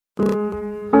Yeah,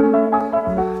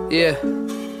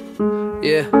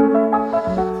 yeah,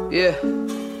 yeah.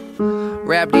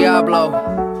 Rap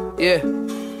Diablo, yeah,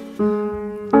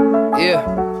 yeah.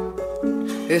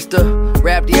 It's the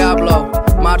Rap Diablo,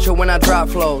 macho when I drop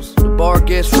flows. The bar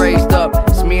gets raised up,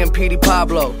 it's me and Petey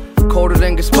Pablo. Colder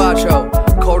than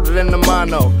Gazpacho, colder than the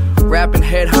mono. Rapping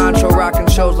head honcho, rocking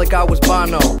shows like I was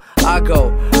Bono. I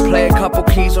go, play a couple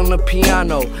keys on the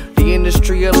piano. The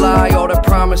industry a lie, all the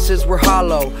promises were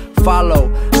hollow. Follow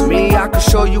me, I can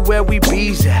show you where we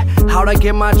bees at. How'd I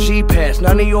get my G-Pass?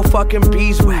 None of your fucking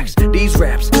beeswax. These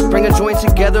raps bring a joint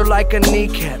together like a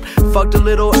kneecap. Fuck the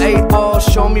little 8 ball,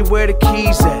 show me where the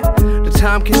keys at. The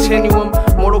time continuum,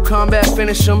 Mortal Kombat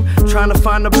finish 'em. Trying to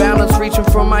find the balance, reaching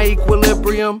for my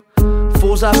equilibrium.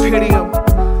 Fools, I pity 'em.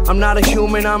 I'm not a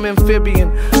human, I'm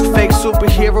amphibian. Fake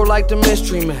superhero like the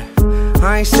Mystery Man.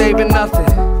 I ain't saving nothing.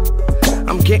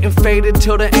 I'm getting faded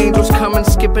till the angels come and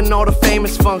skipping all the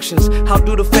famous functions. How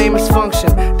do the famous function?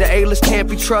 The A-list can't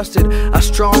be trusted. I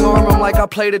strong arm 'em like I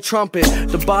play the trumpet.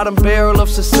 The bottom barrel of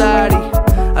society.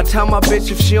 I tell my bitch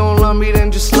if she don't love me,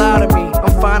 then just lie to me.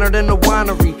 I'm finer than the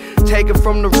winery. Take it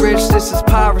from the rich, this is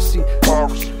piracy.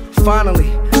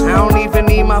 Finally, I don't even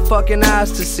need my fucking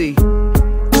eyes to see.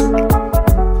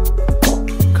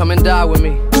 Come and die with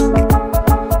me,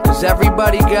 cause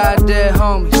everybody got dead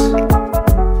homies.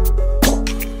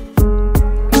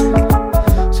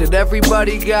 Said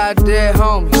everybody got dead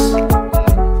homies.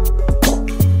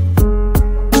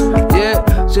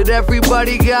 Yeah, said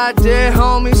everybody got dead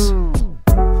homies.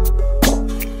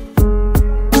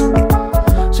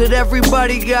 Said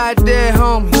everybody got dead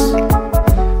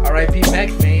homies. R.I.P. Mac,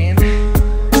 man.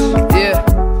 Yeah.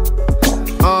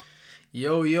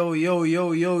 Yo,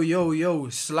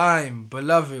 Slime,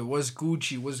 beloved, what's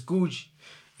Gucci?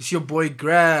 It's your boy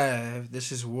Grav.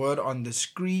 This is Word on the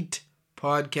Street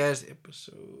podcast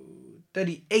episode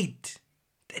 38.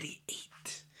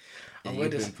 Yeah,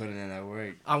 you've been putting in that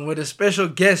work. I'm with a special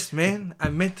guest, man. I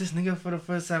met this nigga for the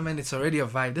first time, and it's already a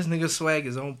vibe. This nigga swag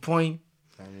is on point.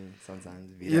 I mean,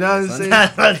 sometimes. You know what I'm saying?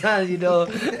 Sometimes, you know.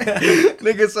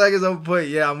 Nigga swag is on point.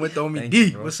 Yeah, I'm with the homie Thank D.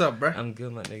 you, bro. What's up, bro? I'm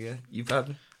good, my nigga. You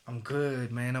poppin'? I'm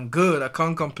good, man. I'm good. I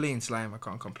can't complain, Slime. I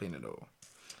can't complain at all.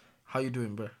 How you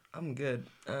doing, bro? I'm good.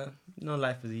 No,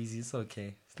 life is easy. It's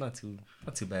okay. It's not too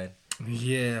bad.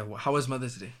 Yeah. How was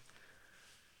Mother's Day?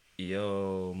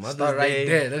 Yo, Mother's Start right Day.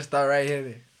 there. Let's start right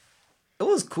here. It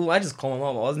was cool. I just called my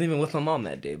mom. I wasn't even with my mom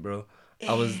that day, bro.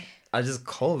 I just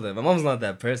called her. My mom's not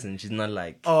that person. She's not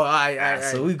like. Oh, I.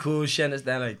 So we cool. She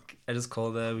understand. Like, I just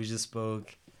called her. We just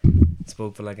spoke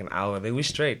for like an hour. Then we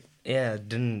straight. Yeah,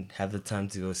 didn't have the time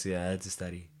to go see her. I had to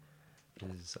study.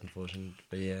 It's unfortunate,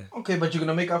 but yeah. Okay, but you're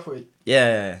gonna make up for it.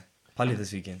 Yeah. Probably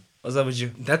this weekend. What's up with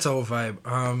you? That's a whole vibe.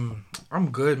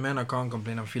 I'm good, man. I can't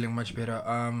complain. I'm feeling much better.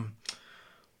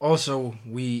 Also,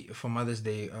 for Mother's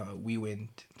Day, we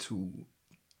went to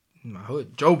my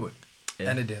hood, Joburg,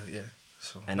 Annandale. Yeah.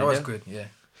 So that was good. Yeah.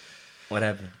 What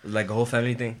happened? Like a whole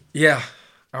family thing? Yeah.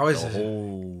 I was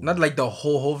whole... not like the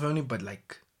whole family, but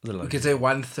like we could say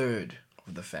 1/3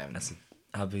 of the family.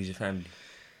 How big is your family?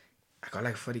 I got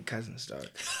like 40 cousins, dog.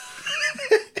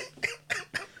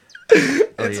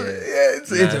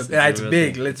 It's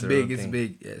big. It's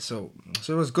big. Yeah. So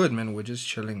it was good, man. We're just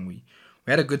chilling. We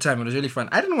had a good time. It was really fun.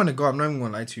 I didn't want to go. I'm not even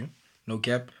gonna lie to you. No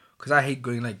cap. Because I hate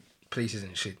going like places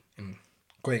and shit and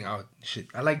going out and shit.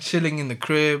 I like chilling in the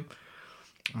crib,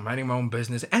 minding my own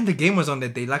business. And the game was on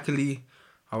that day. Luckily,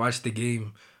 I watched the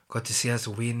game. Got to see us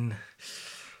win.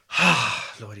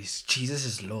 Lord, Jesus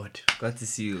is Lord. Got to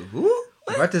see you. Who?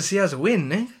 Got to see us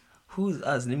win, eh? Who's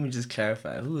us? Let me just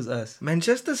clarify. Who's us?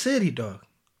 Manchester City, dog.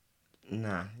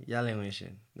 Nah, y'all ain't win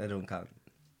shit. That don't count.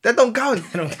 That don't count.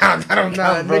 That don't count. That don't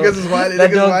count, bro. Niggas is wild.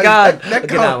 That don't count. That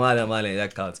Okay, count. Male,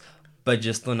 that counts. But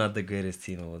you're still not the greatest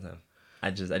team of all time.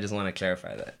 I just want to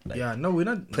clarify that. Like, Yeah, no, we're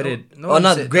not. put no, it. No Or one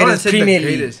not said- greatest no one said the Premier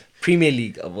League. greatest. Premier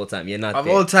League of all time. You're not Of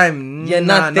there. all time. You're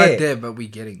not not there. there, but we're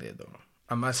getting there, though.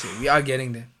 I must say, we are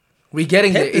getting there. We're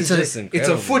getting Pep there. is just It's a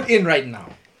incredible. foot in right now.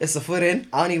 It's a foot in.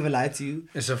 I don't even lie to you.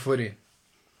 It's a foot in.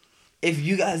 If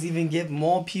you guys even get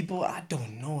more people, I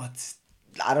don't know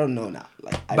now.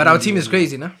 Like, But our team is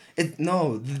crazy, no?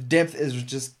 No, the depth is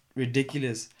just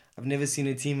ridiculous. I've never seen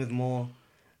a team with more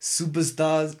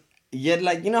superstars. Yet,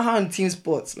 like, you know how in team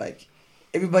sports, like,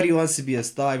 everybody wants to be a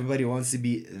star. Everybody wants to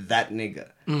be that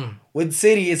nigga. With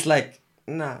City, it's like,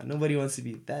 nah, nobody wants to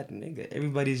be that nigga.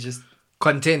 Everybody's just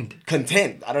Content.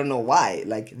 content. I don't know why.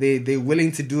 Like, they're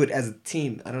willing to do it as a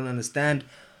team. I don't understand.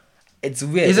 It's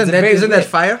weird. Isn't that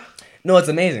fire? No, it's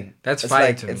amazing. That's it's fire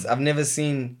like, to me. I've never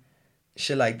seen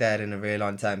shit like that in a very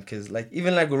long time. Because, like,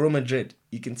 even like with Real Madrid,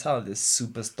 you can tell this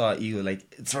superstar ego. Like,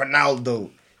 it's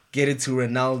Ronaldo. get it to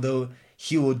Ronaldo,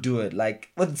 he will do it. Like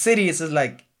with City, it's just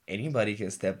like anybody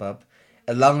can step up.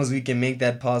 As long as we can make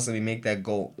that pass and we make that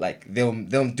goal, like they'll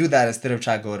do that instead of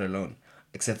try to go it alone.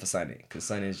 Except for Sané, because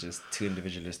Sané is just too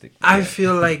individualistic. I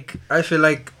feel like,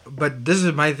 but this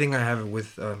is my thing I have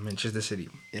with Manchester City.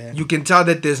 Yeah. You can tell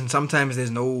that sometimes there's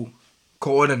no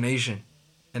coordination,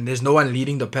 and there's no one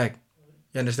leading the pack.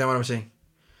 You understand what I'm saying?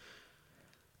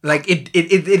 Like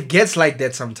it gets like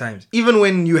that sometimes. Even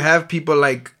when you have people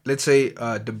like, let's say,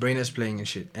 De Bruyne is playing and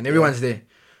shit, and everyone's there.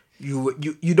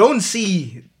 You don't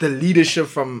see the leadership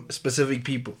from specific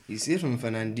people. You see it from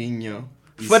Fernandinho.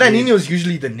 Fernandinho is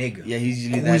usually the nigga. Yeah, he's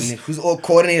usually that nigga who's all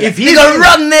coordinated. If he's gonna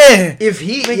run there, if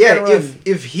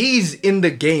he's in the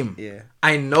game, yeah,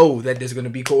 I know that there's gonna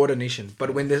be coordination.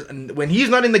 But when he's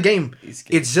not in the game,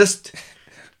 it's just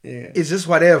it's just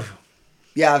whatever.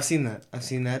 Yeah, I've seen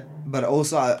that. But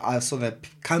also, I saw that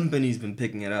company's been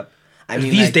picking it up. I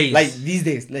mean, these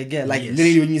days,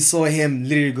 literally when you saw him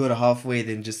literally go to halfway,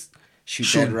 then just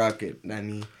shoot that rocket. I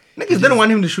mean, niggas didn't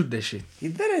want him to shoot that shit. He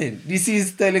didn't. Do you see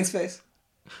Sterling's face?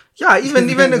 Yeah, even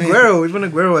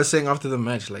Aguero was saying after the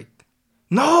match, like,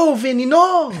 no, Vinny,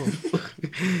 no.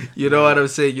 You know what I'm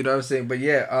saying? But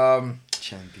yeah,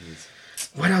 champions.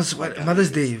 What else? What Mother's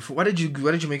Day? What did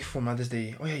you make for Mother's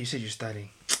Day? Oh yeah, you said you're studying.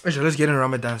 Let's get in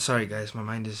Ramadan. Sorry guys, my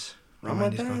mind is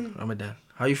gone. Ramadan.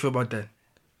 How you feel about that?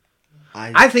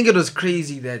 I think it was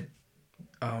crazy that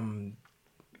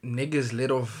niggas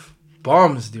lit off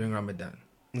bombs during Ramadan.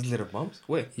 Lit off bombs?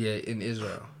 Where? Yeah, in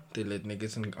Israel. They lit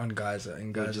niggas on Gaza.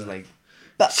 In Gaza. Just like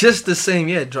just the same,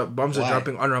 yeah. Bombs are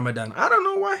dropping on Ramadan. I don't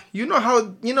know why. You know how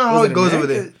it goes over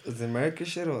there. Was it America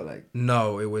shit or like?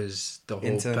 No, it was the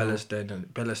whole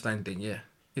Palestine thing. Yeah,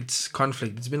 it's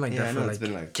conflict. It's been like that for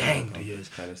like gang years.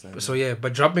 So yeah,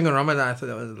 but dropping on Ramadan, I thought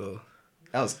that was a little.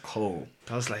 That was cold.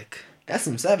 I was like, that's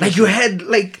some savage. Like shit. You had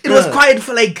like it was quiet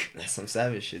for like. That's some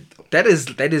savage shit though. That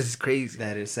is crazy.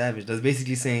 That is savage. That's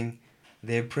basically saying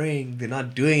they're praying. They're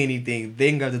not doing anything. They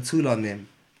ain't got the tool on them.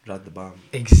 Drop the bomb.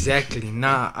 Exactly.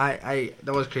 Nah, I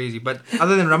that was crazy. But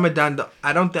other than Ramadan,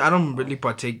 I don't really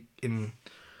partake in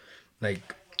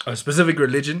like a specific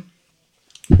religion.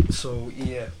 So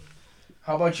yeah.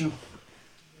 How about you?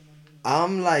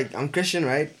 I'm Christian,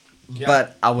 right? Yeah.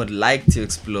 But I would like to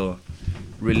explore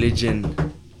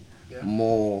religion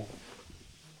more.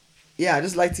 Yeah, I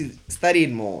just like to study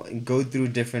it more and go through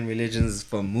different religions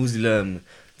from Muslim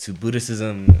to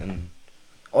Buddhism and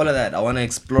all of that. I want to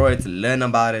explore it, learn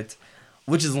about it,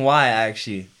 which is why I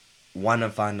actually want to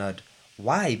find out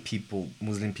why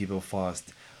Muslim people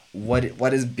fast. What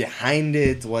is behind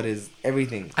it? What is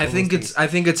everything? I think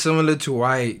it's similar to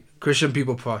why Christian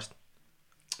people fast.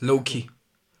 Low key.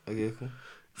 Okay, cool.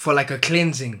 For like a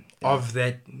cleansing of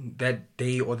that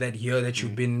day or that year that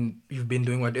you've been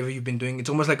doing whatever you've been doing. It's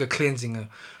almost like a cleansing,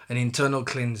 an internal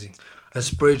cleansing, a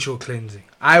spiritual cleansing.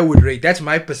 I would rate. That's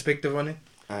my perspective on it.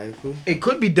 Cool. It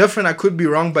could be different. I could be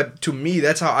wrong, but to me,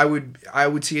 that's how I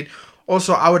would see it.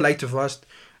 Also, I would like to fast.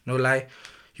 No lie,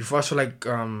 you fast for like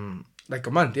a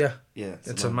month. Yeah. Yeah.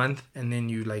 It's a month, and then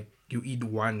you eat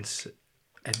once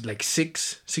at like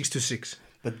 6 to 6.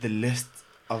 But the list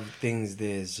of things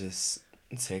there is just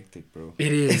it's hectic, bro.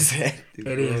 It is. It's hectic,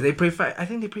 it is. They pray 5. I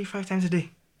think they pray 5 times a day.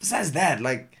 Besides that,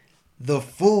 like the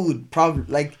food, probably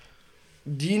like,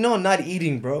 do you know not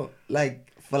eating, bro? Like.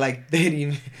 For like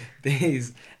 30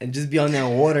 days and just be on that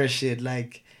water shit,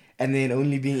 like, and then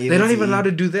only being able. They're not even allowed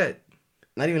to do that.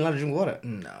 Not even allowed to drink water.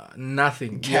 Nah,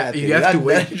 nothing. Yeah, you have to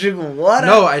wait. Drink water.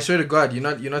 No, I swear to God,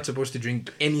 you're not supposed to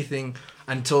drink anything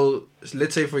until,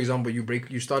 let's say for example,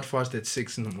 you start fast at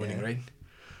 6 in the morning, right?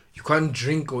 You can't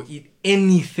drink or eat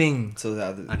anything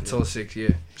until 6.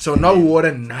 Yeah. So no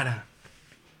water, nada.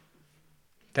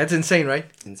 That's insane, right?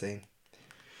 Insane.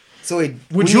 So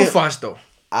would you fast though?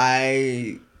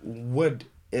 I would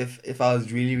if I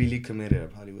was really, really committed. I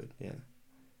probably would. Yeah.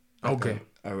 Okay.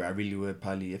 I really would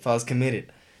probably if I was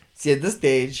committed. See, at this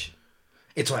stage,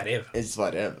 it's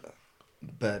whatever.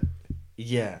 But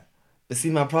yeah. But see,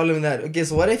 my problem with that. Okay,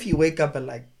 so what if you wake up at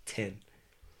like 10?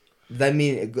 Does that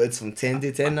mean it's from 10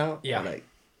 to 10 now? Yeah. Like,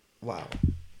 wow.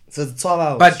 So it's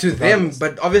 12 hours.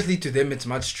 But obviously to them it's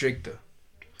much stricter.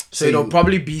 So it'll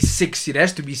probably be 6. It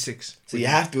has to be 6. So you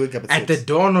have to wake up at 6. The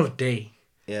dawn of day.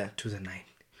 Yeah. To the night.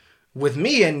 With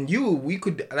me and you, we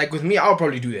could with me. I'll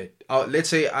probably do that. Let's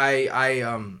say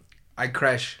I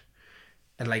crash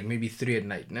at like maybe 3 at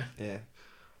night. Nah? Yeah.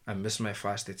 I miss my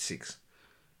fast at 6.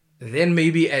 Then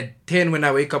maybe at 10 when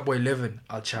I wake up or 11,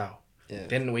 I'll chow. Yeah.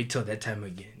 Then wait till that time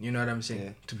again. You know what I'm saying?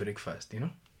 Yeah. To break fast. You know.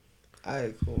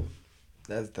 Alright, cool.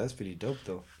 That's pretty dope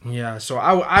though. Yeah. So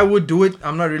I would do it.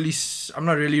 I'm not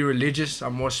really religious.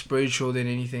 I'm more spiritual than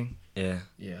anything. Yeah.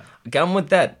 Yeah. Okay, I'm with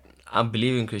that. I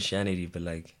believe in Christianity, but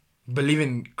like... Believe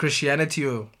in Christianity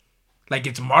or like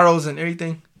its morals and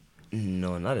everything?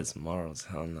 No, not its morals.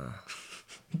 Hell no.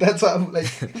 That's how I'm like...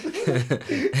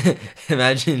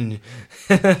 Imagine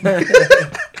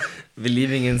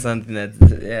believing in something that...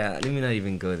 Yeah, let me not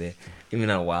even go there. Let me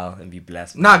not wow and be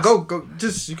blasphemous. Nah, go.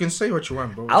 Just, you can say what you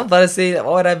want, bro. I was about to say, why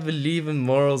would I believe in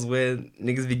morals where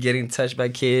niggas be getting touched by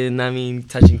kids? I mean,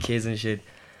 touching kids and shit.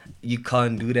 You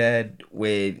can't do that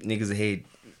where niggas hate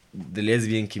the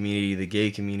lesbian community, the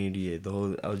gay community, the whole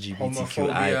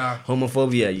LGBTQI.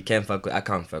 Homophobia. You can't fuck with... I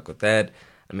can't fuck with that.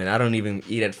 I mean, I don't even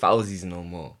eat at Fauzi's no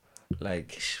more.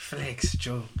 Like... Flex,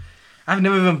 Joe. I've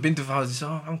never even been to Fauzi's,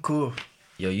 so I'm cool.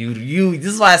 Yo, you...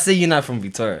 This is why I say you're not from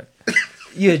Victoria.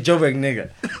 You a Joburg nigga.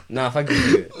 Nah, fuck you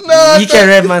nigga. Nah, you can't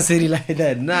rap my city like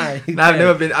that. Nah,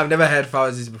 I've never had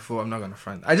Fauzi's before. I'm not gonna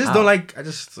front. I just don't like. I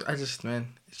just, man.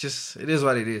 It's just, it is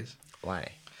what it is. Why?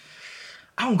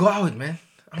 I don't go out, man.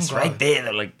 It's right there.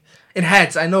 Though, like in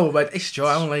Hats, I know, but it's Joe.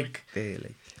 I don't like. There,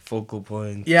 like focal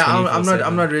point. Yeah,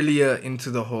 I'm not really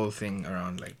into the whole thing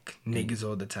around like niggas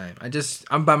all the time.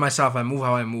 I'm by myself. I move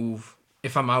how I move.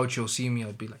 If I'm out, you'll see me.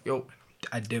 I'll be like, yo,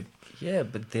 I dip. Yeah,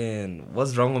 but then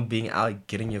what's wrong with being out,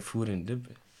 getting your food and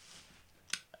dipping?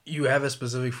 You have a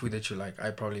specific food that you like.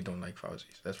 I probably don't like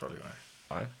Fauzi's. That's probably why.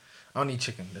 Why? I don't eat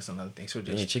chicken. That's another thing. So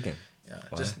just eat chicken. Yeah.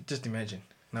 Why? Just imagine.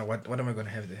 Now what am I gonna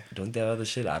have there? Don't they have other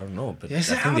shit? I don't know, but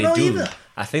yes, I think they do. Either.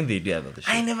 I think they do have other shit.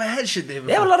 I ain't never had shit there before.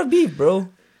 They have a lot of beef, bro.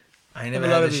 I ain't never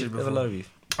had this shit before. They have a lot of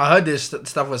beef. I heard this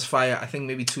stuff was fire. I think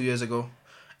maybe 2 years ago.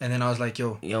 And then I was like,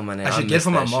 yo, man, I should get for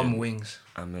my mom wings.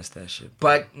 I missed that shit. Bro.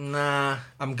 But nah,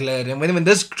 I'm glad. And when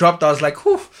this dropped, I was like,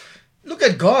 whew, look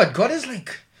at God. God is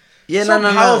like,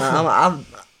 no.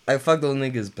 I fuck those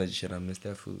niggas, but shit, I missed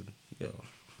that food. Yo,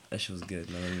 that shit was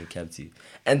good. Man, I even kept you.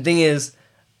 And thing is,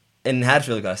 in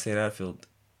Hatfield, I stay in Hatfield,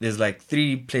 there's like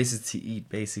 3 places to eat,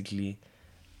 basically.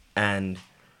 And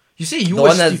you see, you were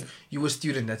a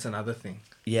student, that's another thing.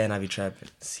 Yeah, and I be trapping.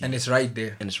 And it's right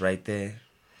there.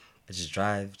 I just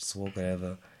drive, just walk,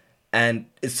 whatever. And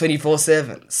it's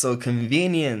 24/7. So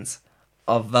convenience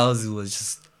of Fauzi was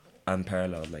just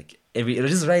unparalleled. Like it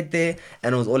was just right there,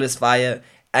 and it was always fire.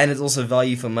 And it's also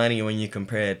value for money when you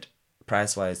compare it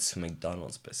price wise to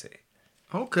McDonald's per se.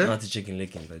 Okay. Not to Chicken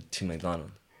Licken, but to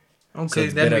McDonald's. Okay, so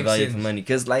it's that better makes value sense. for money.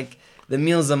 Because like the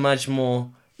meals are much more.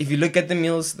 If you look at the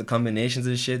meals, the combinations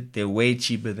and shit, they're way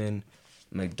cheaper than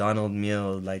McDonald's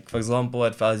meal. Like for example,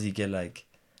 at Fauzi you get like,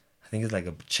 I think it's like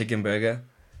a chicken burger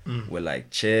with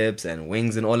like chips and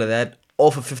wings and all of that,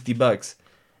 all for $50.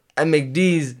 And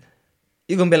McD's,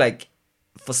 you're gonna be like,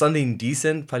 for something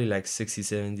decent, probably like 60,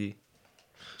 70,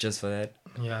 just for that.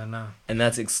 Yeah, nah. And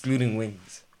that's excluding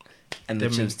wings. And the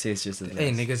chips taste just as nice.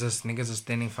 Hey, niggas are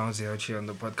standing Fauzi out here on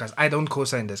the podcast. I don't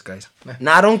co-sign this, guys.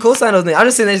 Nah, I don't co-sign those niggas. I'm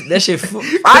just saying that shit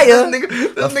fire.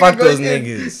 But fuck those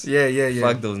niggas. Yeah.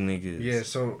 Fuck those niggas. Yeah,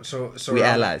 so we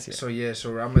allies, yeah.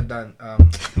 So Ramadan.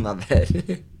 My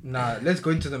bad. Nah, let's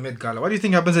go into the Met Gala. What do you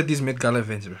think happens at these Met Gala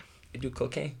events, bro? You do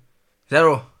cocaine.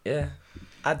 Zero. Yeah.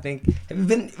 I think. Have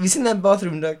you seen that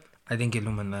bathroom, dog? I think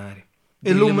Illuminati.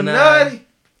 Illuminati.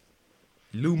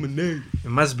 It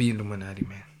must be Illuminati,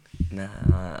 man.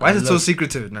 Nah. Why is it so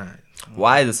secretive? Nah.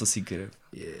 Why is it so secretive?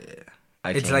 Yeah.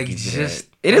 It's like just...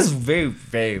 It is very,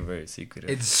 very, very secretive.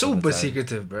 It's super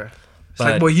secretive, bro. It's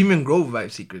like Bohemian Grove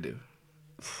vibe secretive.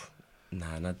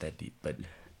 Nah, not that deep, but...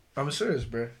 I'm serious,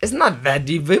 bro. It's not that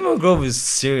deep. Bohemian Grove is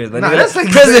serious. Nah, that's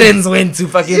like presidents went to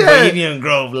fucking Bohemian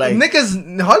Grove. Like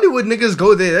Hollywood niggas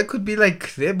go there. That could be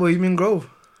like their Bohemian Grove.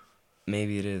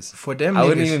 Maybe it is. For them I niggas.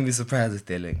 wouldn't even be surprised if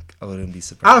they link. I wouldn't be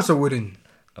surprised. I also wouldn't.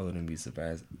 I wouldn't be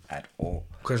surprised at all.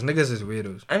 Because niggas is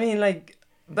weirdos. I mean, like...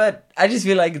 But I just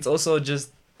feel like it's also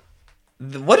just...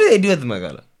 What do they do at the Met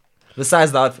Gala?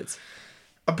 Besides the outfits?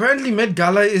 Apparently Met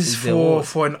Gala is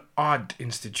for an art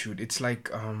institute. It's like...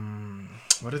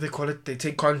 what do they call it? They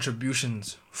take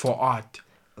contributions for art.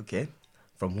 Okay.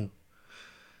 From who?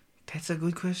 That's a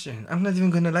good question. I'm not even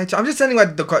gonna lie to you. I'm just telling you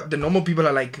what the normal people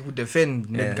are like who defend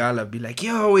Met Gala. Be like,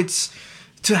 yo, it's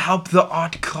to help the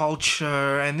art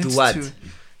culture and it's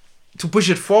to push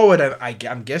it forward.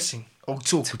 I'm guessing, or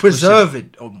to preserve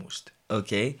it almost.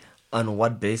 Okay, on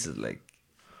what basis? Like,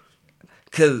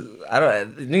 cause I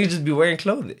don't. Niggas just be wearing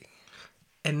clothing.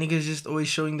 And niggas just always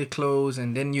showing their clothes,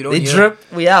 and then you don't. They drip,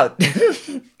 we out.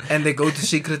 And they go to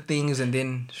secret things, and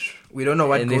then we don't know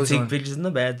what goes on. And they take pictures in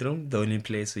the bathroom, the only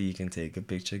place where you can take a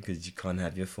picture because you can't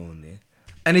have your phone there.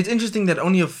 And it's interesting that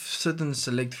only a certain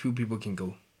select few people can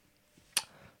go.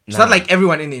 It's not like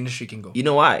everyone in the industry can go. You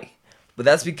know why? But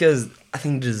that's because I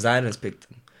think the designers picked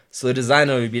them. So a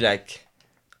designer would be like,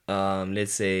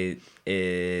 let's say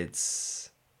it's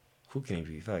who can it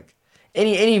be? Fuck.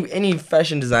 Any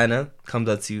fashion designer comes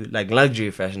up to you, like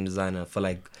luxury fashion designer for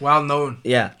like well known.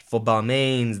 Yeah, for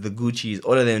Balmain's, the Gucci's,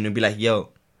 all of them, they'll be like, yo,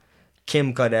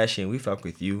 Kim Kardashian, we fuck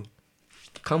with you.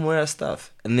 Come wear our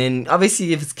stuff. And then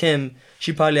obviously if it's Kim,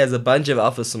 she probably has a bunch of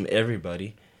offers from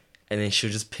everybody. And then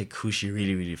she'll just pick who she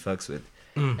really, really fucks with.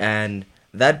 And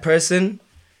that person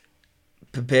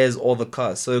prepares all the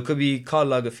costs. So it could be Karl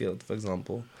Lagerfeld, for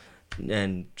example.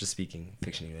 And just speaking,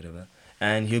 fictionally, whatever.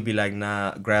 And he'll be like,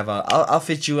 nah, Grava, I'll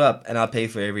fit you up and I'll pay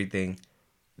for everything.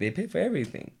 They pay for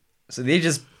everything. So they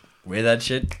just wear that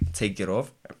shit, take it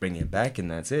off, bring it back,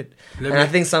 and that's it. And I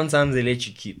think sometimes they let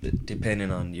you keep it,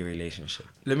 depending on your relationship.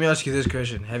 Let me ask you this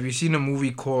question. Have you seen a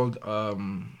movie called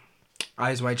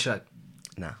Eyes Wide Shut?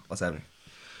 Nah, what's happening?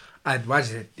 I'd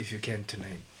watch it if you can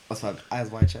tonight. What's happening? Eyes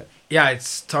Wide Shut? Yeah,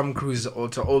 it's Tom Cruise.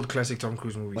 It's an old classic Tom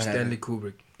Cruise movie. What Stanley happened?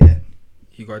 Kubrick. Yeah.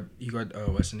 He got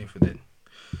what's the name for that?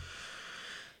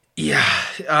 Yeah,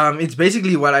 it's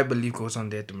basically what I believe goes on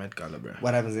there at the Met Gala, bro.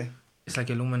 What happens there? It's like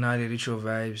Illuminati ritual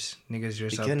vibes. Niggas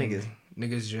dress up.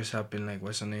 Niggas. Dress up in like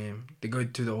what's her name? They go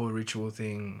to the whole ritual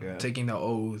thing, taking the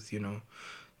oath, you know,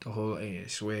 the whole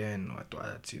swear and what,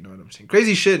 you know what I'm saying?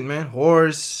 Crazy shit, man.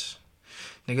 Horse.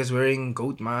 Niggas wearing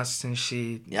goat masks and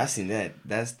shit. Yeah, I seen that.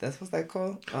 That's what's that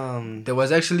called? There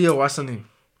was actually a what's her name?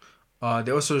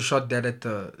 They also shot that at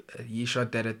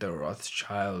the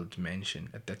Rothschild mansion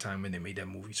at that time when they made that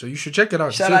movie. So you should check it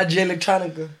out. Shout out Jay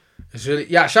Electronica. It's really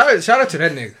shout out to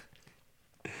that nigga.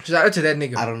 Shout out to that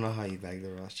nigga. I don't know how you back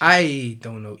the Rothschild. I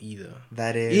don't know either.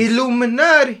 That is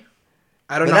Illuminati.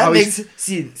 I don't know that how makes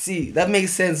see that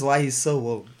makes sense why he's so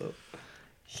woke though.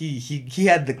 He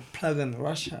had the plug on the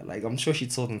Rothschild. Like I'm sure she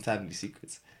told him family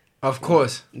secrets. Of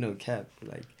course. No cap.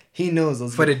 Like he knows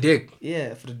those for the dick.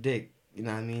 Yeah, for the dick. You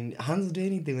know what I mean? Hans will do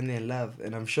anything when they're in love,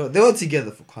 and I'm sure they were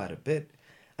together for quite a bit.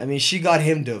 I mean, she got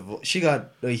him divorced. He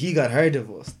got her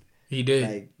divorced. He did.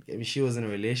 Like, I mean, she was in a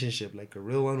relationship, like a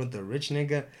real one with a rich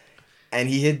nigga, and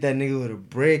he hit that nigga with a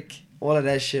brick. All of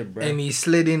that shit, bro. And he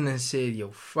slid in and said,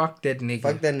 "Yo, fuck that nigga.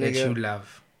 Fuck that nigga that you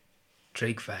love."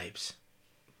 Drake vibes.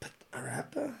 But a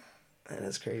rapper? Man,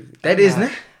 that's crazy. That isn't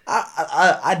it?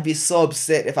 I'd be so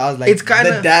upset if I was like it's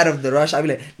kinda, the dad of the Rush. I'd be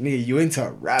like, nigga, you into a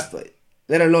rapper?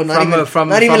 Let alone not even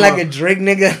a Drake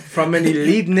nigga. From an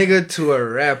elite nigga to a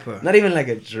rapper. Not even like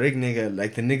a Drake nigga,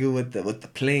 like the nigga with the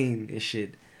plane and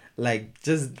shit. Like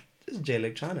just Jay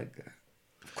Electronica.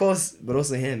 Of course, but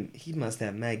also him. He must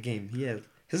have mad game.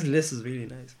 His list is really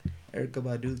nice. Erykah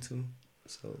Badu too.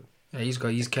 So yeah,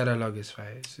 his catalog is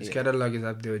fire. His catalog is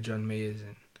up there with John Mayer's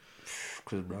and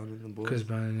Chris Brown and them boys. Chris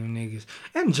Brown and them niggas.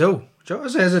 And Joe. Joe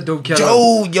also has a dope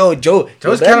catalog.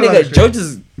 Joe's catalog. Joe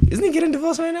isn't he getting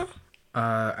divorced right now?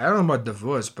 I don't know about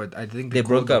divorce, but I think they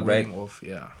broke up, right? Off,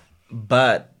 yeah.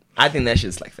 But I think that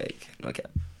shit's like fake. Okay.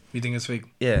 You think it's fake?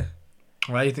 Yeah.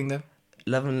 Why do you think that?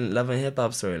 Love and hip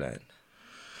hop storyline.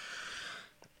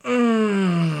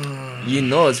 You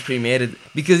know it's premeditated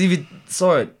because if you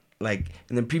saw it, like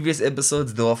in the previous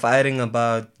episodes, they were fighting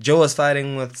about Joe was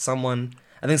fighting with someone.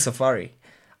 I think Safari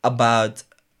about.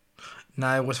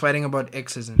 Nah, I was fighting about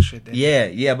exes and shit.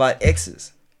 Yeah, about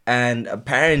exes, and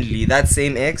apparently that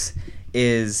same ex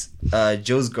is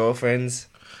Joe's girlfriend's.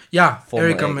 Yeah,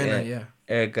 Erykah Mena. Yeah,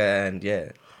 Erykah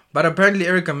and But apparently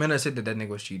Erykah Mena said that nigga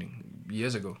was cheating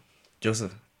years ago.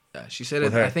 Joseph. Yeah, she said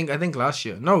it. I think last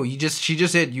year. No, she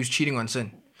just said you was cheating on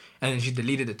Sin, and then she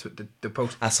deleted the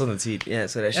post. I saw the tweet. Yeah,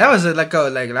 so that. That was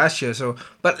like last year. So,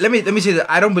 but let me say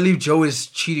that I don't believe Joe is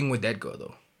cheating with that girl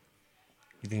though.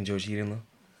 You think Joe's cheating though?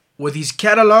 With his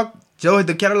catalog,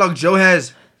 the catalog Joe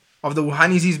has of the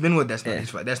honeys he's been with, that's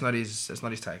not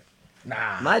his type.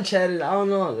 Nah. My chat is, I don't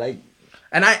know, like.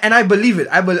 And I believe it.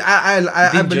 I believe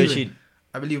Joe it.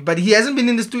 I believe, but he hasn't been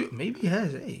in the studio. Maybe he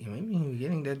has. Hey, maybe he's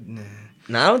getting that.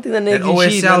 Nah, I don't think that nigga can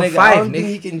cheat. I don't think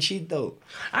he can cheat though.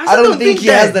 I don't think he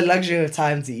has the luxury of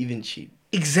time to even cheat.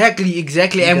 Exactly.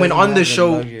 And when on the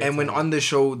show,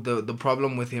 the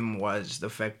problem with him was the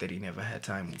fact that he never had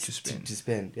time to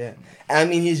spend. Yeah. I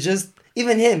mean, he's just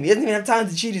even him. He doesn't even have time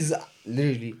to cheat. He's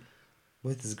literally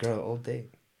with his girl all day.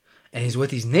 And he's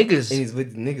with his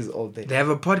niggas. All day. They have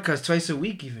a podcast twice a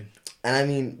week even. And I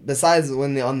mean, besides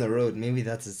when they're on the road, maybe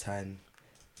that's his time.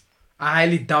 I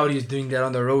highly doubt he's doing that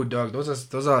on the road, dog.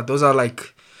 Those are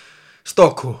like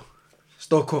Stocko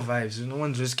vibes. No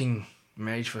one's risking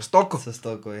marriage for Stocko. For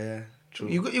Stocko, yeah. True.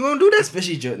 You gonna do that?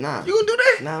 Especially Joe. Nah. You gonna do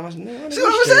that? Nah, see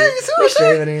what I'm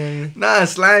saying? Nah,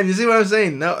 slime. You see what I'm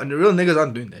saying? No, and the real niggas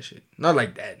aren't doing that shit. Not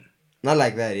like that. Not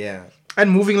like that, yeah. And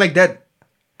moving like that,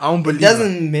 I don't believe it.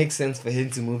 Doesn't make sense for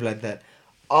him to move like that.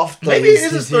 Maybe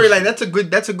it is a storyline. That's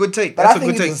a good take. But I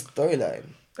think it's a storyline.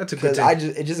 That's a good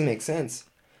take. It just makes sense.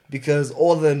 because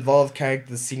all the involved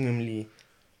characters seemingly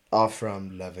are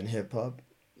from Love and Hip Hop.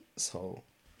 So,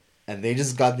 and they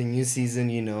just got the new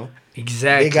season, you know.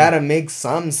 Exactly. They gotta make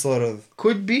some sort of.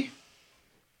 Could be.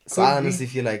 So I honestly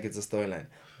feel like it's a storyline,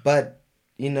 but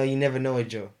you know, you never know with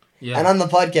Joe. Yeah. And on the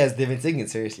podcast, they've been taking it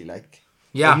seriously. Like,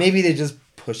 yeah, maybe they're just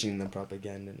pushing the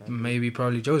propaganda. Maybe,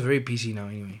 probably. Joe's very PC now,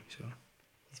 anyway. So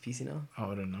he's PC now. I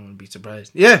don't know. I wouldn't be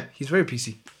surprised. Yeah, he's very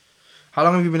PC. How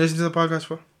long have you been listening to the podcast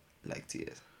for? Like 2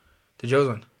 years. The Joe's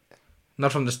one.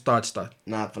 Not from the start.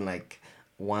 Not from like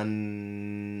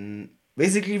one.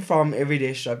 Basically from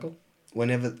Everyday Struggle.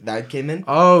 Whenever that came in.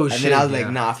 Oh and shit. And then I was like,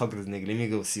 nah, fuck this nigga. Let me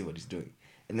go see what he's doing.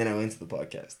 And then I went to the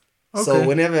podcast. Okay. So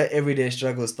whenever Everyday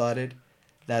Struggle started,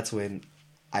 that's when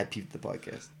I peeped the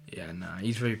podcast. Yeah, nah,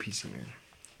 he's very PC, man.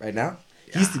 Right now?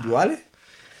 Yeah. He used to be wilding.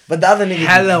 But the other niggas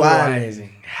hella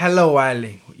wilding. Hella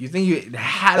wilding. You think you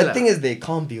hella? The thing is, they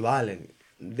can't be wilding.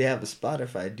 They have a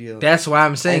Spotify deal. That's why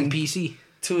I'm saying And PC.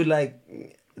 To like,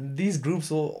 these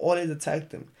groups will always attack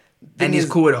them. And he's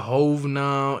cool with Hove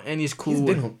now, and he's cool. He's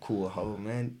with... been cool with Hove,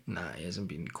 man. Nah, he hasn't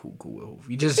been cool with Hove.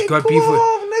 He just got beef with.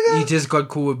 Hove, he just got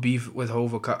cool with beef with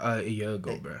Hove a year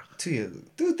ago, bro. 2 years,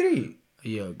 2, 3. A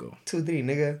year ago. 2, 3,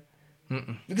 nigga.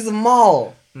 Mm-mm. Because of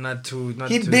Maul. Not two.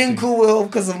 He been cool with Hove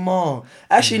because of Maul.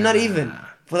 Actually, not even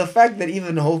for the fact that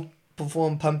even Hove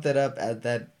performed "Pumped It Up" at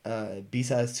that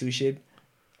B-Sides 2 shit.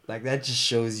 Like, that just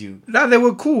shows you. Nah, they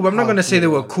were cool, but I'm not going to say they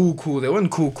were cool. They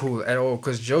weren't cool at all.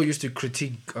 Because Joe used to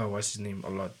critique, what's his name, a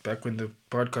lot. Back when the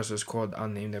podcast was called, I'll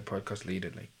name that podcast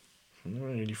later. Like, I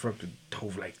don't really fuck with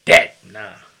Hove like that.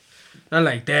 Nah. Not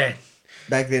like that.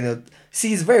 Back then,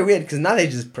 see, it's very weird because now they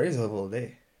just praise Hove all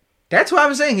day. That's what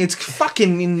I'm saying. It's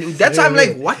fucking. That's why I'm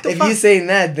like, what the fuck? If you're saying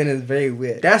that, then it's very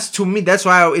weird. That's to me. That's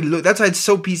why That's why it's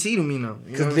so PC to me now.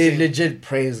 Because they legit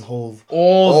praise Hove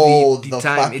all the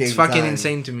time. It's fucking time.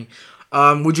 insane to me.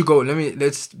 Would you go?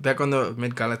 Let's back on the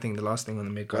Met Gala thing. The last thing on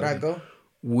the Met Gala. Would I go?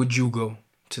 Would you go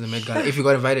to the Met Gala if you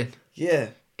got invited? Yeah.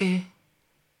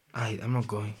 I'm not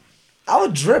going. I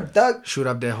would drip, dog. Shoot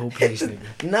up that whole place,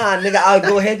 nigga. Nah, nigga, I'll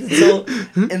go head to toe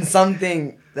in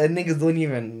something that niggas don't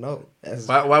even know.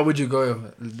 Why would you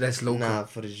go? That's local. Nah,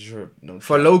 for the drip. No.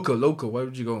 For local. Why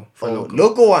would you go? For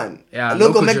local one. Yeah,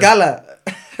 local Met Gala.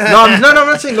 no, I'm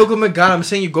not saying local Met Gala. I'm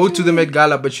saying you go to the Met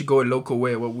Gala, but you go a local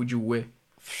wear. What would you wear?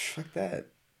 Fuck that.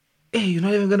 Hey, you're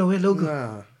not even gonna wear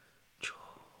local.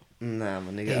 Nah,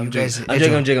 my nigga. Hey, I'm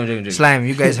joking. Slime,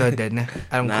 you guys heard that, nah?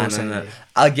 I don't nah.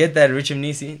 I'll get that Rich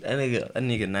Mnisi. That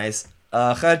nigga nice.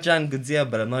 Kharjan Gudzia,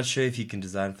 but I'm not sure if he can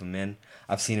design for men.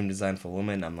 I've seen him design for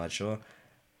women. I'm not sure.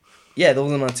 Yeah,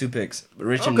 those are my 2 picks.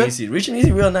 Rich Mnisi. Rich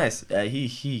Mnisi, real nice.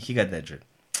 He got that drip.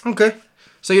 Okay.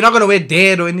 So you're not gonna wear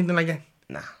Dead or anything like that?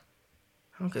 Nah.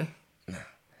 Okay. Nah.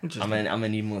 I'm gonna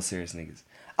need more serious niggas.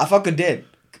 I fuck with Dead.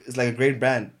 It's like a great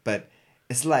brand, but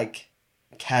it's like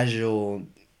casual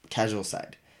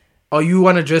side. Oh, you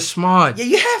wanna dress smart? Yeah,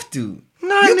 you have to.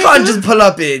 Nah, you can't just pull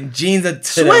up in jeans and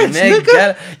sweats,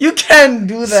 nigga. You can't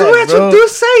do that, sweats bro. What do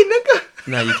say, nigga?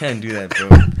 No, you can't do that, bro.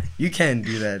 You can't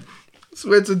do that.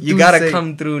 Sweats what you gotta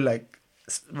come through like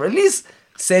at least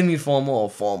semi-formal or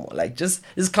formal. Like just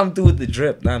come through with the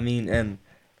drip. I mean, and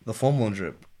the formal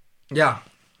drip. Yeah.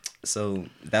 So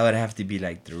that would have to be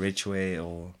like the Rich Way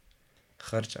or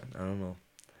Kharjan. I don't know.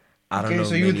 I don't know.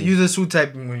 So you the suit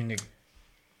type nigga.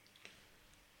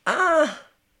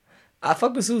 I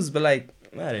fuck with suits, but like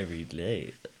not every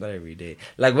day.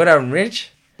 Like when I'm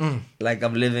rich, like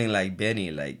I'm living like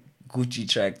Benny, like Gucci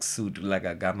track suit, like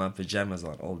I got my pajamas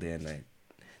on all day and night.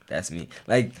 That's me.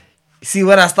 Like, see,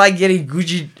 when I start getting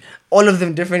Gucci, all of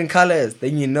them different colors,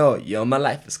 then you know, my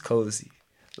life is cozy.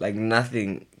 Like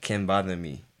nothing can bother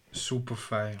me. Super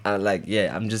fine. I want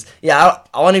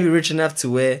to be rich enough to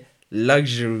wear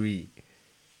luxury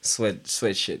sweat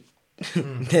shit.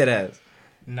 Dead ass.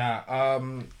 Nah,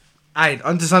 alright,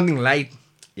 onto something light.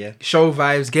 Yeah. Show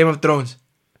vibes, Game of Thrones.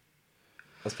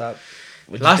 What's up?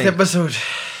 Last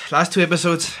 2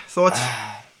 episodes, thoughts?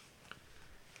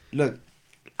 Look,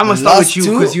 I'm gonna start with you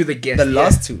because you're the guest. The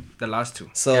last two.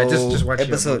 So yeah, just watch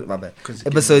episode. My bad.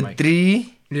 Episode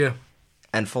 3. Yeah.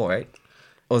 And 4, right?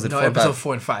 Or was it 4? Episode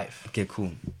 4 and 5. Okay,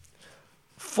 cool.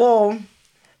 4,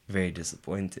 very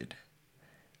disappointed.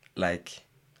 Like,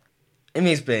 let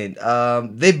me explain.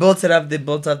 They built it up. They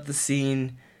built up the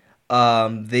scene.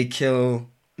 They kill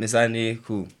Missandei.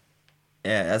 Cool.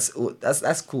 Yeah,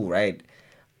 that's cool, right?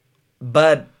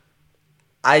 But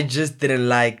I just didn't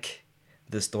like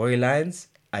the storylines.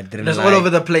 It's all over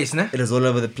the place, né? It is all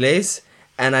over the place,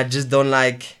 and I just don't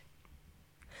like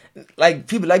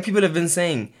people have been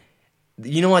saying.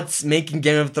 You know what's making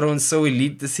Game of Thrones so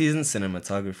elite this season?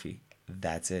 Cinematography.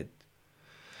 That's it.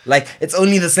 Like, it's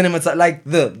only the cinema. Like,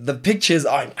 the pictures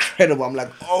are incredible. I'm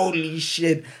like, holy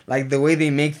shit. Like, the way they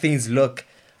make things look.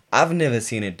 I've never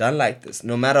seen it done like this.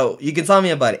 No matter, you can tell me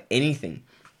about anything.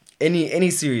 Any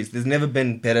series. There's never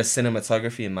been better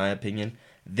cinematography, in my opinion,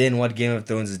 than what Game of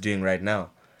Thrones is doing right now.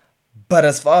 But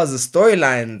as far as the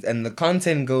storylines and the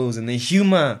content goes and the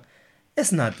humor,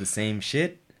 it's not the same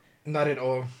shit. Not at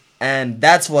all. And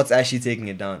that's what's actually taking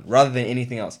it down, rather than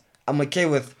anything else. I'm okay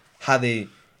with how they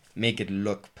make it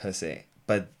look, per se.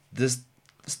 But this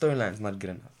storyline's not good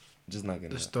enough. Just not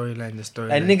good enough. The storyline.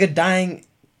 Like, nigga dying...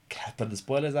 Can I put the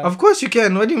spoilers out? Of course you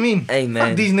can. What do you mean? Hey, man.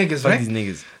 Fuck these niggas, Fuck right? these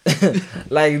niggas.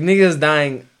 Like, niggas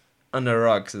dying under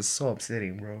rocks is so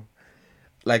upsetting, bro.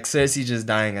 Like, Cersei just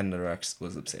dying under rocks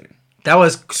was upsetting. That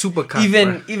was super cut,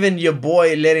 Even your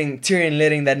boy Tyrion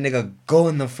letting that nigga go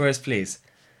in the first place.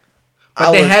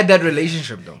 But they had that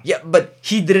relationship, though. Yeah, but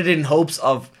he did it in hopes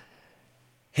of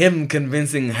him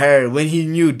convincing her when he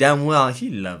knew damn well he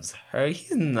loves her.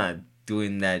 He's not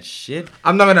doing that shit.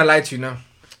 I'm not gonna lie to you now.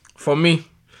 For me,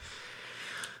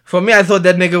 I thought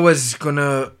that nigga was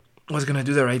gonna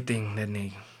do the right thing. That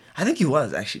nigga. I think he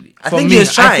was, actually. I think he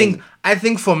was trying. I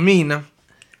think for me, now,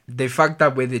 they fucked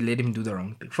up where they let him do the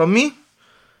wrong thing. For me,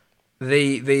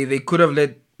 they could have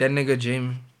let that nigga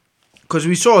Jaime, because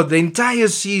we saw the entire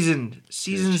season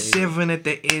 7 at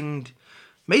the end,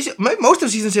 most of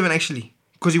season 7 actually,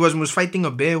 because he was fighting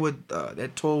a bear with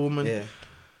that tall woman. Yeah.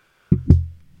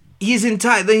 His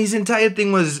entire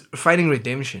thing was fighting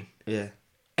redemption. Yeah.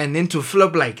 And then to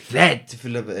flip like that. To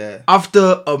fill up, yeah.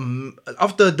 After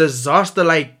a disaster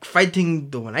like fighting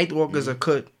the Night Walkers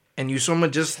occurred, and you saw him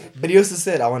just. But he also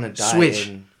said, "I want to die." Switch.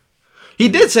 He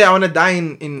did say, "I want to die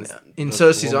in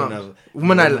Cersei's arms."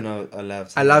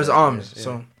 I love's arms. Yeah.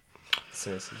 So,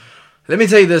 Cersei. Let me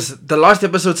tell you this: the last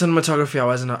episode cinematography,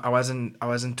 I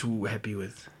wasn't too happy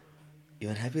with. You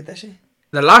weren't happy with that shit?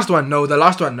 The last one, no.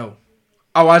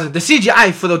 I wasn't. The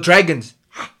CGI for the dragons,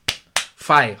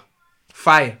 fire.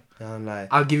 Don't lie.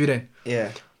 I'll give you that.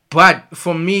 Yeah. But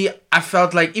for me, I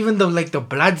felt like even though like the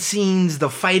blood scenes, the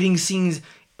fighting scenes,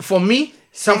 for me,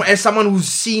 as someone who's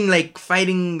seen like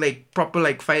fighting like proper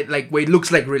like fight like where it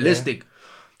looks like realistic,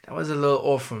 that was a little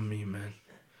off for me, man.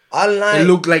 It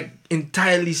looked like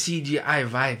entirely CGI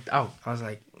vibed out. I was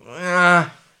like,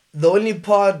 ah. The only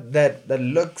part that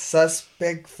looked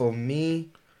suspect for me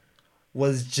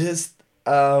was just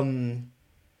I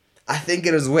think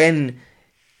it was when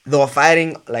they were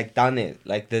fighting like down there,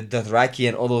 like the Dothraki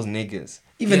and all those niggas.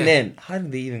 Even then, how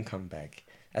did they even come back?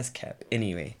 That's cap.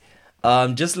 Anyway,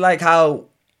 just like how,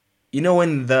 you know,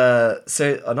 when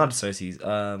Daenerys'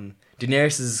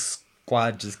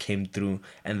 squad just came through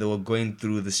and they were going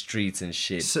through the streets and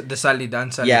shit. The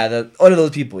Salidan. Yeah, all of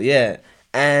those people. Yeah,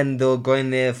 and they were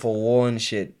going there for war and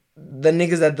shit. The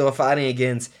niggas that they were fighting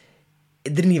against,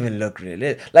 it didn't even look real.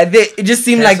 It just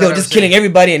seemed like they were just killing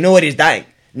everybody and nobody's dying.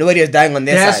 Nobody was dying on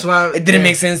their side. It didn't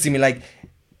make sense to me. Like,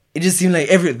 it just seemed like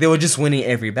they were just winning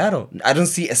every battle. I don't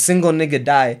see a single nigga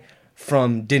die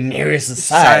from Daenerys'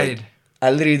 side. I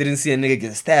literally didn't see a nigga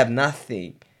get stabbed.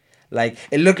 Nothing. Like,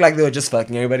 it looked like they were just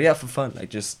fucking everybody up for fun. Like,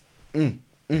 just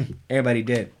everybody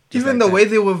dead. Just even like the way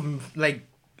they were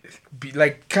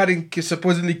like cutting,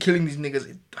 supposedly killing these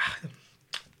niggas,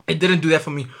 it didn't do that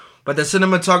for me. But the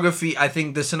cinematography, I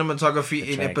think the cinematography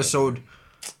in episode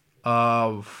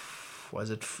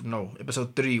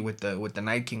episode 3 with the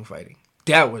Night King fighting,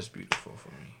 that was beautiful for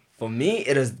me. For me,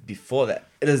 it is before that.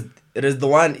 It is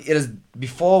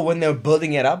before when they were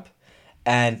building it up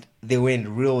and they went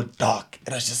real dark.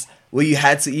 It was just where you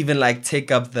had to even like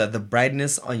take up the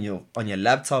brightness on your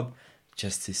laptop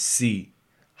just to see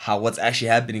what's actually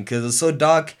happening, because it was so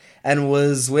dark. And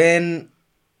was when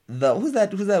who's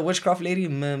that witchcraft lady?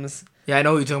 Yeah, I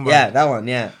know who you're talking about. Yeah, that one.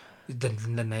 Yeah. The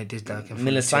night is dark.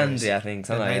 Melisandre, I think.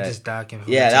 The night is dark.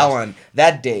 Yeah, that one.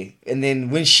 That day. And then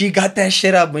when she got that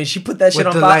shit up, when she put that shit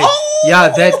on fire. Oh! Yeah,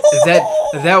 that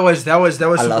was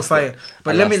super fire.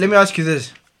 But let me ask you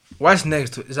this. What's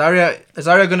next? Is Arya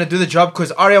gonna do the job?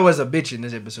 Because Arya was a bitch in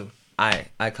this episode.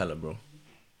 Eye color, bro.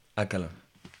 Eye color.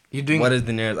 You doing? What is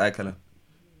Daenerys' eye color?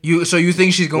 You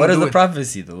think she's gonna? What is the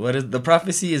prophecy though? What is the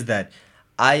prophecy? Is that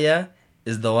Arya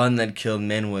is the one that killed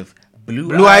men with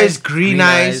blue eyes, green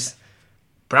eyes,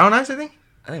 brown eyes. I think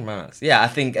brown eyes. Yeah, I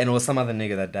think, and it was some other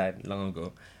nigga that died long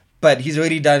ago. But she's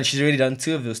already done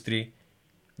 2 of those 3.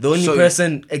 The only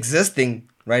person existing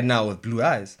right now with blue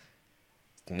eyes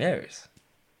is Daenerys.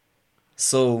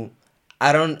 So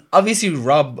I don't. Obviously,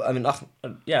 Rob. I mean, Rob.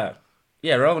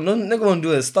 No nigga won't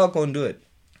do it. Stark won't do it.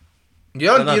 You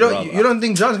don't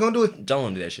think Jon's gonna do it? Jon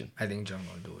won't do that shit. I think Jon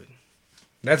gonna do it.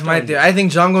 That's my theory. I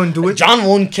think Jon gonna do it. Jon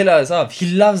won't kill her himself. He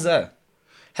loves her.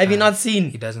 Have you not seen?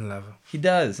 He doesn't love her. He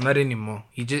does. Not anymore.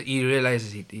 He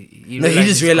realizes he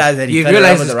just realized that he fell in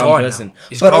love with the wrong person.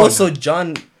 But also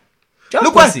John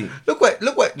look pussy.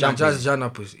 What John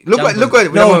not pussy. John pussy.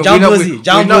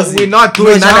 We're not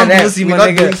doing none of that. We're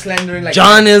not doing slandering like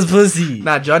John is pussy.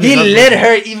 Nah, John he is not let pussy.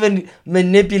 her even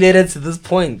manipulate it to this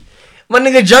point. My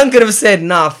nigga John could have said,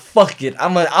 nah, fuck it.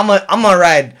 I'm a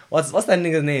ride. What's that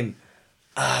nigga's name?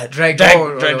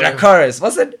 Dracarys.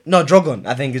 What's it? No, Drogon.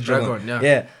 I think it's Drogon.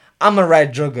 Yeah. I'm a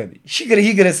ride Drogon. He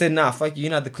could have said, nah, fuck you.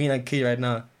 You're not the queen I kill right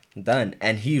now. Done.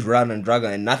 And he's run on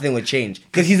Drogon and nothing would change.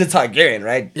 Because he's a Targaryen,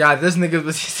 right? Yeah, this nigga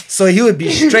was... So he would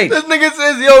be straight. This nigga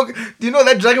says, yo, do you know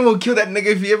that dragon will kill that nigga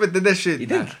if he ever did that shit? He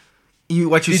did.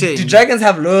 What you say? Do dragons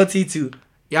have loyalty to...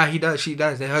 Yeah, he does. She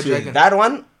does. They her dragon. That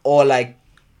one? Or like...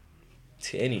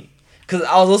 To any. Because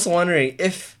I was also wondering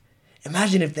if...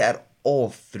 Imagine if they had all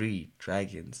 3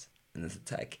 dragons in this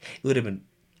attack. It would have been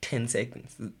 10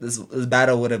 seconds. This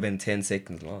battle would have been 10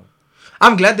 seconds long.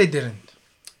 I'm glad they didn't.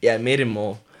 Yeah, it made it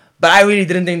more. But I really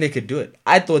didn't think they could do it.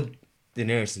 I thought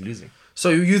Daenerys is losing. So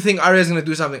you think Arya's gonna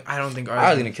do something? I don't think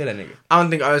Arya's gonna kill that nigga. I don't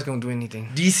think Arya's gonna do anything.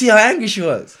 Do you see how angry she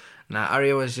was? Nah,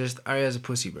 Arya's a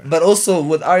pussy, bro. But also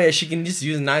with Arya, she can just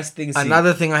use nice things.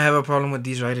 Another thing I have a problem with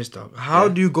these writers, dog. How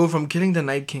do you go from killing the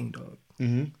Night King, dog,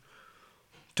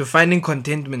 to finding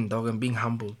contentment, dog, and being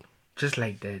humbled, just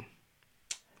like that?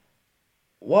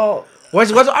 Well,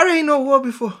 was Arya in a war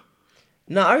before?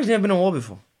 No, Arya's never been in a war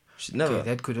before. She's never. Okay,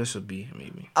 that could also be,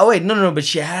 maybe. Oh wait, no, but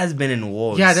she has been in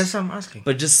wars. Yeah, that's what I'm asking.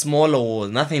 But just smaller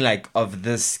wars, nothing like of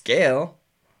this scale.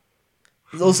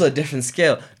 It's also a different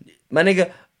scale. My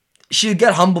nigga, she would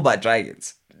get humbled by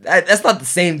dragons. That's not the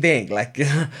same thing. Like,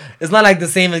 it's not like the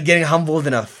same as getting humbled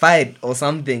in a fight or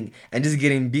something and just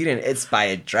getting beaten. It's by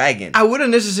a dragon. I wouldn't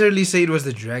necessarily say it was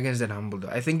the dragons that humbled her.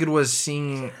 I think it was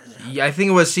seeing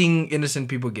innocent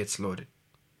people get slaughtered.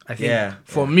 I think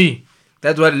for me,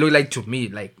 that's what it looked like to me,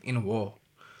 like in a war.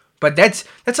 But that's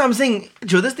what I'm saying,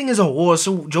 Joe. This thing is a war,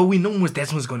 so Joe, we know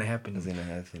that's what's gonna happen. It's gonna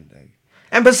happen, like.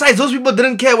 And besides, those people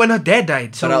didn't care when her dad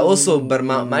died. So but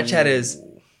my chat is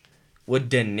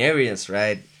with Daenerys,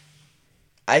 right?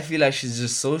 I feel like she's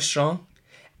just so strong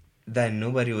that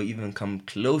nobody will even come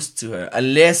close to her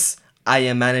unless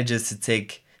Arya manages to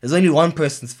take. There's only one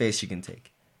person's face she can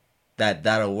take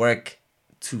that'll work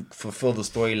to fulfill the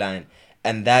storyline,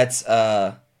 and that's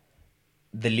the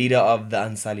leader of the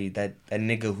Unsullied, that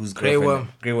nigga who's Grey Worm.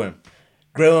 Grey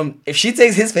Worm. If she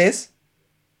takes his face,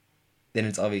 then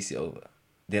it's obviously over.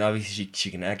 Then obviously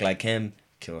she can act like him,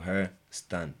 kill her, it's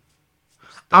done.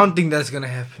 I don't think that's gonna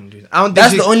happen, dude. I don't think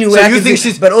that's the only way. So I you can think see,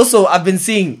 she's? But also, I've been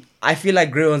seeing. I feel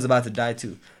like Grey Worm's about to die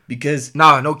too, because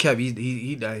no cap.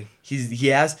 He died. He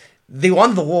has. They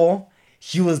won the war.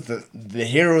 He was the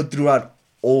hero throughout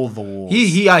all the wars.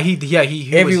 He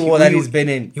every war that he's been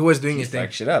in, he was doing his thing.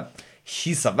 Shit up.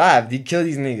 He survived. He killed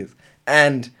these niggas,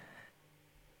 and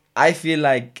I feel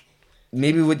like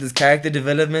maybe with this character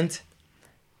development,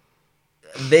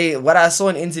 what I saw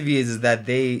in interviews is that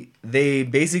they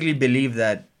basically believe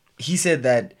that he said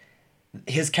that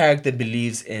his character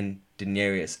believes in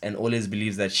Daenerys and always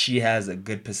believes that she has a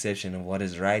good perception of what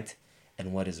is right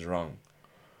and what is wrong.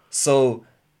 So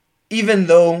even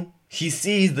though he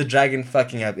sees the dragon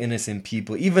fucking up innocent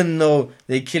people, even though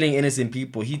they're killing innocent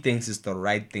people, he thinks it's the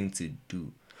right thing to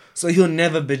do. So he'll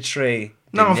never betray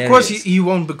Daenerys. No, of course he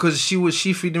won't, because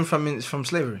she freed him from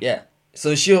slavery. Yeah.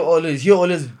 So he'll always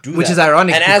do that. Which is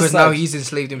ironic, and because now he's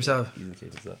enslaved himself.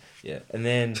 Yeah. And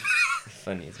then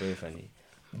funny, it's very funny.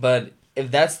 But if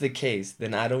that's the case,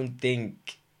 then I don't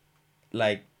think,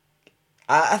 like,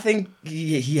 I think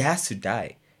he has to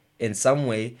die in some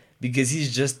way, because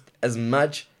he's just as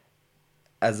much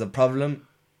as a problem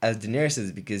as Daenerys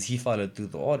is, because he followed through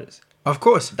the orders. Of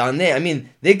course. Down there, I mean,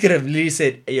 they could have literally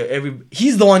said, hey, yo,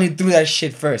 he's the one who threw that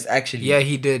shit first, actually. Yeah,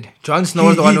 he did. Jon Snow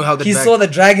was the one who held it back. He saw the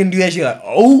dragon do that shit, like,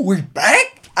 oh, we're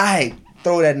back? Alright,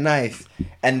 throw that knife.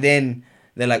 And then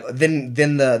they're like, then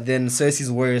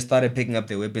Cersei's warriors started picking up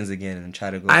their weapons again and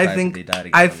try to go fight. They died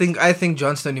again. I think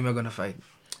Jon Snow and him are gonna fight.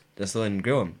 Just so in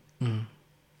Grey Worm.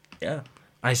 Yeah.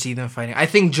 I see them fighting. I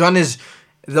think Jon is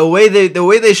the way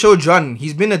they show Jon.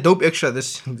 He's been a dope extra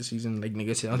this season. Like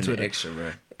niggas say on Twitter. Extra,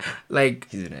 bro. Like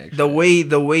he's an extra.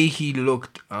 The way he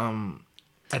looked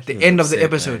at the end of the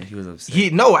episode. Man. He was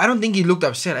upset. No, I don't think he looked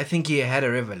upset. I think he had a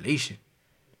revelation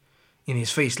in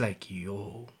his face. Like,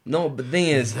 yo. No, but the thing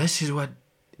is, this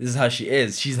is how she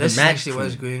is. She's the mad queen. This is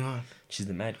what's going on. She's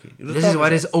the mad queen. This is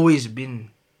what has always been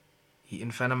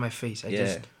in front of my face. I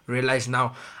just realized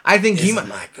now. I think he might.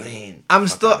 My queen. I'm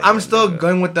still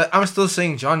going with that. I'm still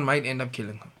saying Jon might end up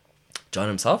killing her. Jon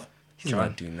himself? He's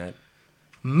not doing that.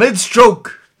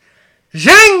 Mid-stroke.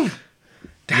 Zhang!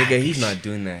 Nigga, he's not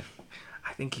doing that.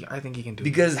 I think he can do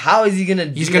Because how is he gonna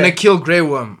do He's gonna that? kill Grey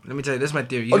Worm. Let me tell you, that's my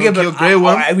theory. He's Okay, gonna but kill Grey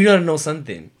Worm. we don't know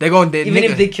something. They're going there. Even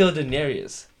if they kill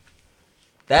Daenerys,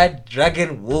 that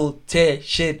dragon will tear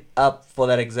shit up for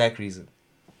that exact reason.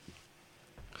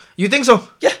 You think so?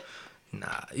 Yeah. Nah.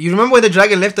 You remember when the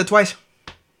dragon left her twice?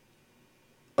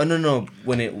 Oh no,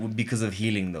 because of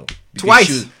healing though. Because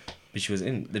Twice. she was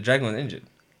in. The dragon was injured.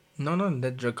 No,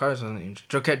 that Dracarys wasn't injured.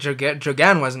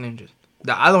 Dragan wasn't injured.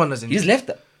 The other one was He injured. just left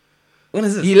her. When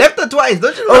is this? He left her twice.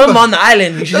 Don't you Oh, remember? remember on the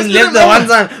island. She just Don't left you her one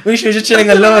remember? time when she was just chilling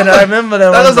alone. I remember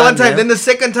that. That was the one time. Yeah. Then the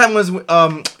second time was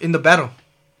in the battle.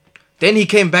 Then he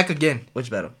came back again.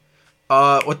 Which battle?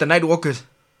 With the Night Walkers.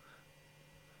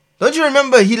 Don't you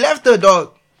remember? He left her,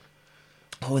 dog.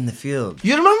 Oh, in the field.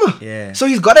 You remember? Yeah. So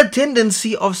he's got a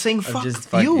tendency of saying "fuck,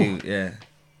 Fuck you." Yeah.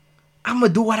 I'm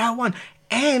gonna do what I want.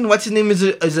 And what's his name is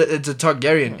a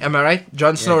Targaryen. Am I right?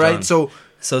 Jon Snow, Jon. right? So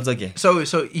it's okay.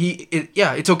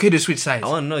 it's okay to switch sides. I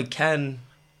want to know,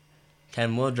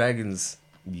 can more dragons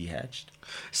be hatched?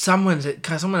 Someone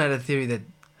had a theory that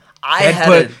I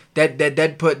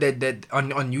that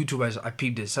on YouTube. I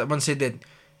peeped this. Someone said that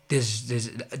there's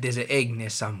an egg near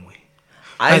somewhere.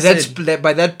 By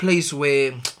that place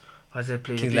where what's that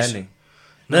place? King's Landing.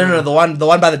 No, the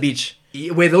one by the beach.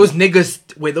 Where those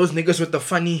niggas with the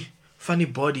funny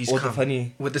bodies With come. the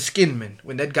funny with the skin, man.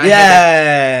 When that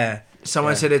guy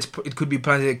someone said it could be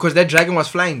planted because that dragon was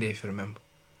flying there, if you remember.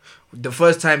 The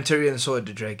first time Tyrion saw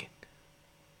the dragon.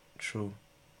 True.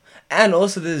 And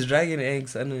also there's dragon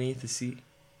eggs underneath the sea.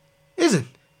 Isn't?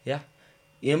 Yeah.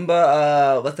 You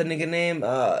remember what's the nigga name?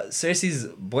 Cersei's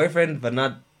boyfriend, but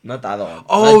not the other one.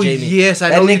 Oh Not Jaime. yes, I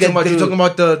That know you're nigga talking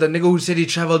about the nigga who said he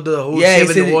traveled the whole Yeah, he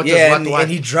seven said, waters. yeah, what.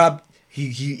 and he dropped.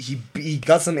 He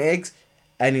got some eggs,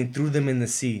 and he threw them in the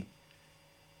sea.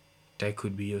 That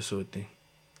could be your sort of thing.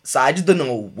 So I just don't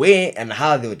know where and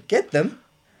how they would get them,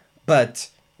 but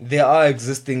there are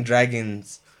existing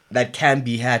dragons that can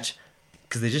be hatched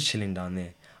because they're just chilling down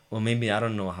there. Well, maybe I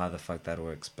don't know how the fuck that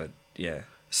works, but yeah.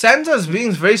 Sansa's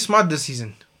being very smart this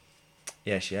season.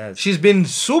 Yeah, she has. She's been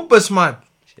super smart.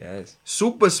 She has.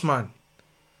 Super smart.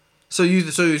 So let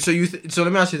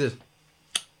me ask you this: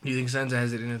 do you think Sansa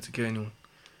has it in her to kill anyone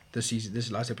this season?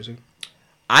 This last episode?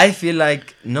 I feel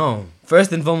like no.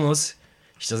 First and foremost,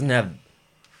 she doesn't have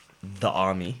the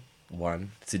army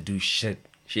to do shit.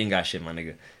 She ain't got shit, my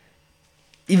nigga.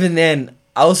 Even then,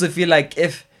 I also feel like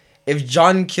if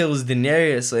Jon kills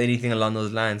Daenerys or anything along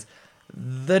those lines,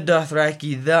 the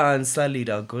Dothraki, the Unsullied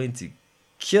are going to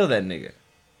kill that nigga.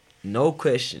 No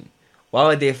question. Why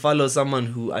would they follow someone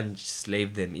who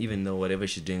enslaved them, even though whatever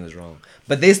she's doing is wrong?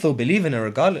 But they still believe in her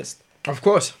regardless. Of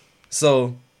course.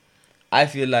 So, I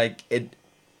feel like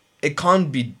it can't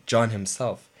be Jon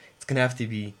himself. It's gonna have to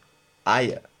be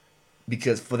Arya,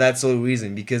 because for that sole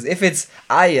reason. Because if it's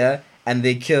Arya and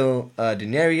they kill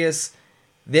Daenerys,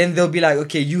 then they'll be like,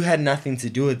 okay, you had nothing to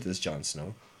do with this, Jon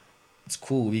Snow. It's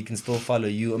cool. We can still follow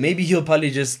you. Or maybe he'll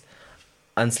probably just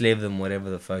enslave them, whatever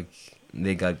the fuck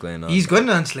they got going on. He's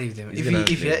gonna enslave them.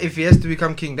 If he has to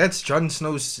become king, that's Jon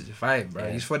Snow's vibe, bro.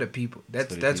 Yeah. He's for the people.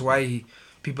 That's why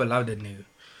people love that nigga.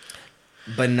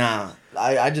 But nah,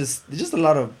 there's just a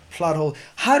lot of plot holes.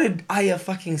 How did Arya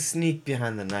fucking sneak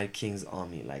behind the Night King's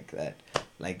army like that?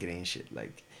 Like it ain't shit.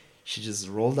 Like she just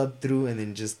rolled up through and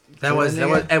then just that was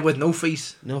and with no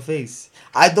face. No face.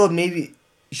 I thought maybe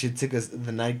she took us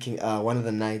the Night King, one of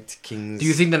the Night Kings. Do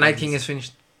you think the Night King is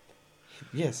finished?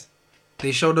 Yes.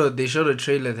 They showed a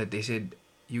trailer that they said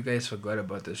you guys forgot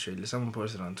about this trailer. Someone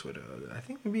posted on Twitter. I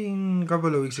think maybe a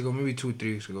couple of weeks ago, maybe 2-3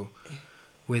 weeks ago,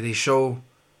 where they show.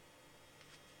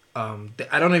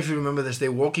 I don't know if you remember this.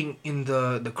 They're walking in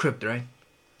the crypt, right?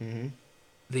 Mm-hmm.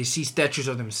 They see statues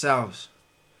of themselves,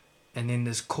 and then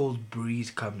this cold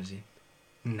breeze comes in,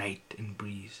 night and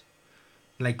breeze,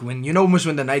 like when almost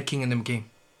when the Night King and them came,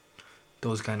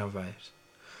 those kind of vibes.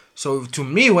 So to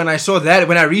me, when I resaw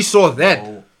that,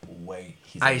 no way.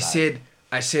 I said,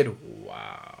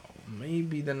 wow,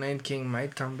 maybe the Night King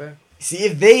might come back. See,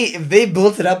 if they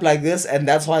built it up like this, and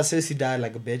that's why Cersei died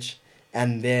like a bitch,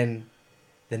 and then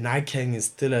the Night King is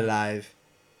still alive.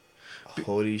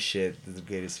 Holy shit, this is the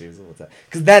greatest series of all time.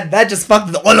 Because that just fucked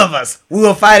with all of us. We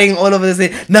were fighting, all of us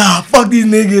saying, nah, fuck these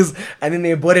niggas. And then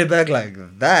they brought it back like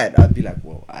that. I'd be like,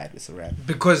 whoa, alright, it's a wrap.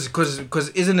 Because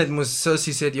isn't it when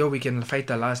Cersei said, yo, we can fight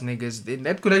the last niggas?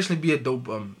 That could actually be a dope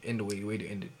way to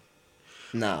end it.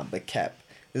 Nah, but Cap.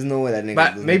 There's no way that nigga.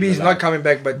 But maybe he's not coming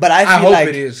back, but I hope like,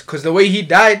 it is. Because the way he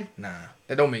died, nah,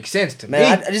 that don't make sense to me.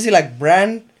 I just see like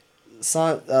Bran,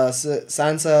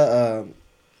 Sansa,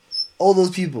 all those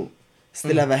people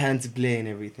still have a hand to play in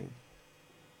everything.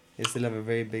 They still have a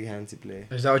very big hand to play.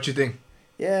 Is that what you think?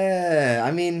 Yeah,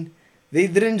 I mean, they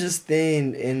didn't just stay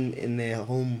in their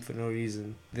home for no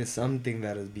reason. There's something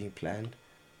that is being planned.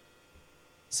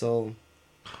 So,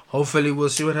 hopefully we'll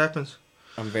see what happens.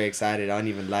 I'm very excited. I don't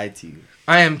even lie to you.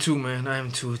 I am too, man. I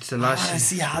am too. It's the last. I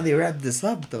see how they wrap this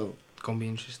up, though. It's gonna be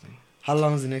interesting. How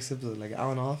long is the next episode? Like an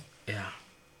hour and a half? Yeah.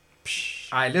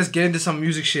 Alright, let's get into some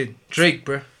music shit. Drake,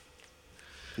 bruh.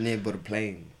 Neighbor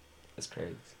playing. That's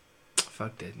crazy.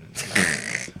 Fuck that,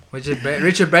 man.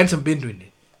 Richard Branson been doing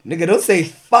it. Nigga, don't say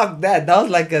fuck that. That was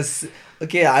like a...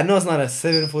 Okay, I know it's not a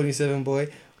 747 boy,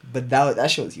 but that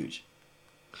shit was huge.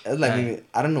 It was like, maybe,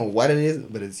 I don't know what it is,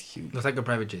 but it's huge. It's like a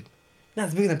private jet. Nah,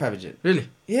 it's bigger than private jet. Really?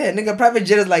 Yeah, nigga, private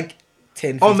jet is like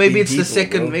 10, 15 Oh, maybe it's people, the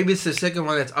second. bro. Maybe it's the second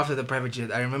one that's after the private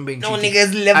jet. I remember in No, GTA. nigga,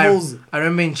 it's levels. I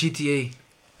remember in GTA,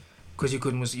 because you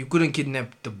couldn't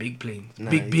kidnap the big plane, Nah,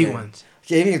 big yeah. ones.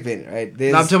 Okay, let me explain it, right?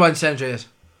 No, I'm talking about San Andreas.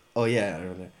 Oh, yeah, I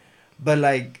remember that. But,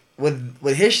 like,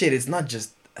 with his shit, it's not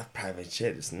just a private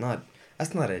jet. That's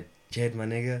not a jet, my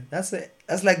nigga. That's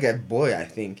like a boy, I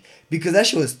think. Because that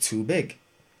shit was too big.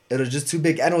 It was just too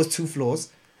big, and it was 2 floors.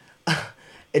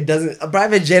 A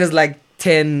private jet is like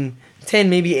 10,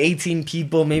 maybe 18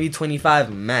 people, maybe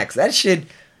 25 max. That shit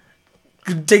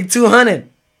could take 200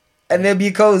 and they'll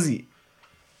be cozy.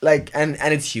 Like, and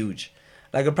it's huge.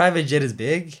 Like, a private jet is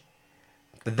big,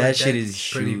 but that shit is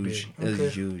huge. Okay.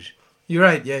 It's huge. You're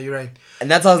right. Yeah, you're right. And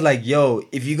that's why I was like, yo,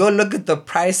 if you go look at the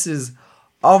prices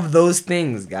of those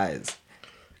things, guys,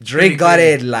 Drake got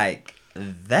it like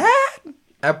that.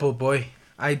 Apple boy,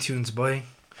 iTunes boy,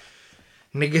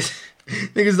 niggas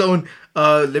don't.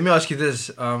 Let me ask you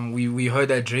this. We heard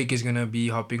that Drake is gonna be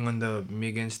hopping on the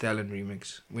Megan Thee Stallion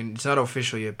remix. When it's not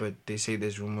official yet, but they say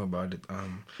there's rumor about it.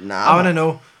 Nah, I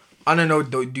wanna know.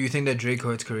 Do you think that Drake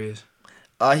hurts careers?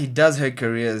 He does hurt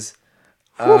careers.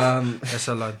 That's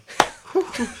a lot.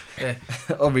 Yeah.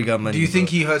 Aubrey got money. Do you think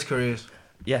bro. he hurts careers?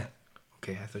 Yeah.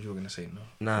 Okay, I thought you were gonna say no.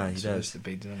 Nah, he So does. let's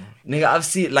debate that. Nigga, I've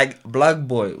seen like Black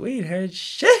Boy. We ain't heard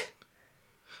shit.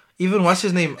 Even what's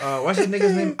his name? What's his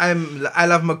nigga's name? I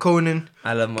love McConan.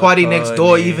 I love Party Next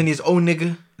Door. Macaulay. Even his own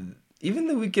nigga. Even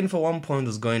The Weeknd for one point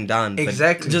was going down. but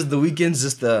Exactly. Just The Weeknd's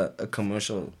just a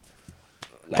commercial.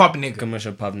 Pop nigga.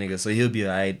 Commercial pop nigga. So he'll be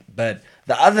alright. But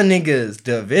the other niggas,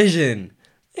 Division,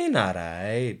 they not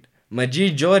alright.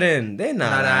 Majid Jordan, they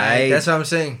not alright. That's what I'm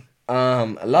saying.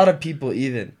 A lot of people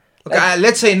even. Okay,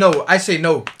 let's say no. I say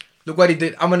no. Look what he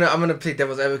did. I'm gonna play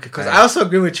devil's advocate because Right. I also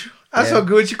agree with you. I also Yeah.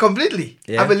 agree with you completely.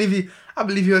 Yeah. I believe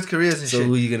he hurts careers and So shit.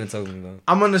 who you gonna talk about?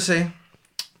 I'm gonna say,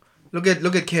 look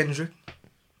at Kendrick.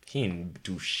 He ain't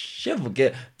do shit for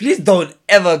get. Please don't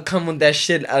ever come on that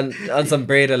shit on some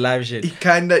Braid Alive shit. He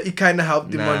kinda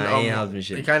helped him Nah, on. he ain't helped me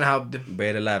shit. He kinda helped him.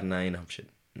 Braid Alive, nah, ain't help shit.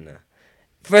 Nah.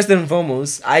 First and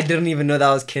foremost, I didn't even know that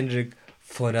was Kendrick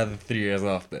for another 3 years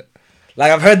after.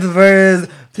 Like, I've heard the verse,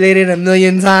 played it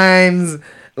 1,000,000 times.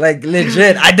 Like,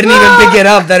 legit. I didn't even pick it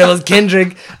up that it was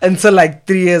Kendrick until like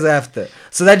 3 years after.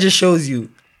 So that just shows you,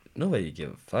 nobody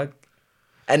give a fuck.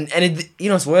 And it, you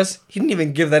know what's worse? He didn't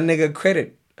even give that nigga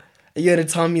credit. You had to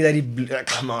tell me that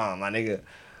come on, my nigga.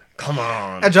 Come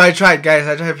on. I tried, guys.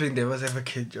 I tried playing devil's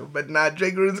advocate, Joe. But nah,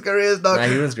 Drake ruins careers, dog. Nah,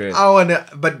 he ruins careers. I wanna,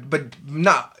 but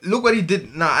nah. Look what he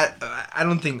did. Nah, I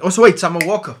don't think. Oh, so wait, Summer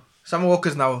Walker. Summer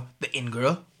Walker's now the in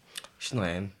girl. She's not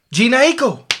in. Gina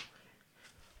Aiko.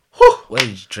 Whew. What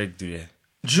did Drake do there?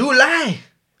 July.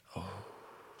 Oh.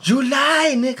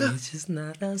 July, nigga. It's just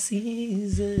not our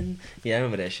season. Yeah, I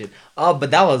remember that shit. Oh,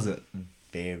 but that was a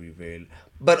very, very.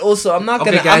 But also, I'm not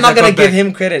Okay, gonna. guys, I'm not I gonna got give back.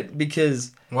 him credit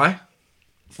because Why?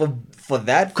 for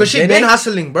that. Because she been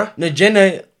hustling, bruh. No,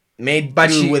 Jenna made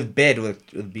But through she- with Bed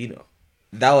with Bino.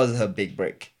 That was her big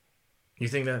break. You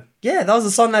think that? Yeah, that was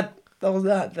a song that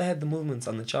had the movements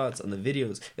on the charts, on the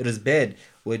videos. It was Bed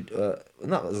with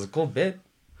was it called Bed?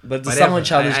 But the Whatever. song with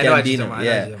Childish I know what you're Gambino, talking about. I know what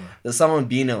yeah, you're talking about. the song with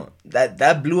Bino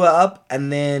that blew her up,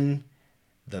 and then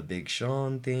the Big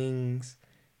Sean things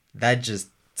that just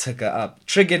took her up.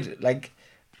 Triggered like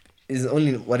is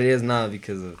only what it is now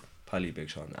because of probably Big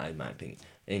Sean, in my opinion.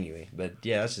 Anyway, but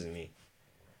yeah, that's just me.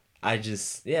 I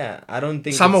don't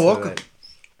think Summer it's Walker. alright.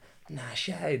 Nah,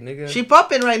 she alright, nigga. She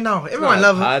popping right now. Everyone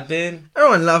love her. Popping.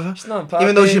 Everyone love her. She's not popping.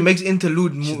 Even though she makes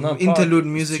interlude She's not interlude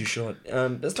popping. music. It's too short.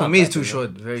 To me, it's too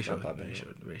short. Very It's not short. popping. Very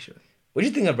short. Very short. What do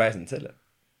you think of Bryson Tiller?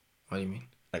 What do you mean?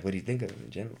 Like, what do you think of him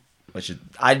in general?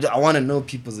 I want to know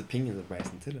people's opinions of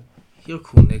Bryson Tiller. You're a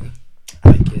cool nigga.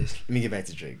 I guess. Let me get back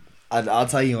to Drake. I'll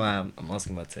tell you why I'm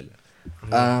asking about Tiller.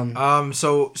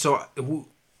 So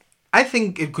I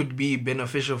think it could be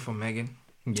beneficial for Megan.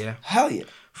 Yeah, Hell yeah.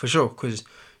 for sure, because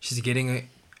she's getting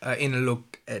in a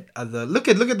look at other. Look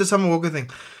at the Summer Walker thing.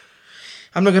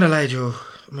 I'm not gonna lie, Joe.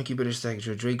 I'm gonna keep it a stack.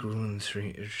 Drake ruins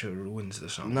the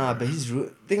song. Nah, but he's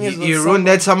thing is, he ruined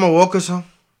that Summer Walker song.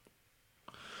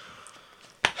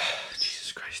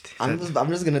 Jesus Christ. I'm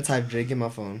just gonna type Drake in my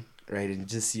phone, right, and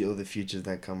just see all the features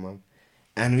that come up,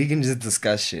 and we can just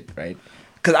discuss shit, right?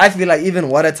 Because I feel like even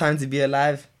What a Time to Be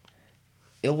Alive,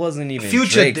 it wasn't even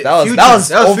Future. Drake. That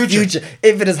was all Future.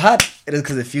 If it is hot, it is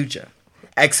because of Future.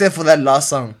 Except for that last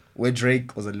song where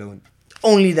Drake was alone.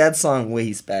 Only that song where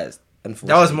he spazzed.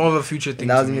 That was more of a Future thing.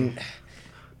 That was even.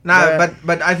 Nah,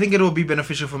 but I think it will be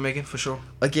beneficial for Megan for sure.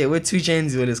 Okay, with 2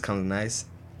 Chainz, this comes nice.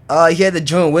 He had the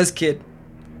Joan West kid.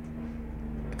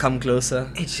 Come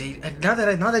Closer. Hey, Jay, now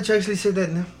that you actually said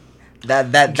that, no?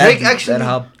 That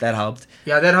helped.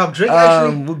 Yeah, that helped. Drake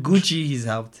actually. With Gucci, he's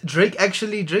helped. Drake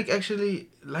actually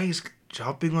likes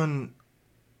jumping on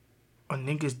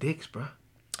niggas' dicks, bro.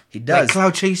 He does. Like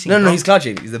cloud chasing. No, he's cloud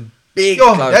chasing. He's a big.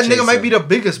 That nigga might be the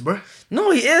biggest, bro. No,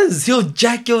 he is. He'll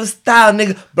jack your style,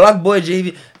 nigga. Block Boy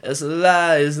JV. It's a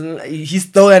lie. He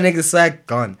stole that nigga's swag.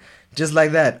 Gone. Just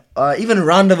like that. Even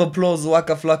round of applause,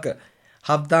 Waka Flocka.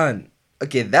 Hop down.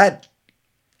 Okay, that.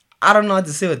 I don't know what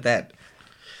to say with that.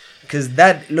 Because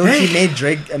that low-key made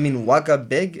Drake, Waka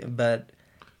big, but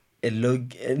in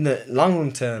the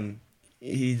long term,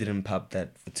 he didn't pop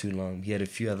that for too long. He had a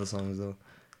few other songs, though.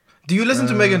 Do you listen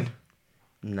to Megan?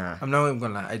 Nah. I'm not even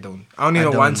gonna lie, I don't. I only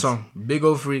know one song. Big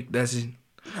Ol' Freak, that's it.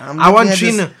 I want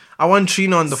Trina. I want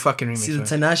Trina on the fucking remix. See, the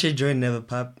Tinashe joint never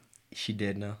popped. She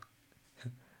did now.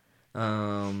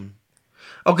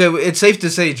 Okay, it's safe to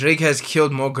say Drake has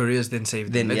killed more careers than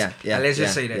saved them. Let's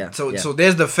just say that. So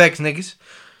there's the facts, niggas.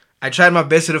 I tried my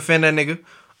best to defend that nigga,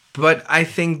 but I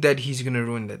think that he's gonna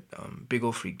ruin that Big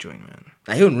Ol' Freak joint, man.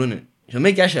 Nah, he won't ruin it. He'll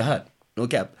make that shit hot. No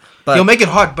cap. But he'll make it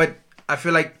hot, but I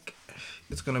feel like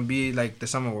it's gonna be like the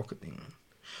Summer Walker thing, man.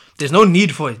 There's no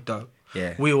need for it, dog.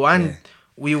 Yeah. We want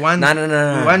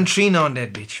Trina on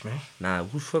that bitch, man. Nah,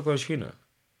 who the fuck was Trina?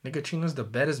 Nigga, Trina's the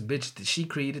baddest bitch that she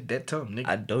created that time, nigga.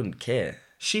 I don't care.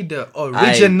 She the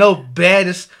original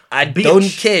baddest bitch. Don't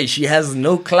care. She has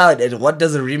no clout. And what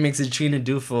does a remix of Trina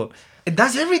do for? It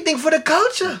does everything for the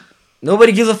culture.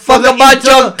 Nobody gives a fuck about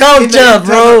your culture,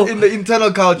 bro. In the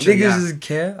internal culture. Niggas just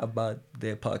care about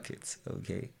their pockets,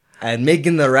 okay? And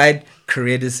making the right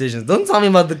career decisions. Don't tell me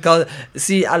about the culture.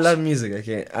 See, I love music,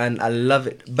 okay? And I love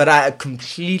it. But I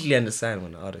completely understand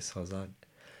when the artist goes on.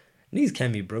 Niggas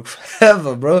can't be broke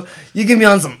forever, bro. You give me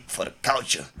on some for the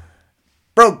culture.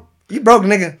 Broke. You broke,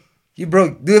 nigga. You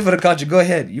broke. Do it for the culture. Go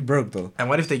ahead. You broke, though. And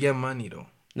what if they get money, though?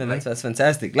 No, that's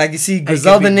fantastic. Like, you see,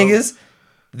 Griselda niggas,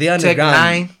 they underground.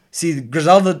 Tech 9. See,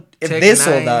 Griselda, if Tech they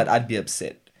sold 9. out, I'd be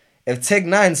upset. If Tech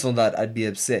 9 sold out, I'd be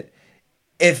upset.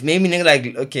 If maybe nigga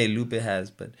like, okay, Lupe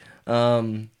has, but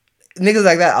niggas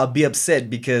like that, I'll be upset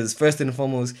because first and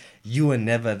foremost, you were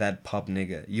never that pop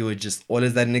nigga. You were just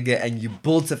always that nigga and you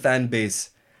built a fan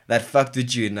base that fucked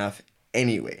with you enough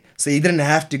anyway. So you didn't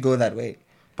have to go that way.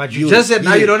 But you just said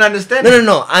now you don't understand it.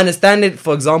 No. I understand it,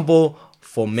 for example,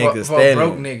 for Mega Stallion. For a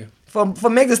broke nigga. For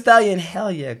Mega Stallion,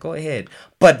 hell yeah, go ahead.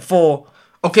 But for...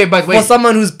 Okay, but wait. For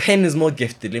someone whose pen is more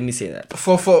gifted, let me say that.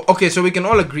 Okay, so we can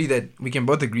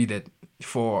both agree that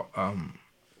for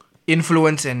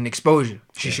influence and exposure,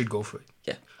 she should go for it.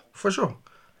 Yeah. For sure.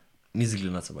 Musically,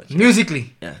 not so much.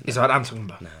 Musically, yeah, is what I'm talking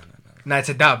about. No. Nah, it's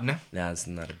a dub, nah? Nah, it's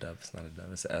not a dub. It's not a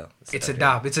dub. It's a L. It's a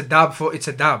dub. It's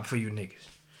a dub for you niggas.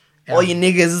 All you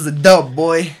niggas is a dub,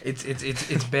 boy. It's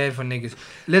bad for niggas.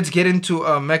 Let's get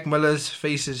into Mac Miller's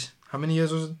Faces. How many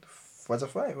years was it? Was it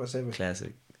 5 or 7?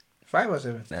 Classic. 5 or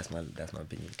 7? That's my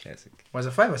opinion. Classic. Was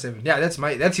it 5 or 7? Yeah,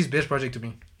 that's his best project to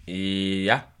me.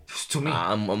 Yeah. To me.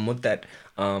 I'm with that.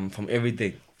 From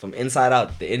everything. From Inside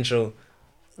Out, the intro.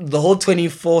 The whole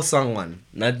 24 song one.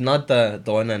 Not the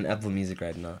one on Apple Music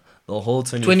right now. The whole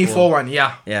 24 one,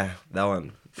 yeah. Yeah, that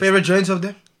one. Favorite joints of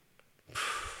them?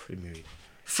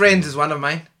 Friends is one of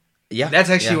mine. Yeah. That's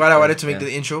actually what I wanted to make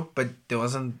the intro, but there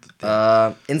wasn't.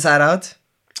 Inside Out.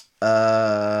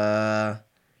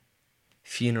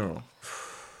 Funeral.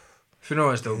 Funeral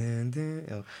was dope.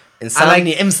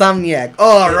 Insomniac.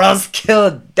 Oh, Ross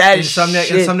killed that shit.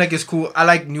 Insomniac is cool. I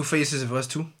like New Faces verse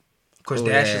 2. Because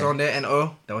Dash is on there and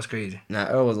Earl. That was crazy. Nah,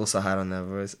 Earl was also hot on that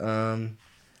verse.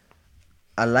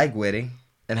 I like Wedding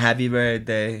and Happy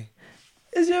Birthday.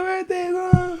 It's your birthday,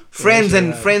 bro.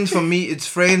 Friends for me, it's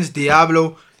Friends,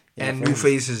 Diablo, and Friends. New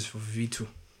Faces for V2.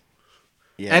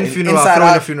 Yeah, and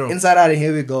Funeral. Funeral. Inside Out and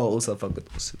Here We Go. Also fuck with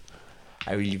those.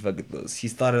 I really fuck with those. He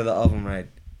started the album right.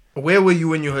 Where were you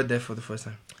when you heard that for the first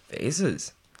time?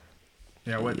 Faces.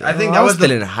 Yeah, I think that was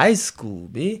still in high school,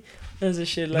 b. There's a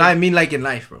shit like. No, I mean like in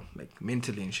life, bro. Like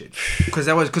mentally and shit. Because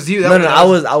I was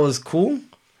cool.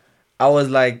 I was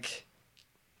like,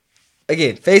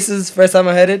 again, Faces, first time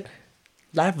I heard it,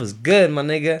 life was good, my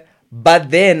nigga. But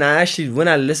then when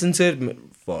I listened to it,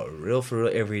 for real,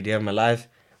 every day of my life,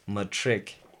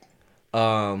 Matrick.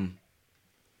 Yeah,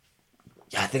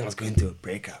 I think I was going through a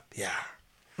breakup. Yeah.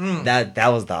 That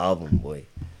was the album, boy.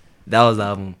 That was the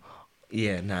album.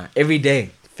 Yeah, every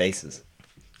day, Faces.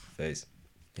 Face.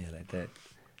 Yeah, like that.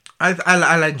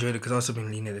 I enjoyed it because I was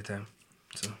being lean at the time.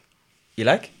 So you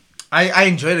like? I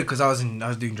enjoyed it because I was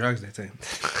doing drugs that time.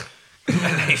 In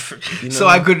my life. So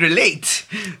what? I could relate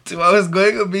to what was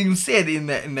going on being said in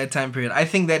that time period. I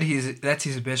think that that's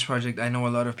his best project. I know a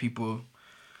lot of people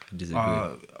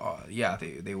disagree. Yeah,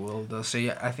 they will. They'll say.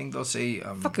 I think they'll say.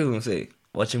 Fuck you gonna say?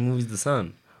 Watching movies, The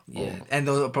Sun. Yeah, and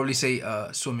they'll probably say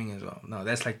swimming as well. No,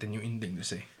 that's like the new in thing to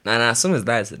say. Nah, swimming's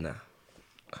nice now.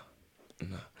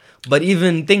 No. But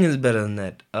even thing is better than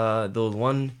that. Those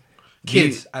one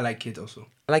Kids. I like Kids also.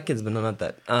 I like Kids, but no, not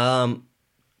that.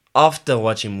 After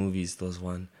watching movies, those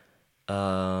one.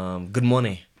 Good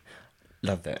Morning.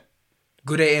 Love that.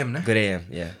 Good AM, nah? Good AM,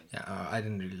 yeah. Yeah, I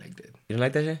didn't really like that. You don't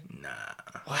like that shit? Nah.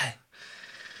 Why?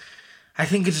 I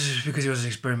think it's just because he was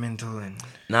experimental and.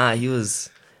 Nah, he was.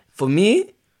 For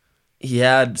me, he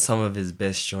had some of his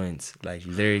best joints, like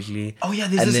lyrically. Oh yeah,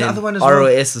 there's this then other one as ROS well.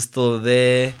 is still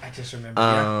there. I just remember.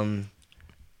 Yeah.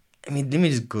 I mean, let me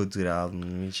just go through the album.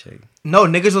 Let me check. No,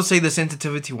 niggas will say the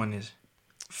Sensitivity one is.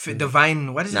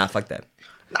 Divine, what is Nah, it? fuck that.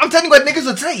 I'm telling you what niggas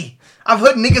would say. I've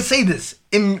heard niggas say this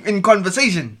in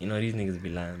conversation. You know, these niggas be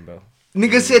lying, bro.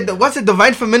 Niggas said, what's it,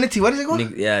 Divine Femininity? What is it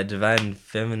called? Yeah, Divine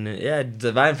Feminine. Yeah,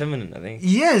 Divine Feminine, I think.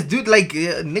 Yes, dude, like,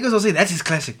 niggas will say that's his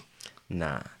classic.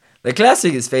 Nah. The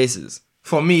classic is Faces.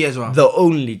 For me as well. The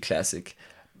only classic.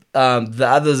 The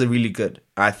others are really good.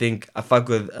 I think I fuck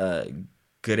with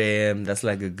Good AM. That's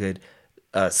like a good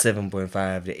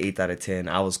 7.5 to 8 out of 10.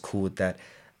 I was cool with that.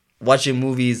 Watching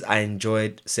movies, I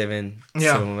enjoyed 7.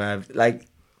 Yeah. 7.5. Like,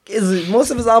 most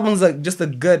of his albums are just a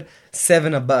good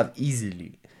 7 above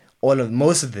easily.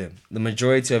 Most of them. The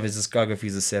majority of his discography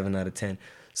is a 7 out of 10.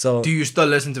 So do you still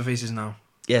listen to Faces now?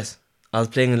 yes. I was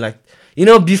playing it like,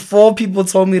 before people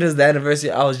told me it was the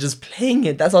anniversary, I was just playing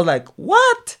it. That's I was like,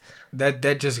 what? That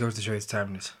just goes to show it's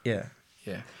timeless. Yeah.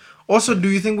 Yeah. Also, do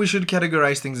you think we should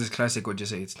categorize things as classic or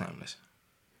just say it's timeless?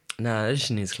 Nah, this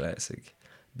shit is classic.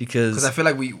 Because I feel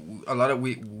like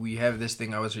we have this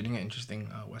thing. I was reading an interesting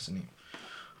what's the name?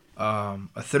 An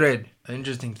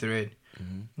interesting thread,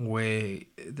 where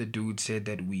the dude said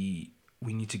that we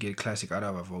need to get classic out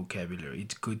of our vocabulary.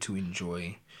 It's good to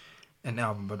enjoy an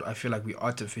album, but I feel like we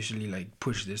artificially like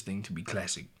push this thing to be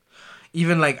classic.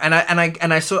 Even like and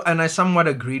I somewhat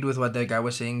agreed with what that guy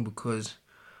was saying, because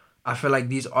I feel like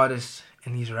these artists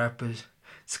and these rappers,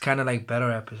 it's kind of like battle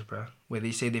rappers, bro, where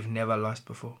they say they've never lost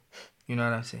before. You know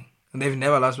what I'm saying? They've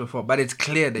never lost before, but it's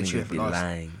clear that you have lost.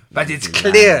 lying. But it's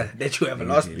clear that you have Niggas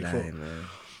lost be before. lying, man.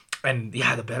 And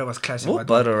yeah, the battle was classic. Well, but-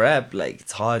 battle rap, like,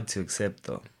 it's hard to accept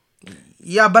though.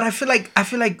 Yeah, but I feel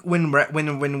like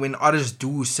when artists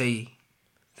do say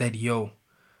that, yo,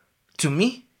 to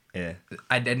me, Yeah.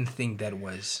 I didn't think that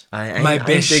was I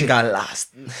best think shit. I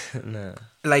lost. Nah.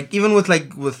 Like even with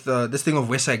this thing of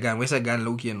West Side Gun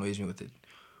low-key annoys me with it,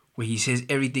 where he says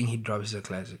everything he drops is a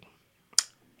classic.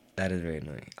 That is very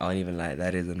annoying. I don't even lie.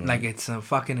 That is annoying. Like it's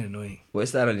fucking annoying.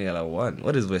 West Side only got like one.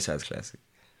 What is West Side's classic?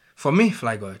 For me,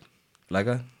 Fly God. Like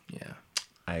a? Yeah,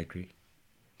 I agree.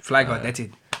 Fly God. That's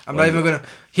it. I'm not even gonna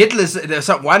Hitler's. There's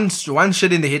one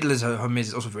shit in the Hitler's Hermes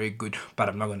is also very good, but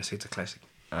I'm not gonna say it's a classic.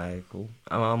 Alright, cool.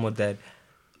 I'm with that.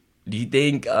 Do you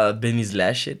think Benny's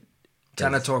last shit?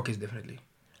 China Talk is definitely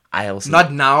I also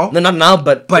not now. No, not now,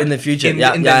 but in the future. In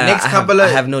the next couple I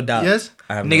of have no doubt. Yes,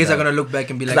 I have no niggas doubt. are gonna look back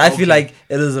and be like, I feel okay. like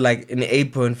it is like an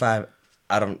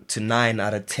 8.5 to 9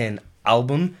 out of 10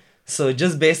 album. So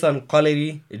just based on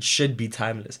quality, it should be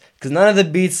timeless. Because none of the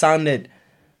beats sounded.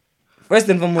 First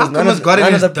and foremost, none of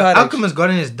the Alchemist got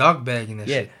in his dog bag in that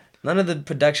yeah, shit. none of the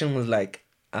production was like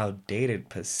outdated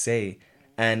per se,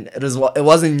 and it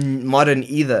wasn't modern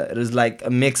either. It was like a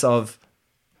mix of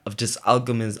just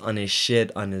Alchemist on his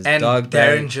shit, on his And dog bag.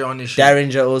 Derringer on his shit.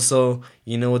 Derringer also,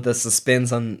 with the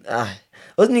suspense on.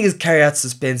 Those niggas carry out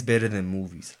suspense better than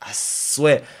movies. I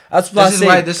swear. That's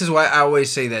why This is why I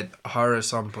always say that horror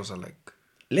samples are like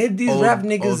let these old, rap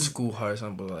niggas. old school horror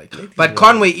samples are like. But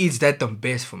Conway eats that the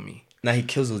best for me. Nah, he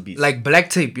kills those beats. Like Black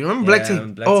Tape. You remember Black Yeah,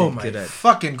 Tape? Black Oh Tape my killed that.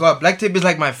 fucking god! Black Tape is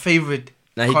like my favorite.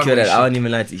 Nah, he Conway killed that. I shit. don't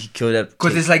even like it. He killed that.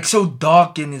 Because it's like so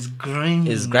dark and it's grimy.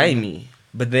 It's grimy.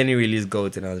 But then he released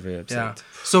Goat and I was very upset.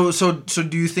 Yeah. So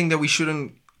do you think that we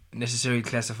shouldn't necessarily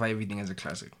classify everything as a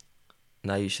classic?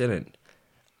 No, you shouldn't.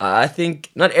 I think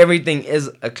not everything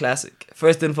is a classic.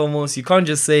 First and foremost, you can't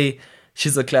just say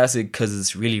shit's a classic because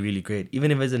it's really, really great. Even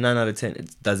if it's a 9 out of 10,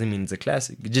 it doesn't mean it's a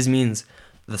classic. It just means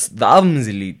the album is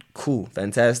elite, cool,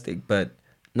 fantastic, but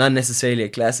not necessarily a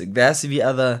classic. There has to be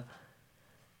other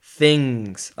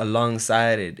things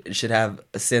alongside it. It should have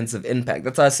a sense of impact.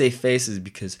 That's why I say Faces,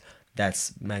 because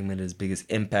that's Mac Miller's biggest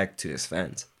impact to his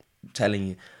fans. I'm telling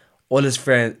you, all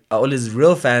his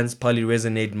real fans probably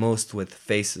resonate most with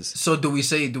Faces. So do we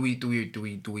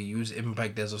use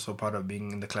impact as also part of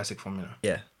being in the classic formula?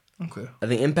 Yeah. Okay. I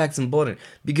think impact's important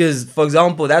because, for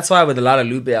example, that's why with a lot of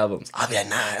Lupe albums, I'll be like,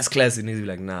 nah, that's classic. Niggas be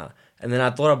like, nah. And then I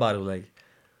thought about it, like,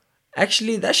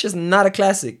 actually, that's just not a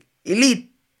classic. Elite,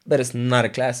 but it's not a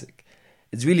classic.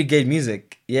 It's really great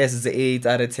music. Yes, it's an 8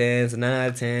 out of 10, it's a 9 out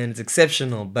of 10. It's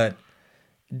exceptional, but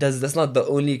that's not the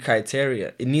only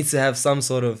criteria. It needs to have some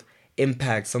sort of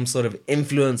impact, some sort of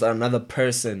influence on another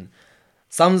person.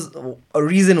 A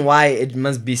reason why it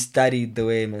must be studied the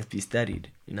way it must be studied.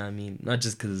 You know what I mean? Not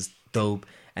just because it's dope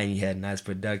and you had nice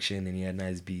production and you had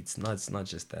nice beats. No, it's not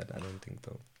just that. I don't think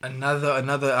though.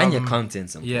 Another and your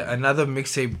content's important. Yeah, another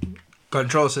mixtape,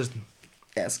 Control System.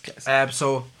 Yes, classic.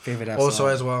 Absol. Favorite Absol. Also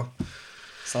as well.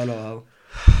 Solo.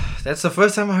 That's the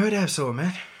first time I heard Absol,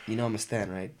 man. You know I'm a stan,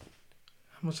 right?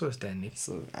 I'm also a stan, Nick.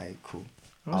 So, alright, cool.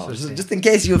 Just Just in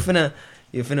case you're finna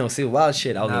say wild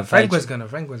shit. Frank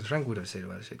would have said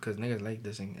wild shit because niggas like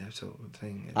this thing, Absol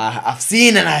thing. I've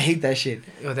seen and I hate that shit.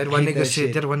 Yo, that one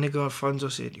nigga Alfonso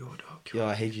said, yo, dog. Yo,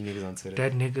 I hate you niggas on Twitter.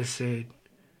 That nigga said,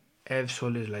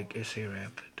 Absol is like SA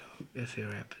rapper, dog. SA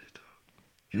rapper,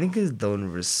 dog. Niggas don't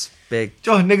respect.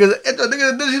 Yo,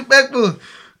 niggas disrespectful.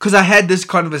 Because I had this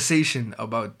conversation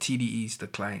about TDE's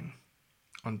decline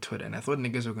on Twitter, and I thought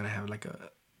niggas were gonna have like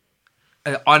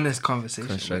an honest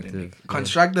conversation.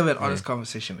 Constructive and honest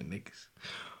conversation with niggas.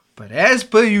 But as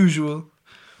per usual,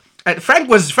 Frank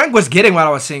was getting what I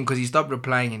was saying because he stopped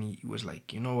replying and he was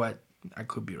like, you know what, I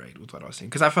could be right with what I was saying.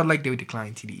 Because I felt like they would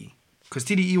decline TDE. Because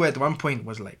TDE at one point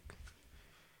was like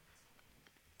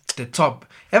the top.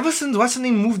 Ever since what's the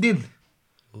name moved in?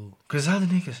 Griselda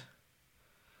niggas.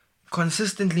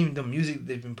 Consistently, the music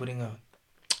they've been putting out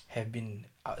have been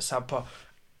subpar,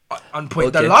 on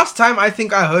point. Okay. The last time I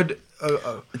think I heard.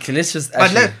 Okay, let's just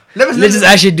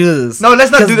actually do this. No,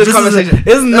 let's not do this conversation.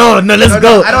 Let's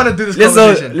go. I don't want to do this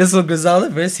conversation. Let's go Griselda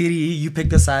versus TDE. You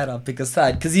pick a side, I'll pick a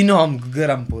side. Because you know I'm good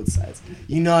on both sides.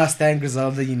 You know I stand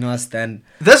Griselda, you know I stand.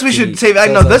 This we should save. I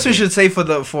know this we should save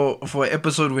for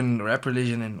episode when Rap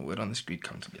Religion and Word on the Street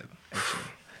come together. Actually.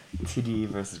 TDE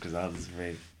versus Griselda is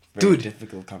very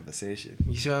difficult conversation.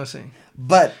 You see what I'm saying?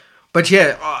 But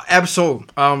yeah, Absol,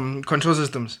 Control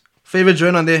Systems. Favorite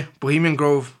joint on there, Bohemian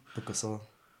Grove. Book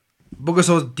of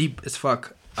Soul's deep as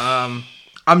fuck. I'm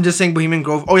just saying Bohemian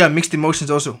Grove. Oh yeah, Mixed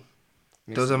Emotions also.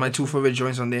 Those are my two favorite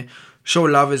joints on there. Show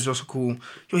Love is also cool.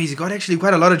 Yo, he's got actually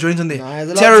quite a lot of joints on there.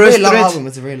 Terrorist Threats.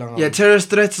 It's a very long album. Yeah, Terrorist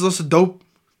Threats is also dope.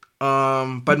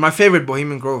 But my favorite,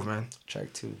 Bohemian Grove, man.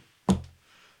 Track 2.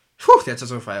 Whew, that's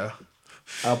also fire.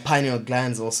 Pineal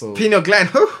Glands also. Pineal Gland.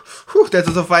 Whew, that's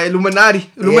also fire. Illuminate.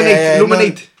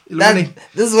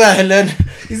 This is where I learned.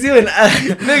 You see when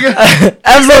nigga,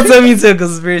 I'm so telling me to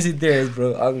conspiracy theorist,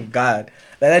 bro. Oh God,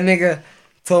 that nigga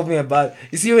told me about.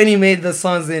 You see when he made the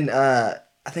songs in I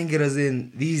think it was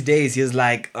in These Days. He was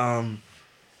like, I'm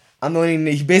the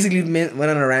only. He basically went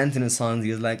on a rant in his songs.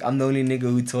 He was like, I'm the only nigga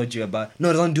who taught you about.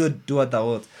 No, don't do what that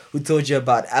was. Who told you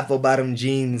about apple bottom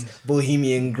jeans,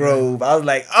 Bohemian Grove? I was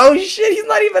like, oh shit, he's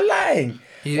not even lying.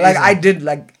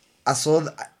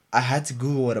 I had to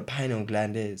Google what a pineal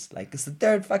gland is. Like, it's the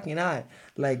third fucking eye.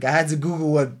 Like, I had to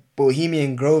Google what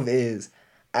Bohemian Grove is.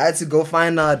 I had to go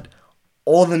find out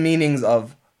all the meanings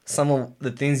of some of the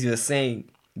things you were saying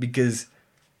because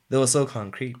they were so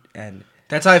concrete. And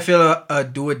that's how I feel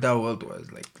Do It Thou World was.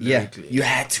 Like, lyrically. You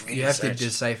had to You have to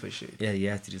decipher shit. Yeah, you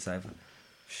have to decipher.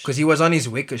 Because he was on his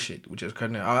Wicker shit, which is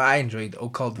kind of... I enjoyed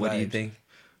Occult Vibes. What do you think?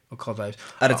 Occult Vibes.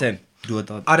 Out of 10. Do It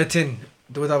Thou. Out of 10.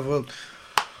 Do It Thou World.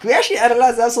 Can we actually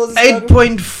analyze that sort of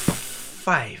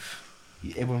 8.5.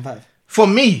 8.5. For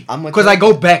me, because I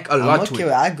go back a lot to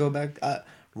it. I go back.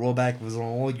 Roll back was on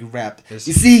all you rap. Yes.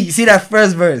 You see that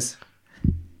first verse.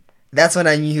 That's when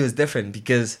I knew he was different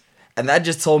and that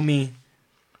just told me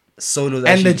Solo's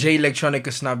and the J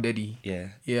Electronica Snap Daddy. Yeah.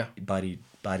 Body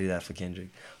that for Kendrick.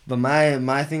 But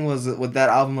my thing was with that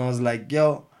album, I was like,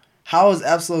 yo, how is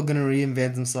Absol gonna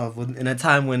reinvent himself in a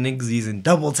time when niggas using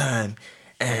double time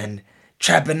and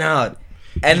trapping out,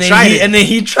 and then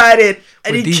he tried it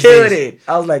and he killed it.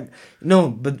 I was like,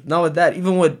 no, but not with that.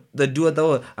 Even with the Do It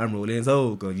Though, I'm rolling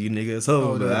so, go you niggas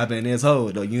so, but I've been this hoe,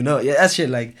 you know, yeah, that shit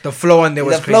like the flow on there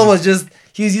was crazy. Flow was just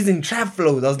he was using trap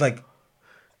flows. I was like,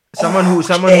 Someone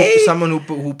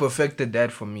who perfected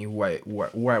that for me, who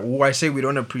I say we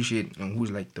don't appreciate, and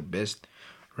who's like the best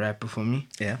rapper for me.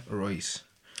 Yeah. Royce.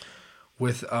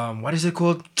 With what is it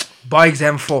called? Bar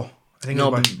Exam 4. I think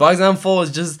no, Bar Exam 4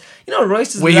 is just,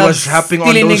 Royce is where he was rapping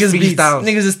on those niggas freestyles.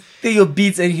 Niggas just steal your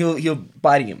beats and he'll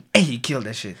body him. Hey, he killed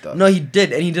that shit though. No, he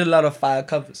did, and he did a lot of fire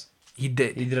covers. He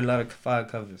did. He did a lot of fire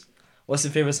covers. What's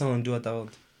your favorite song on Do What Thou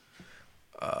Wilt?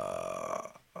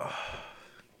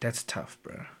 That's tough,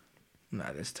 bro.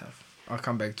 Nah, that's tough. I'll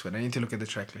come back to it. I need to look at the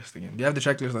track list again. Do you have the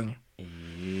track list on you?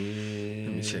 Yeah.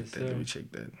 Let me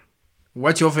check that.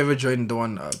 What's your favorite joint? The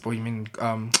one, what you mean?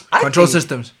 Control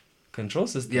Systems. Control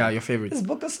System? Yeah, your favorite. It's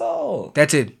Book of Soul.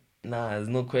 That's it. Nah, there's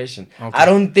no question. Okay. I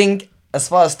don't think, as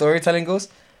far as storytelling goes,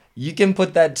 you can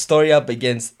put that story up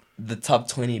against the top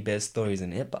 20 best stories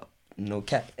in hip hop. No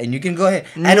cap. And you can go ahead.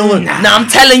 I'm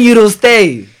telling you, it'll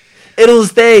stay. It'll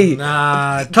stay.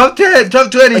 Nah, top 10,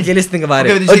 top 20. Okay, let's think about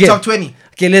it. Okay, top 20.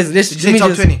 Okay, let's say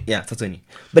top 20. Yeah, top 20.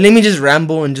 But let me just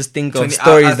ramble and just think 20, of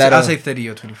stories I'll say 30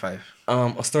 or 25.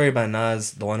 A story by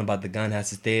Nas, the one about the gun has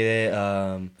to stay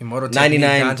there. Immortal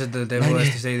 99, Technique, the devil has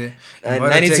to stay there.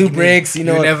 92 Bricks, you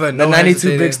never know. The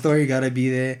 92 Bricks story gotta be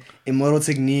there. Immortal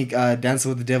Technique, Dancing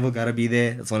with the Devil gotta be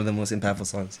there. That's one of the most impactful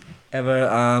songs ever.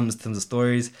 In terms of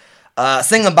stories,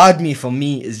 Sing About Me for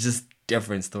me is just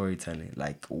different storytelling.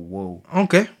 Like, whoa.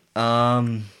 Okay. Let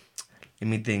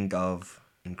me think of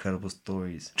incredible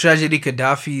stories. Tragedy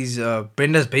Gaddafi's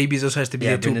Brenda's Babies also has to be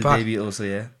there too. Brenda's Baby also,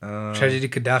 yeah. Tragedy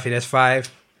Gaddafi, that's 5,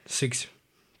 6.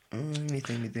 Let me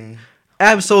think.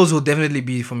 Ab-Souls will definitely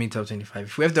be for me top 25.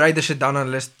 If we have to write the shit down on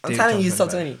the list, I'm telling you, it's top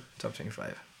 20. Top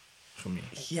 25 for me.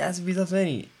 He has to be top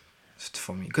 20. It's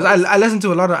for me because I listen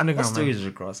to a lot of underground. What stories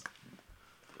Rick Ross?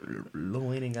 Lil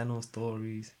Wayne ain't got no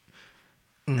stories.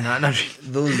 Nah, not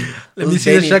really. Let those me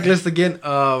see the checklist again.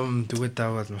 Do It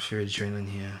Thou was my favorite joint on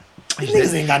here.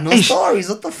 Niggas ain't got no stories.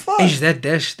 What the fuck? That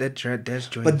Dash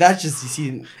joint. But that's just, you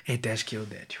see. Hey, Dash killed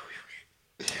that.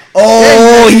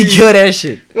 Oh, he killed that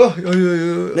shit. Oh.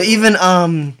 No,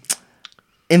 even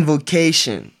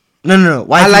Invocation. No.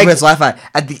 Wi-Fi verse Wi-Fi.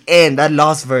 At the end, that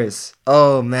last verse.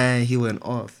 Oh man, he went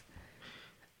off.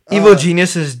 Evil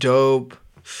Genius is dope.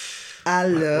 I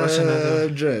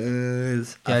love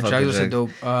drugs. Yeah, drugs are dope.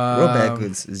 Real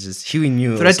Backwards is just Huey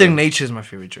New. Threatening Nature is my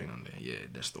favorite joint on there. Yeah,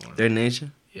 that's the one. Threatening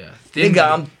Nature? Yeah.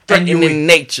 Nigga, I'm threatening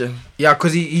nature. Yeah,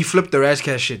 because he flipped the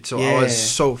Razcast shit, so I was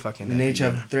so fucking the nature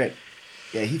of the threat.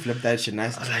 Yeah, he flipped that shit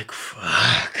nice. I was like,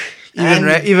 fuck.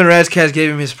 Even Razcast gave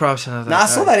him his props. And I was like, I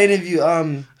saw that interview.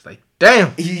 It's like,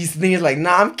 damn. He's like,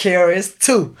 nah, I'm KRS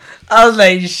too. I was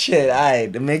like, shit,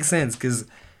 alright, it makes sense because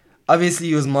obviously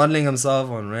he was modeling himself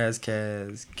on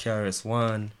Razcast,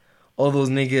 KRS-One, all those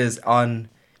niggas on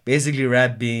basically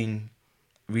rap being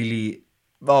really,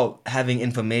 well, having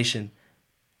information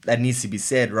that needs to be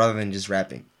said rather than just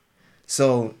rapping.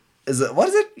 So, what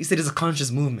is it? You said it's a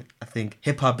conscious movement. I think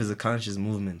hip hop is a conscious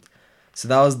movement. So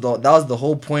that was the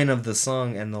whole point of the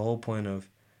song and the whole point of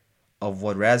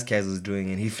what Razcast was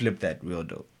doing, and he flipped that real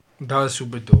dope. That was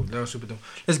super dope.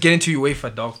 Let's get into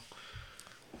UEFA, dog.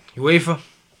 UEFA.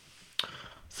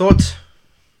 Thoughts?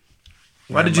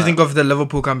 Why did you think of the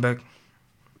Liverpool comeback?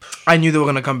 I knew they were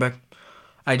gonna come back.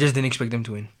 I just didn't expect them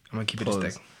to win. I'm gonna keep it a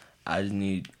stack. I just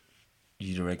need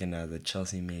you to recognize that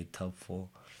Chelsea made top 4.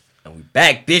 And we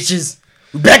back, bitches.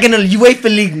 We back in the UEFA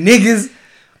League, niggas.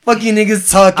 Fuck you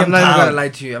niggas talking. I'm not even gonna lie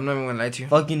to you.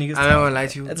 Fuck you niggas. I'm not gonna lie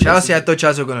to you. Chelsea, I thought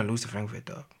Chelsea were gonna lose to Frankfurt,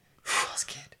 dog. I was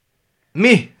scared.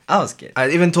 Me? I was scared. I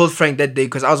even told Frank that day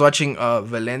because I was watching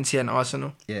Valencia and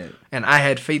Arsenal. Yeah. And I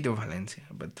had faith in Valencia,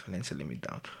 but Valencia let me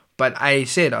down. But I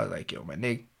said, I was like, yo, my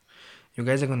nigga, you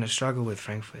guys are gonna struggle with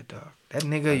Frankfurt, dog. That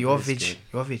nigga, Jovic.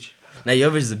 Now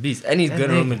Jovic is a beast, and he's good at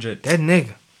Real Madrid. That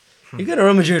nigga. He good at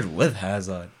Real Madrid with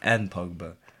Hazard and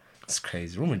Pogba. It's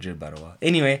crazy. Real Madrid by the way.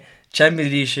 Anyway,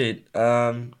 Champions League shit.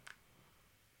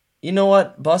 You know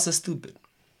what? Barca's stupid.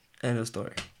 End of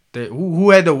story.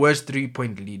 Who had the worst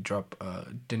 3-point lead drop?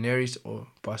 Daenerys or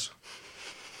Barca?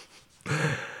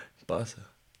 Barca.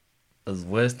 It was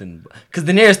worse than... Because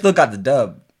Daenerys still got the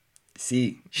dub.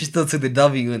 See, she still took the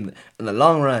W in the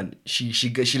long run. She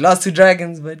lost 2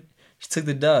 dragons, but she took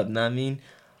the dub. Know what I mean?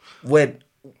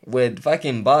 With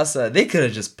fucking Barca, they could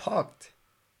have just parked.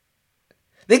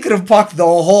 They could have parked the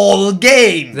whole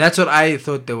game. That's what I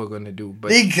thought they were gonna do.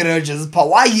 But they could have just parked.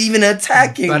 Why are you even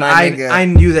attacking? But I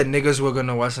knew that niggas were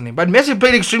gonna what's the name. But Messi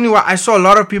played extremely well. I saw a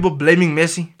lot of people blaming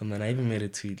Messi. Oh man, I even made a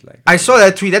tweet like. I saw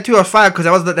that tweet. That tweet was fire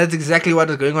because that's exactly what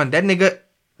was going on. That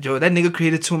nigga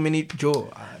created too many.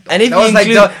 And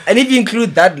if you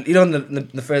include that, you know, in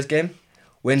the first game,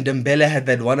 when Dembele had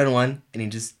that 1-on-1 and he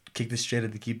just kicked it straight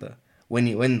at the keeper. When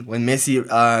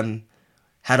Messi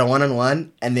had a 1-on-1,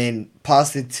 and then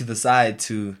passed it to the side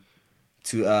to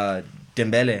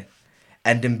Dembele.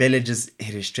 And Dembele just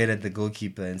hit it straight at the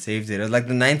goalkeeper and saved it. It was like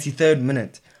the 93rd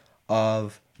minute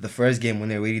of the first game when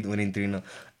they were winning 3-0.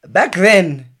 Back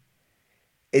then,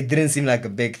 it didn't seem like a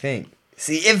big thing.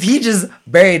 See, if he just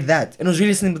buried that, and it was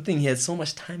really a simple thing, he had so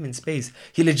much time and space.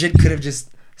 He legit could have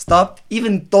just stopped,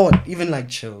 even like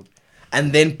chilled,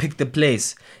 and then picked the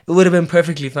place. It would have been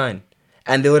perfectly fine.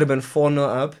 And they would have been 4-0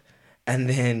 up, and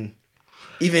then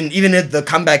even if the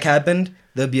comeback happened,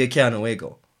 there'll be a K on away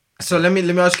goal. So let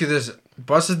me ask you this.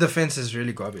 Barca's defense is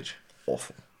really garbage.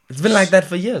 Awful. It's been like that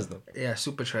for years, though. Yeah,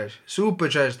 super trash. Super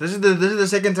trash. This is the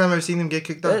second time I've seen him get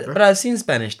kicked out, bro. But I've seen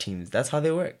Spanish teams. That's how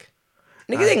they work.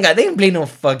 Nigga, they ain't play no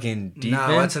fucking defense.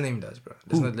 Nah, what's her name does, bro?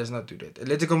 Let's not do that.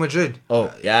 Atletico Madrid.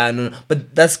 Oh, yeah, no.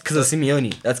 But that's because of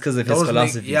Simeone. That's because of his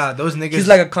philosophy. Those niggas. He's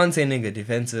like a Conte nigga,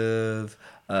 defensive.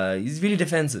 He's really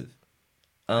defensive.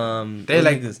 They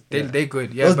like niggas, they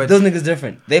good. Yeah, but those niggas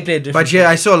different. They play different. But yeah,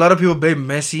 I saw a lot of people blame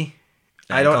Messi.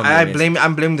 I'm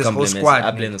blaming this whole squad.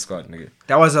 I blame the squad, nigga.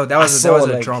 That was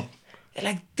a drop.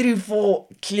 Like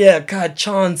 3-4 clear-cut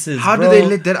chances. How did they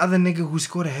let that other nigga who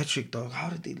scored a hat-trick, dog? How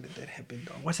did they let that happen,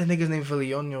 dog? What's that nigga's name?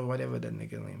 Filioni or whatever that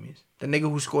nigga's name is. The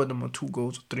nigga who scored them on 2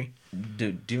 goals or 3.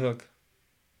 Divock.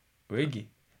 Origi.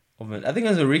 I think it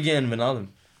was Origi and Wijnaldum.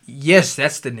 Yes,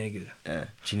 that's the nigga. Yeah,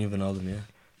 Gini Wijnaldum, yeah.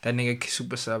 That nigga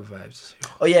super sub vibes.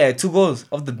 Oh yeah, 2 goals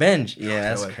off the bench. Yeah,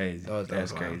 that's crazy.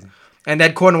 That's crazy. And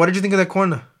that corner, what did you think of that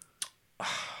corner?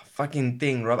 Fucking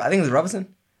thing, I think it was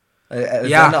Robertson.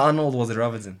 Yeah. Arnold, was it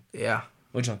Robertson? Yeah.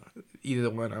 Which one? Either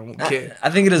one, I don't care. I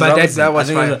think it is but Robertson. That was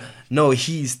fine. No,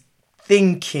 he's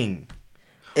thinking.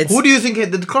 Who do you think,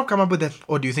 did the club come up with that?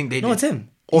 Or do you think they did? No, it's him.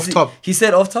 Top. He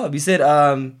said off top. He said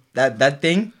that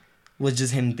thing was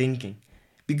just him thinking.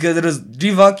 Because it was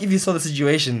Divock, if you saw the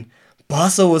situation,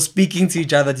 Barca was speaking to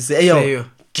each other to say, hey, yo,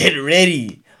 get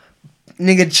ready.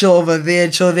 Nigga, chill over there,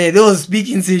 chill there. They were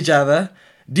speaking to each other.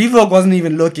 Divock wasn't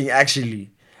even looking,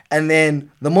 actually. And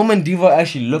then, the moment Divock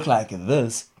actually looked like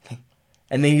this,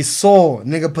 and then he saw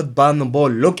nigga put down the ball,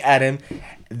 look at him,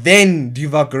 then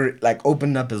Divock, like,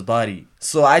 opened up his body.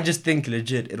 So, I just think,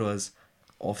 legit, it was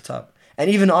off top. And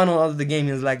even Arnold after the game,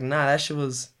 he was like, nah, that shit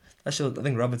was, I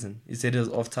think Robertson. He said it was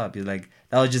off top. He was like,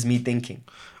 that was just me thinking.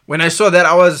 When I saw that,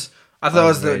 I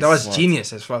thought that was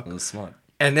genius as fuck. It was smart.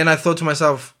 And then I thought to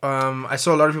myself, I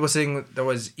saw a lot of people saying that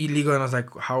was illegal, and I was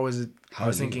like, how is it? I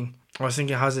was thinking,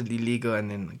 how's it illegal? And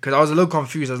then, because I was a little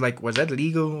confused, I was like, was that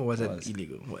legal or was that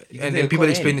illegal? And then people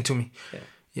explained it to me.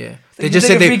 Yeah. They just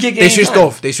said they switched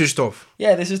off. They switched off.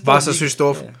 Yeah, they switched off. Barca switched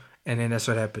off, and then that's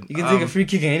what happened. You can take a free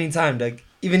kick at any time. Like,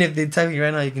 even if they tell you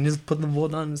right now, you can just put the ball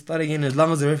down and start again. As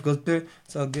long as the ref goes through,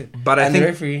 it's all good. But I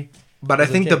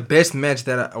think the best match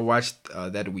that I watched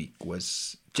that week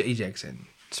was Ajax and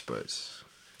Spurs.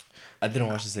 I didn't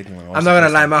watch the second one. I'm not gonna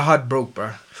lie, my heart broke,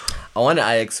 bro. I wanted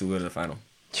Ajax to go to the final.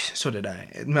 So did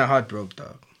I. My heart broke,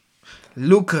 dog.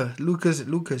 Lucas,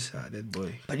 that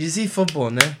boy. But you see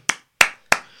football, man.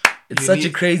 It's such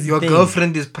a crazy thing. Your thing.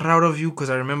 girlfriend is proud of you,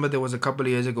 because I remember there was a couple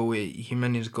of years ago where him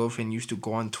and his girlfriend used to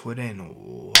go on Twitter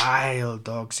and wild,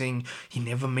 dog, saying he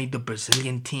never made the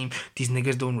Brazilian team. These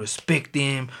niggas don't respect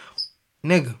him.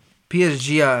 Nigga,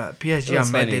 PSG are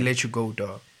mad they let you go,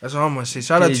 dog. That's what I'm gonna say.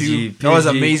 Shout out to you. That was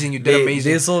amazing. You did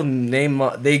amazing. They sold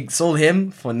Neymar. They sold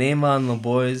him for Neymar and the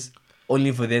boys,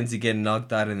 only for them to get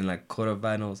knocked out in like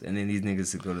quarterfinals, and then these niggas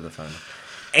to go to the final.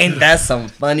 Ain't that some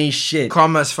funny shit?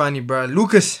 Karma's funny, bro.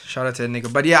 Lucas, shout out to that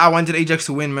nigga. But yeah, I wanted Ajax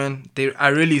to win, man. I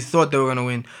really thought they were gonna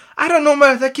win. I don't know,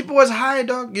 man. That keeper was high,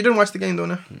 dog. You didn't watch the game, though,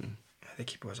 no? That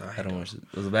keeper was high. I don't watch it.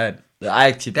 It was bad. The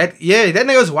Ajax keeper. That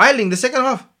nigga was wilding the second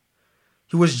half.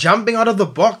 He was jumping out of the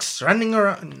box, running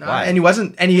around. And he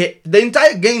wasn't. And the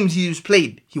entire games he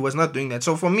played, he was not doing that.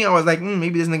 So for me, I was like,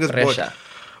 maybe this nigga's bored.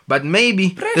 But maybe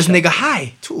this nigga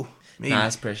high, too. Maybe. Nah,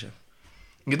 it's pressure.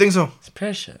 You think so? It's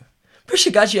pressure.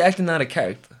 Pressure got you acting out of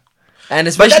character. And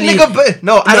especially... But that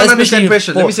nigga... I don't understand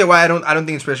pressure. Let me say why I don't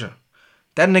think it's pressure.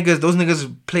 Those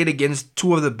niggas played against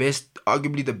two of the best,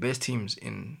 arguably the best teams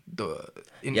in football.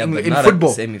 At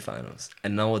the semifinals.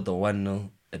 And now with the 1-0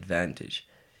 advantage.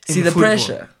 See, the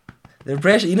pressure. The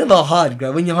pressure. You know the heart,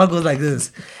 bro. When your heart goes like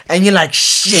this. And you're like,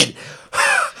 shit.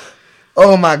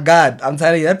 Oh my God. I'm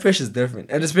telling you, that pressure is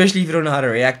different. And especially if you don't know how to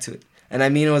react to it. And I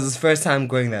mean, it was his first time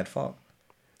going that far.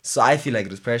 So I feel like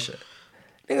it was pressure.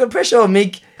 Nigga, pressure will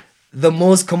make the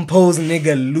most composed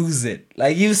nigga lose it.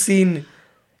 Like, you've seen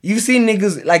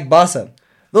niggas like Barca.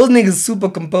 Those niggas super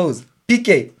composed.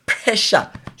 PK, pressure.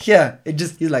 Here,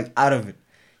 he's like out of it.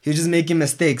 He was just making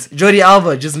mistakes. Jordi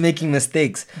Alba just making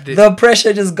mistakes. The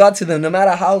pressure just got to them. No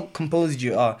matter how composed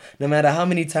you are, no matter how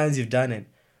many times you've done it,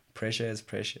 pressure is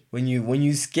pressure. When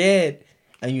you scared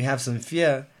and you have some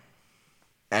fear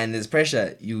and there's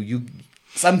pressure, you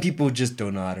some people just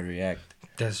don't know how to react.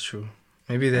 That's true.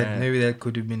 Maybe that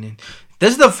could have been it.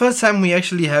 This is the first time we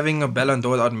actually having a Ballon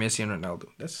d'Or without Messi and Ronaldo.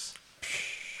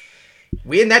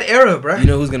 We're in that era, bro. You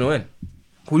know who's gonna win?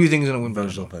 Who do you think is gonna win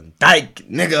Ballon d'Or? Van Dijk,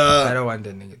 nigga. I don't want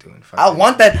that nigga to win. I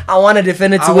want that. I want a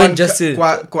defender to win just to.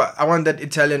 I want that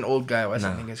Italian old guy. What's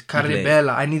that nigga?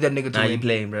 Caribella. I need that nigga to win. You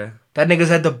playing, bro. That nigga's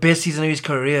had the best season of his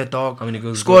career, dog. How many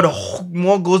goals? Scored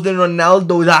more goals than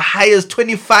Ronaldo. The highest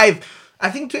 25. I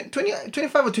think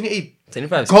 25 or 28.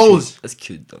 25 goals. Cute. That's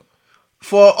cute though.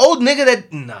 For an old nigga that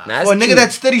for a nigga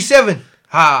that's 37.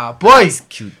 Boy. That's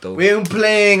cute though. We ain't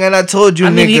playing, and I told you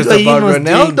niggas about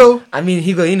Ronaldo.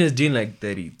 Higuaín is doing like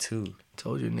 32.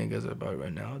 Told you niggas about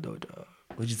Ronaldo, dog.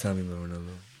 What'd you tell me about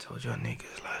Ronaldo? Told y'all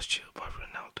niggas last year about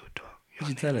Ronaldo, dog. What'd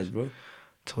you tell us, bro?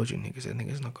 Told you niggas that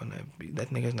nigga's not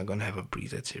gonna have a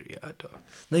breeze at Serie A, dog.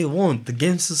 No, you won't. The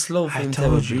game's too slow for him to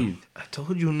have a breathe. I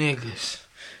told you niggas.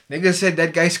 Niggas said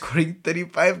that guy scoring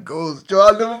 35 goals. Joe,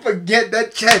 I'll never forget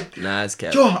that chat. Nah, it's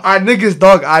cap. Joe, our niggas,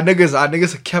 dog. Our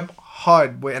niggas are kept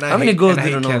hard, boy. And how many goals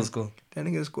did Ronaldo score? That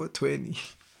nigga scored 20.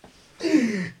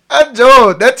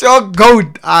 Joe, that's your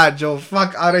goat. Joe,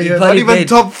 fuck out of here. Not even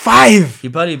top 5. He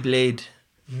probably played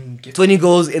 20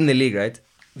 goals in the league, right?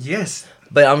 Yes.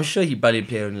 But I'm sure he probably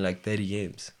played only like 30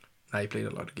 games. Nah, he played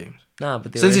a lot of games. Nah,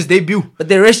 but since his debut. But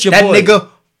they rest your boy. That nigga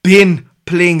been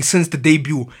playing since the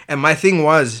debut. And my thing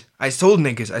was, I told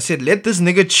niggas, I said, let this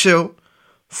nigga chill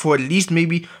for at least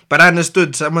maybe, but I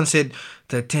understood. Someone said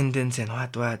the attendance and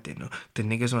what, you know, the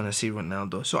niggas want to see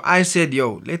Ronaldo. So I said,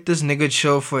 yo, let this nigga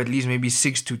chill for at least maybe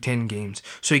 6 to 10 games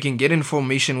so he can get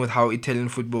information with how Italian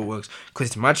football works, because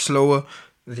it's much slower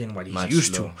than what he's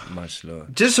used to. Much slower.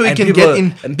 Just so he can get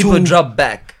in. And people drop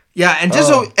back. Yeah, and just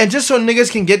so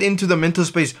niggas can get into the mental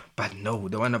space. But no,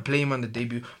 they want to play him on the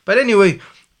debut. But anyway,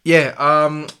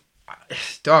 yeah,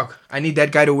 dog, I need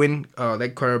that guy to win.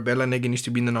 That Carabella nigga needs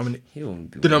to be in the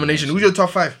nomination. Who's your top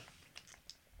 5?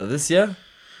 This year?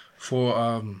 For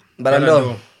Ballon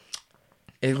d'Or.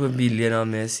 It would be Lionel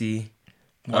Messi.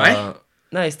 Why?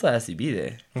 No, he still has to be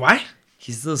there. Why?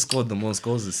 He still scored the most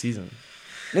goals this season.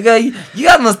 Nigga, you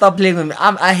guys must stop playing with me.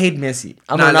 I hate Messi.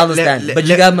 I'm another stand. But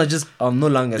you guys must just no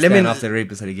longer stand after the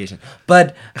rapist allegation.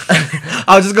 But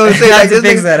I was just going to say I had to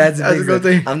fix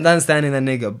that. I'm done standing that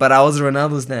nigga. But I was a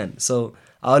Ronaldo stand. So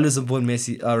I always support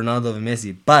Messi, Ronaldo over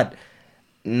Messi. But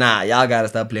nah, y'all gotta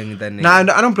stop playing with that nigga.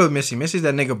 Nah, I don't play with Messi. Messi's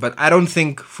that nigga. But I don't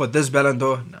think for this Ballon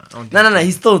d'Or, No.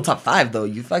 He's still top 5 though.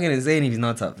 You fucking insane if he's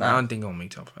not top 5. I don't think he'll make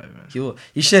top 5, man.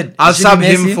 He should. I'll sub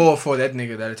him for that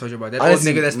nigga that I told you about. That old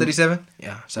nigga that's 37?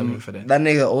 Yeah, sub him for that. That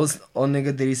nigga, old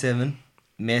nigga 37,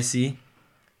 Messi,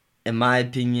 in my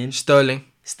opinion. Sterling,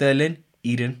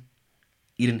 Eden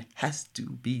has to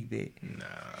be there. Nah.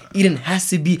 Eden has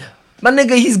to be. My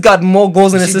nigga, he's got more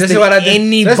goals and assists than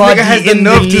anybody. This nigga has the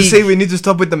nerve to say we need to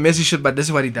stop with the Messi shit, but this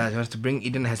is what he does. He wants to bring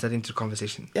Eden Hazard into the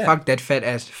conversation. Yeah. Fuck that fat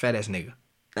ass nigga.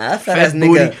 That fat ass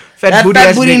nigga. Fat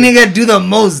booty nigga do the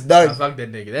most, dog. Fuck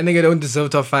that nigga. That nigga don't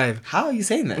deserve top 5. How are you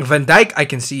saying that? Van Dijk, I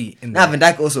can see. Van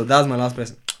Dijk also. That was my last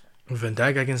person. Van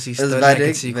Dijk, I can see. Sterling, I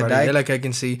can see. Like I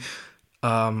can see.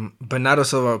 Bernardo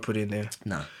Silva, I'll put in there.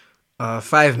 Nah.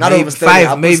 5, not maybe. Over Sterling.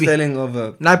 5, maybe. Sterling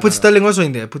over. Nah, I put Sterling also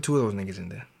in there. I put 2 of those niggas in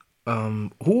there.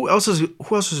 Who else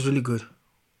is really good?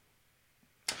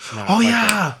 Nah,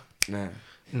 yeah.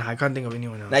 Nah, I can't think of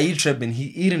anyone else. Nah, you tripping.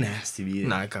 Eden has to be there.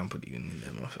 Nah, I can't put Eden in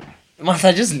there. Must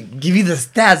I just give you the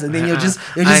stats and then you'll just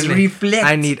reflect?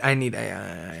 I need.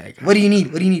 What do you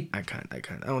need? I can't. I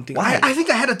don't think. Why? I think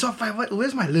I had a top 5.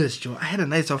 Where's my list, Joe? I had a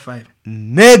nice top 5.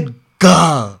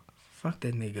 Nigga. Fuck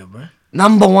that nigga, bro.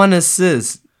 Number 1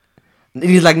 assist.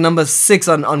 He's like number 6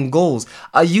 on goals.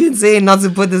 Are you insane not to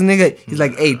put this nigga? He's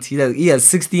like 8. He has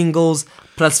 16 goals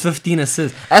plus 15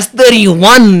 assists. That's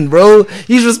 31, bro.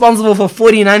 He's responsible for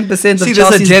 49% of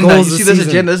Chelsea's goals You see this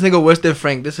agenda? This nigga worse than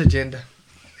Frank. This agenda.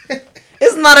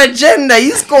 It's not agenda.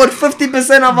 He scored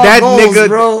 50% of our goals,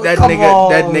 bro. That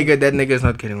nigga is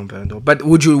not getting on Ballon d'Or. But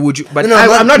would you? But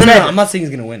I'm not mad. I'm not saying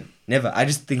he's gonna win. Never. I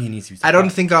just think he needs to be. I don't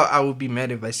think I would be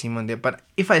mad if I see him on there. But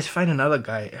if I find another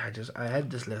guy, I had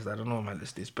this list. I don't know what my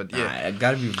list is, but yeah, I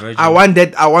gotta be Virgil. I want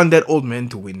that old man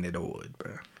to win that award,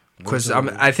 bro. Because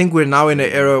I think we're now in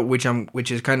an era which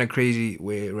is kind of crazy,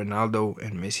 where Ronaldo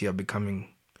and Messi are becoming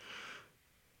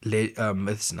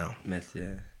myths now. Myths,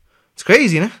 yeah. It's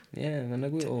crazy, no? Yeah, man,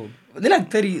 like we're old. They're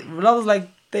like 30. Ronaldo's like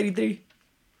 33.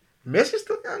 Messi's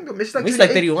still younger. Messi's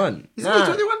like 31. Is he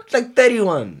 21? It's like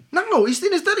 31. No, he's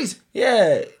still in his 30s.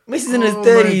 Yeah, Messi's in his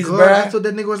 30s, bro. I thought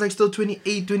that nigga was like still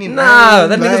 28, 29. Nah,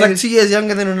 that nigga's like 2 years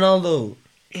younger than Ronaldo.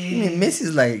 I mean,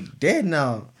 Messi's like dead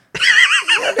now.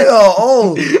 Nigga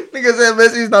old. Nigga said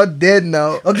Messi's not dead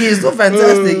now. Okay, he's still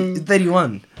fantastic. He's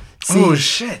 31. See, Oh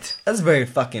shit. that's very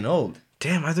fucking old.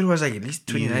 Damn, I thought it was like at least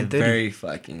 29, He's 30. very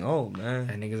fucking old, man.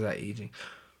 And niggas are aging.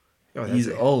 Yo, He's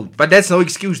old. But that's no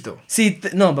excuse though. See,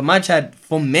 no, but my chat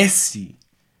for Messi.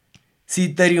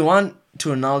 See, 31 to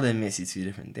Ronaldo and Messi, two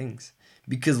different things.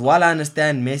 Because while I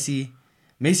understand Messi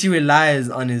relies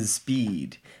on his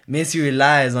speed. Messi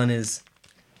relies on his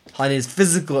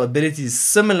physical abilities.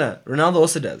 Similar, Ronaldo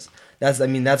also does.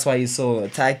 That's why he's so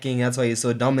attacking. That's why he's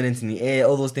so dominant in the air.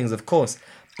 All those things, of course.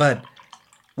 But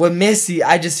with Messi,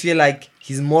 I just feel like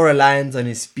he's more reliant on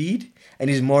his speed and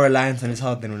he's more reliant on his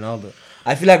health than Ronaldo.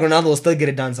 I feel like Ronaldo will still get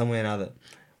it done some way or another.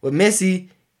 With Messi,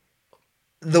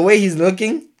 the way he's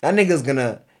looking, that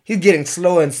nigga's he's getting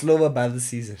slower and slower by the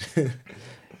season.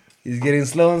 He's getting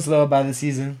slower and slower by the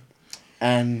season.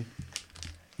 And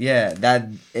yeah,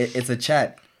 it's a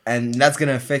chat. And that's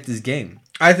gonna affect his game.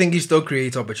 I think he still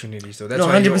creates opportunities though. That's No,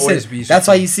 why 100%. he'll always be That's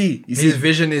why supreme. you see His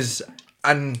vision is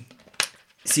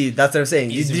See, that's what I'm saying.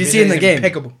 his You see vision in the is game.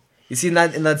 impeccable. You see in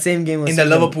that same game In the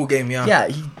Liverpool game, yeah. Yeah,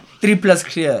 3+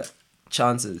 clear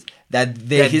chances that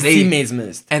his teammates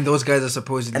missed. And those guys are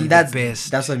supposedly And the best.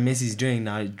 that's what Messi's doing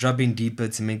now, dropping deeper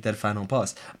to make that final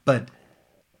pass. But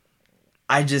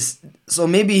so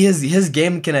maybe his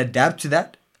game can adapt to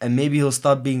that, and maybe he'll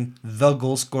start being the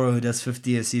goal scorer who does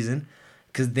 50 a season,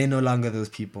 because they're no longer those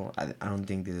people. I don't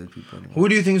think they're those people anymore. Who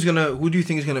do you think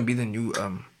is gonna be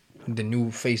the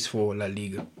new face for La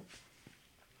Liga?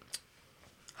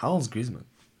 How old is Griezmann?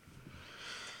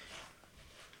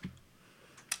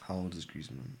 How old is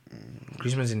Griezmann?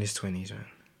 Griezmann's in his 20s, man.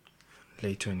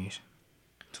 Late 20s.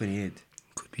 28.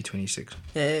 Could be 26.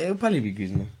 Yeah, it'll probably be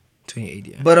Griezmann. 28,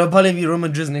 yeah. But it'll probably be Real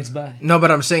Madrid's next buy. No,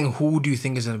 but I'm saying, who do you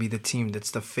think is going to be the team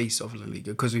that's the face of La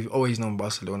Liga? Because we've always known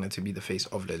Barcelona to be the face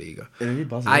of La Liga. It'll be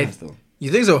Barcelona still.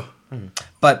 You think so?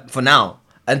 But for now,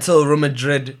 until Real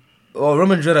Madrid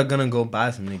are gonna go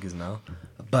buy some niggas now.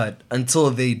 But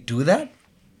until they do that,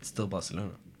 it's still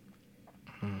Barcelona.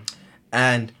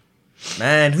 And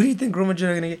man, who do you think Real Madrid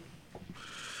are gonna get?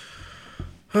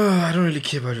 I don't really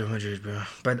care about Real Madrid, bro.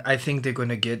 But I think they're going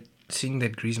to get, seeing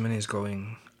that Griezmann is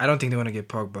going, I don't think they're going to get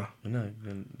Pogba. No,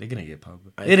 they're gonna get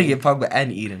Pogba. They're gonna get Pogba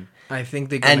and Eden. I think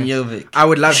they're And gonna, Jovic. I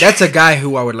would love. That's a guy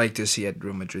who I would like to see at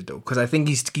Real Madrid though, because I think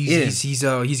his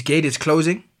gate is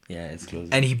closing, Yeah, it's close.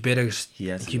 and he better. He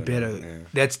has to He go better. down, yeah.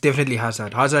 That's definitely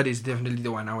Hazard. Hazard is definitely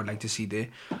the one I would like to see there.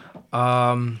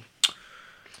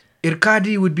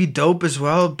 Icardi would be dope as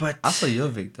well, but I saw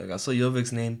Jovic, dog. I saw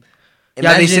Jovic's name.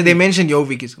 yeah, they Imagine- mentioned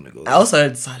Jovic is gonna go. I also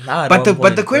heard Salah.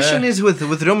 But the question is with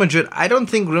Real Madrid, I don't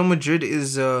think Real Madrid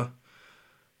is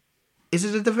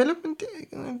it a development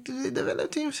thing? Do they develop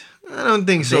teams? I don't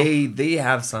think so. They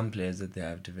have some players that they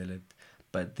have developed,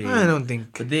 but I don't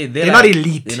think. But they're not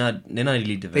elite. They're not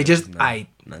elite developed. They just no. aight.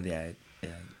 No, they're aight. Yeah.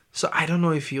 So I don't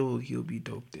know if he'll be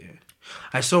dope there.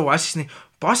 I saw what's his name.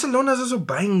 Barcelona's also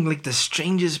buying like the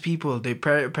strangest people. They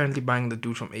apparently buying the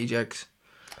dude from Ajax.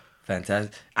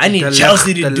 Fantastic. I need The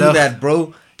Chelsea luck, to the do luck. that,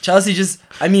 bro. Chelsea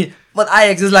but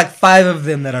Ajax, there's like 5 of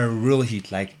them that are real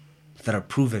heat, like that are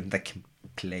proven that can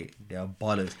play. They are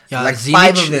ballers. Yeah, like Zenit-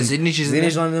 5 of them. Zenit is Zenit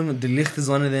is one of them. De Ligt is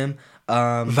one of them.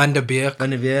 Van der Beek. Van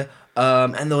der Veer.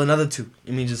 And there were another 2.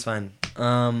 I mean, just fine.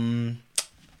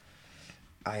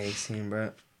 Ajax team,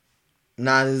 bro.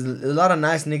 Nah, there's a lot of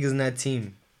nice niggas in that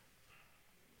team.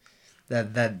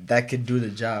 That could do the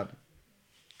job.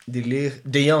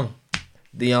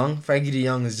 De Jong, Frankie De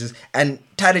Jong is just, and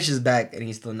Tadic is back and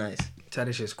he's still nice.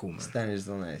 Tadic is cool, man. Tadic is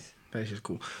still nice. Tadic is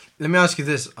cool. Let me ask you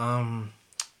this.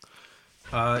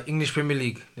 English Premier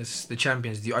League, this is the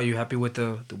champions. Are you happy with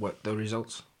the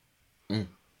results?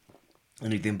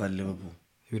 Anything but Liverpool.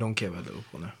 We don't care about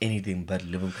Liverpool now. Anything but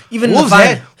Liverpool. Even Wolves in the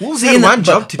final. had- Wolves had one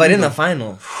job to but do, in the though.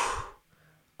 final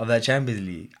of that Champions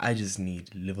League, I just need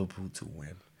Liverpool to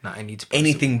win. Nah, I need Spurs.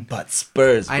 Anything but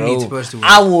Spurs, bro. I need Spurs to win.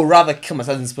 I will rather kill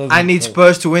myself than Spurs. I need bro.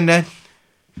 Spurs to win that.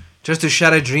 Just to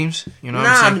shatter dreams. You know what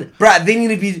I'm saying? Bruh, they need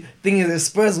to be thinking if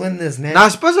Spurs win this, man. Nah,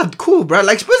 Spurs are cool, bro.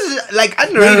 Like, Spurs is like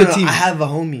underrated team. I have a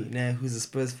homie now who's a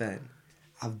Spurs fan.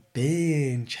 I've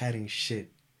been chatting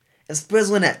shit. If Spurs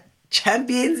win that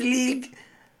Champions League,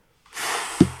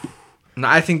 No,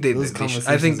 I think they Those should. conversations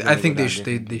I think gonna they go should.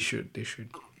 down They should.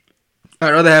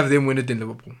 I'd rather have them win it than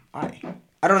Liverpool. I'd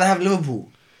rather have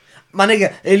Liverpool. My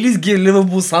nigga, at least give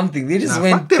Liverpool something. They just Nah,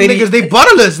 went fuck them niggas. They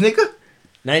bottle us, nigga.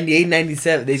 98,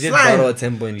 97. They did Slime. bottle a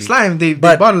 10-point lead. Slime. They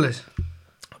But- bottle us.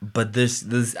 But this,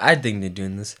 I think they're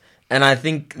doing this. And I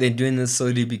think they're doing this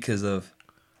solely because of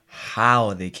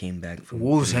how they came back from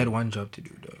Wolves 3. had one job to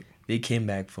do, dog. They came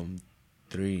back from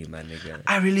 3, my nigga.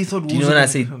 I really thought. Do you know when I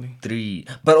say 3?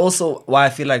 But also, why I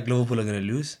feel like Liverpool are gonna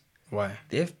lose? Why?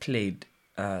 They've played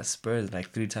Spurs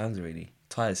like 3 times already.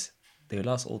 Twice. They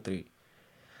lost all 3.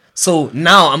 So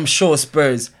now I'm sure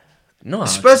Spurs. No,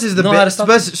 Spurs is the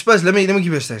best. Spurs. Let me give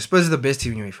you a stat. Spurs is the best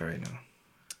team in UEFA right now.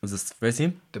 Was this first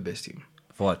team? The best team.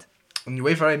 For what? In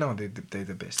UEFA right now, they're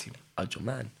the best team. Your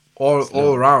man.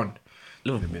 All round.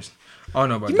 Liverpool. The best. Oh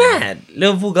no, but you mad?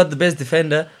 Liverpool got the best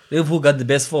defender. Liverpool got the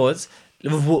best forwards.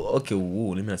 Liverpool. Okay, whoa,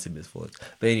 let me not say best forwards.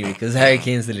 But anyway, because Harry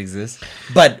Kane still exists.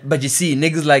 But you see,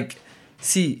 niggas like,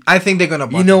 I think they're gonna.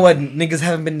 You know what niggas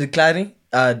haven't been declining?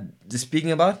 Just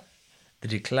speaking about the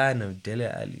decline of Dele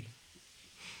Alli.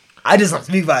 I just don't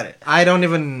speak about it. I don't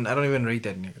even rate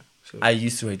that nigga. So. I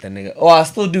used to rate that nigga. Oh, I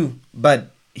still do,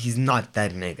 but he's not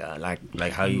that nigga.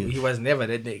 Like how you. He was never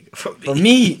that nigga. For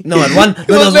me, no.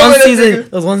 There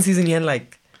was one season he had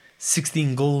like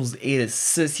 16 goals, 8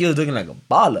 assists. He was looking like a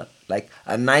baller, like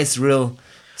a nice real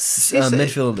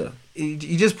midfielder.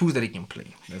 He just proves that he can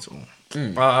play. That's all.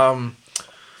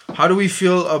 How do we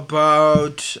feel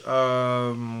about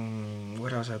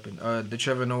what else happened? The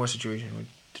Trevor Noah situation.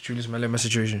 The Julius Malema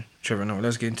situation. Trevor Noah.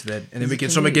 Let's get into that. And then we can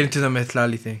get into the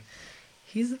Metlali thing.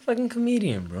 He's a fucking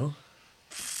comedian, bro.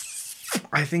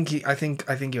 I think he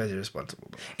was irresponsible.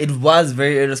 Bro. It was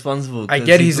very irresponsible. I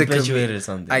get he's a comedian or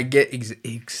something. I get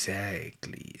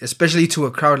exactly, especially to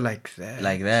a crowd like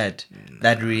that.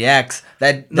 That reacts.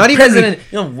 That not the even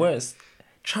president. Worse.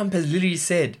 Trump has literally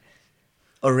said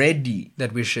already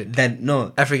that we're shit. That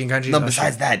no African countries. No,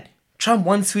 besides that, Trump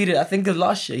once tweeted. I think it was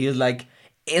last year. He was like,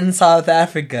 in South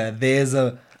Africa, there's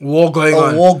a war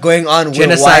going on.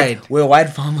 Genocide. Where white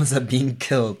farmers are being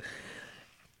killed.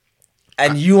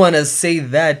 And you want to say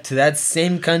that to that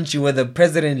same country where the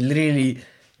president literally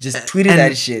just tweeted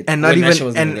that shit. And not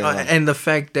even, and the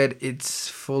fact that it's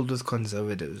filled with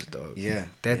conservatives, dog. Yeah.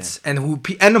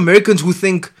 And Americans who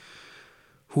think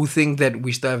that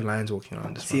we still have lions walking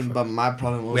around this motherfucker. But my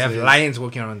problem also we have lions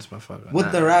walking around this motherfucker.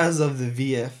 With the rise of the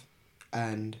VF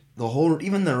and the whole,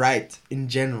 even the right in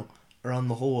general, around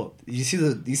the whole world.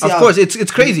 Of course,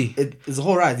 it's crazy. It's a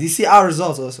whole rise. You see our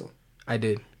results also. I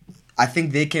did. I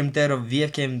think they came third, or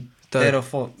VF came third or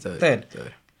fourth. Third.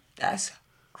 That's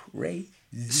crazy.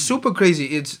 Super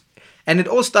crazy. And it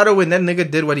all started when that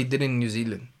nigga did what he did in New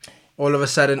Zealand. All of a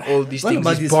sudden, all these things,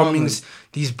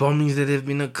 these bombings that have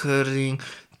been occurring,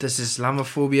 this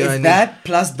Islamophobia. Is that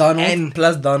plus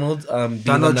Donald,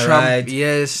 Donald Trump, right,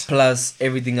 yes, plus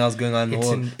everything else going on in the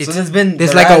world. So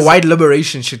there's like a white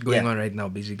liberation shit going on right now,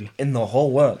 basically, in the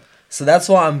whole world. So that's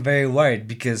why I'm very worried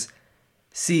because,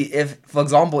 see, if, for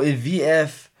example, if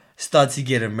VF starts to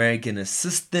get American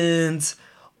assistance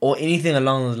or anything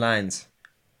along those lines,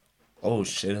 oh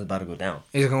shit, it's about to go down.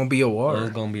 It's gonna be a war.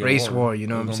 It's gonna be a race war. You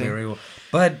know what I'm saying?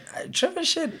 But Trevor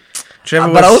shit.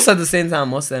 But also at the same time,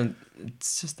 most of them,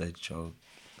 it's just a joke.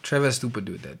 Trevor's stupid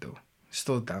dude that though.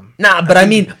 Still dumb. Nah, but I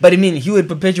mean, he would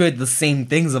perpetuate the same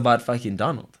things about fucking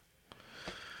Donald.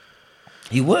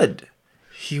 He would,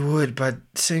 but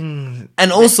sing.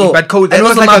 And also, that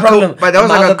was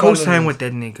like a co-sign with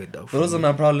that nigga though. But also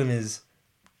my problem is,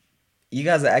 you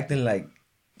guys are acting like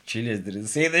Julius didn't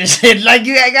say this shit. Like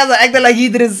you guys are acting like he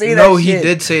didn't say that shit. No, he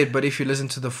did say it, but if you listen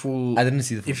to the full, I didn't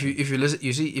see the full. If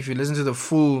you listen to the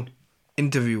full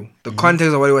interview, the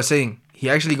context of what he was saying, he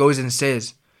actually goes and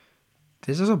says,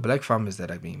 "There's also black farmers that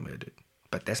are being murdered,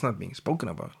 but that's not being spoken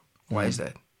about. Why is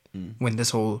that? When this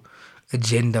whole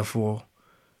agenda for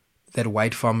that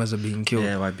white farmers are being killed,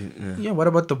 what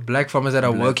about the black farmers that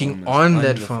are working on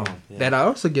that farm that are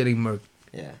also getting murked?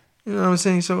 Yeah, you know what I'm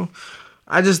saying? So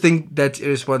I just think that's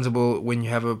irresponsible when you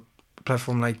have a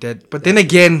platform like that. But then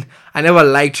again, I never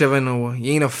liked Trevor Noah.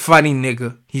 He ain't a funny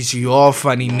nigga. He's your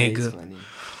funny nigga. Funny.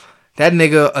 That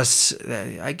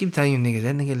nigga, I keep telling you niggas,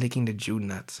 that nigga licking the Jew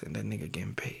nuts and that nigga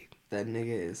getting paid. That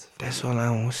nigga is funny. That's all I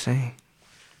want to say.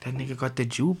 That nigga got the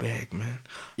Jew bag, man.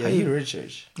 Yeah, he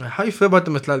rich. How you feel about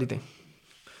the Metlali thing?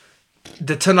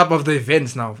 The turn up of the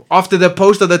events now. After the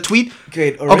post of the tweet.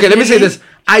 Great. Okay, let me say this.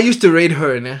 I used to rate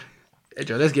her, nah. Hey,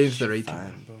 Joe, let's get into the rating.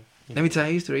 Fine, bro. Let me tell you,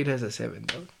 I used to rate her as a 7,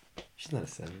 bro. She's not a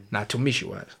 7. Nah, to me she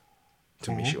was.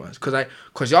 She was.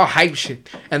 Cause y'all hype shit.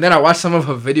 And then I watched some of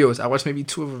her videos. I watched maybe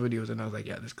 2 of her videos and I was like,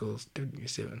 yeah, this girl's definitely a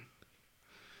 7.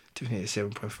 Definitely a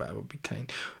 7.5 would be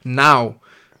kind. Now,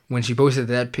 when she posted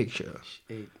that picture,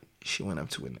 she went up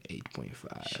to an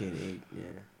 8.5. She an 8,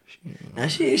 yeah. Now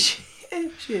she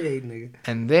an 8, nigga.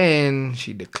 And then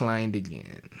she declined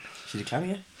again. She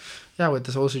declined again? Yeah, with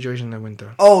this whole situation that went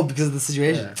through. Oh, because of the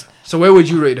situation. Yeah. So where would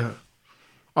you rate her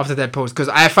after that post? Because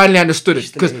I finally understood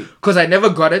it. Because I never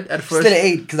got it at first. Still an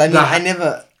 8. Because I mean,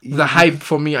 The hype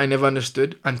for me, I never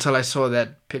understood until I saw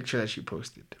that picture that she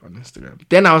posted on Instagram.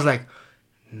 Then I was like,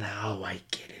 now I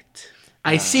get it.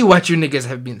 I see what you niggas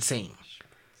have been saying.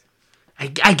 I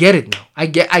get it now. I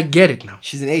get it now.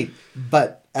 She's an 8,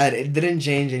 but it didn't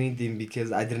change anything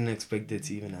because I didn't expect her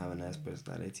to even have a nice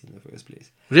personality in the first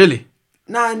place. Really?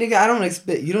 Nah,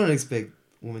 nigga, you don't expect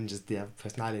women just to have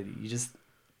personality. You just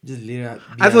let her.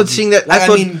 I thought seeing that.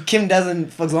 Like, Kim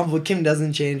doesn't. For example, Kim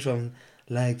doesn't change from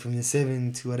the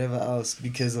 7 to whatever else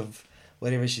because of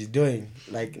whatever she's doing.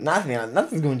 Like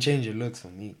nothing's gonna change her looks for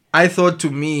me. I thought to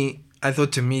me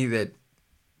that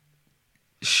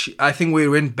I think we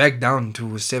went back down to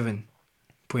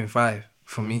 7.5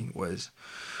 for me was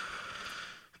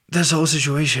this whole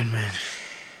situation, man.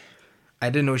 I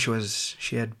didn't know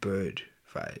she had bird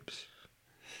vibes.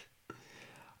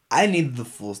 I need the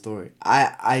full story.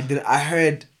 I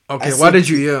heard. Okay, what did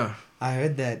you hear? I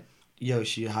heard that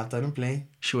she hopped on a plane.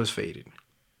 She was faded.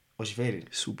 Was she faded?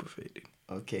 Super faded.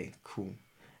 Okay, cool.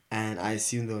 And I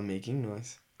assume they were making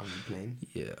noise on the plane.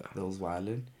 Yeah. That was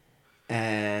wildin'.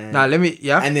 And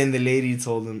yeah. And then the lady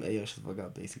told him, "Hey, yo, shut the fuck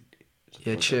up," basically.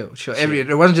 Chill.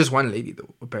 There wasn't just one lady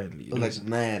though. Apparently, it was like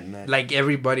mad. Like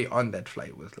everybody on that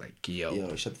flight was like,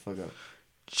 "Yo, shut the fuck up."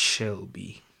 Chill,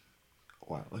 B.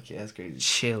 Wow. Okay, that's crazy.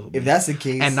 Chill. If that's the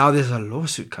case, and now there's a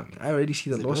lawsuit coming. I already see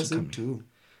the lawsuit coming too.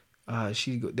 I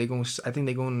think they're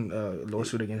going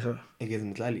lawsuit against her. Against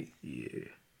Mtlali. Yeah.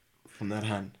 From that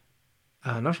hand.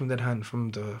 Not from that hand.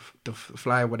 From the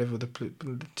fly, whatever the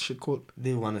shit called.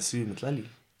 They want to sue Mtlali.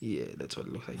 Yeah, that's what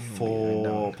it looks like.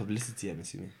 For publicity, I'm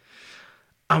assuming.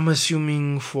 I'm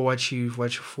assuming for what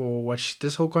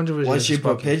this whole controversy. What she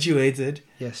perpetuated.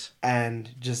 Yes. And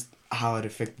just how it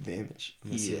affected the image.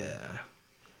 Yeah.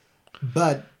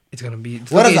 But it's gonna be.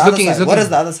 What is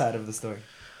the other side of the story?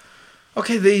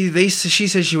 Okay, she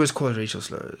said she was called racial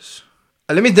slurs.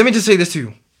 Let me just say this to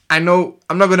you. I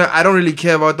don't really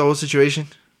care about the whole situation.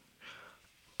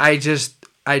 I just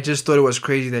thought it was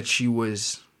crazy that she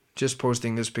was just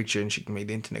posting this picture and she made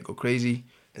the internet go crazy,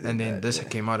 and then this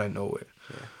came out of nowhere.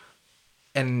 Yeah.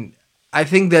 And I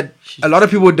think that a lot of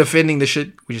people were defending the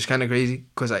shit, which is kind of crazy.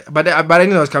 But I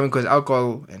knew that was coming because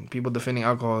alcohol and people defending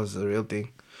alcohol is a real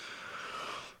thing.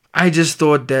 I just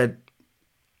thought that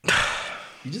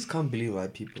you just can't believe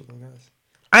white people, guys.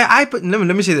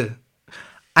 Let me say this.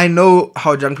 I know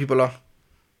how drunk people are.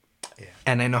 Yeah.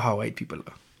 And I know how white people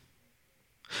are.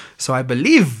 So I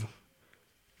believe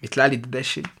Mtlali did that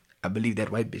shit. I believe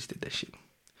that white bitch did that shit.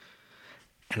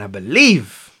 And I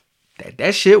believe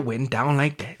that shit went down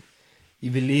like that.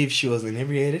 You believe she was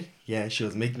inebriated? Yeah, she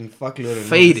was making fuckload of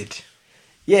faded. Noise.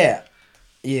 Yeah.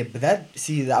 Yeah, but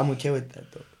I'm okay with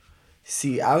that though.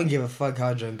 See, I don't give a fuck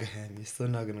how drunk I am. You're still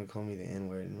not gonna call me the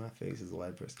N-word in my face as a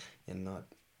white person. You're not.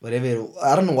 I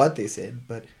don't know what they said,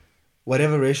 but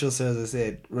whatever racial slurs they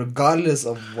said, regardless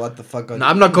of what the fuck. No,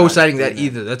 I'm not co-signing that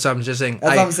either. That's what I'm just saying.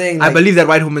 That's what I'm saying. I believe that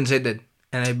white woman said that,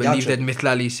 and I believe that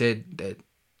Mtlali said that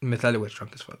Mtlali was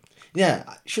drunk as fuck. Yeah,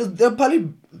 they're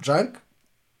probably drunk,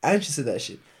 and she said that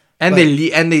shit. And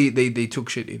they took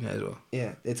shit in as well.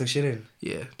 Yeah, they took shit in.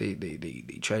 Yeah, they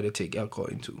tried to take alcohol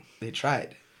into. They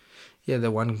tried. Yeah,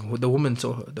 the woman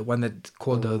saw her, the one that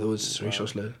called her those racial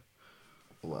slurs.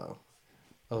 Wow.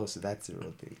 Oh, so that's a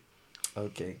real thing.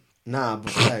 Okay. Nah,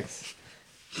 but facts.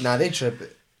 Nah, they trip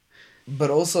it. But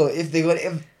also, if the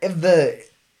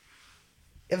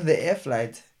air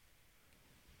flight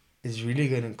is really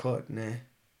gonna caught, nah.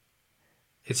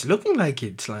 It's looking like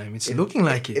it, Slime. It's looking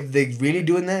like it. If they're really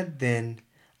doing that, then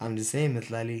I'm just saying,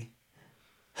 Mtlali.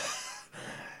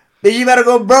 Bitch, you better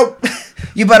go broke.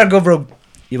 You better go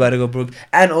broke.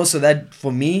 And also that,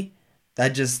 for me, that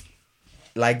just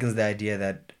likens the idea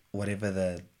that whatever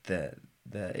the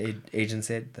agent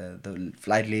said, the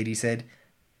flight lady said,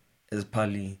 is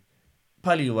probably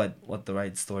what the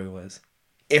right story was.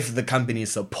 If the company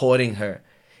is supporting her,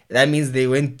 that means they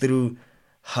went through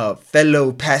her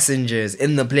fellow passengers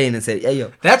in the plane and said, "Hey,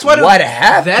 yo, what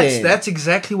happened?" That's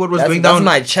exactly what was going down. That's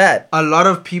my chat. A lot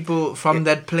of people from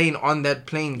that plane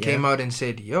came out and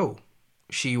said, "Yo,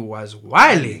 she was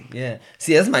wilding." Yeah.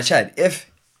 See, that's my chat. If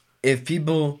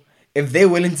they're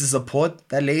willing to support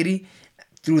that lady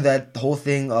through that whole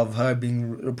thing of her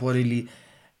being reportedly,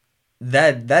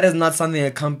 that is not something a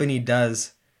company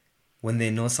does when they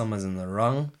know someone's in the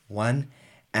wrong one,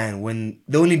 and when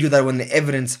they only do that when the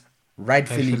evidence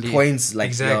rightfully points like,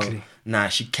 exactly. Yo, nah,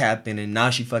 she capping and now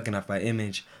she fucking up her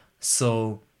image.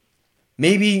 So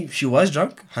maybe she was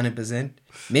drunk, 100%.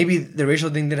 Maybe the racial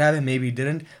thing did happen, maybe it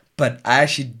didn't. But I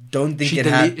actually don't think it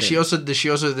happened. She also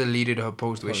deleted her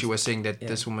post where she was saying that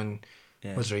this woman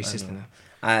was racist.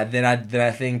 Then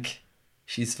I think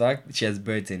she's fucked. She has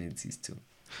bird tendencies too.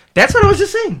 That's what I was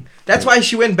just saying. That's why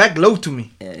she went back low to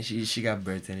me. Yeah, she got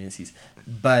birth tendencies.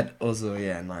 But also,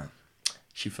 yeah, nah.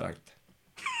 She fucked.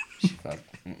 She fucked.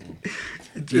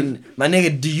 My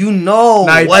nigga, do you know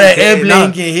what an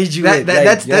airplane can hit you with?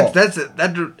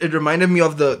 It reminded me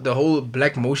of the whole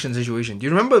Black Motion situation. Do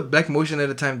you remember Black Motion at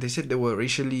the time? They said they were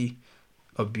racially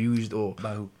abused or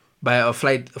by who? By a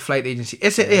flight agency,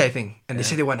 SAA, I think, and they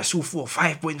said they want to sue for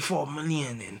 5.4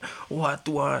 million and what?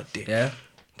 Yeah,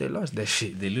 they lost that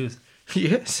shit. They lose.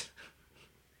 Yes,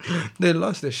 they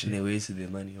lost that shit. And they wasted their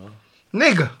money, huh?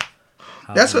 Nigga.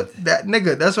 That's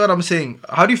what I'm saying.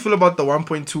 How do you feel about the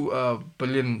 1.2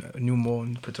 billion new mall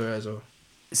in Pretoria as well?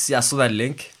 See, I saw that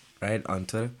link right on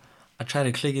Twitter. I tried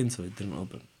to click into it, didn't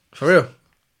open. For real?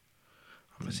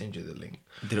 I'm gonna send you the link.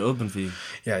 Did it open for you?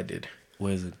 Yeah, I did.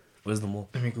 Where is it? Where's the mall?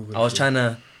 Let me Google. I was trying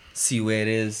to see where it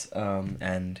is,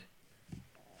 and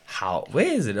how. Where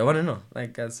is it? I want to know.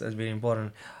 Like that's very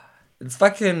important. It's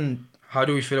fucking. How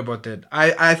do we feel about that?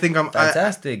 I think I'm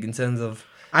fantastic in terms of.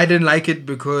 I didn't like it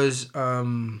because I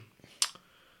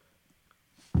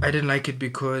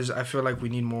feel like we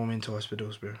need more mental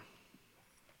hospitals, bro.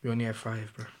 We only have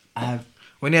 5, bro.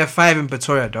 We only have 5 in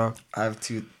Pretoria, dog. I have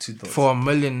two thoughts. For a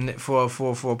million, for a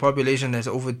population that's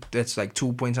like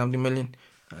 2 point something million.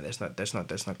 No, that's not good.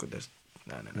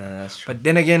 No, that's true. But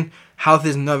then again, health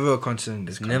is never a concern.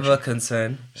 It's never a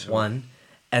concern. So. 1,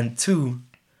 and 2,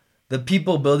 the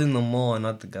people building the mall are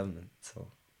not the government. So.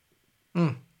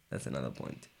 That's another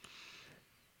point.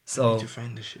 So, to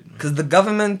find the shit, man. Because the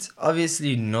government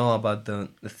obviously know about the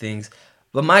things,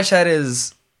 but my chat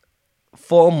is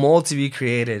for a mall to be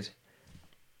created,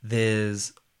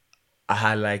 there's a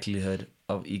high likelihood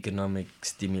of economic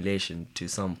stimulation to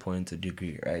some point or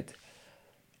degree, right?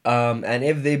 And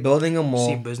if they're building a mall,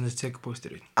 see Business Tech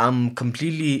posted it. I'm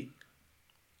completely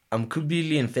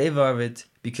in favor of it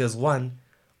because 1,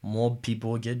 more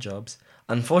people will get jobs.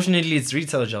 Unfortunately, it's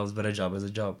retail jobs, but a job is a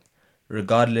job.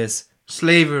 Regardless.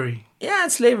 Slavery. Yeah,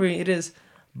 it's slavery. It is.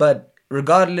 But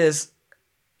regardless,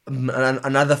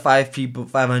 another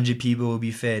 500 people will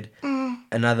be fed.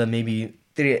 Another maybe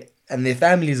 3, and their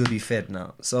families will be fed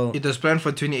now. So it was planned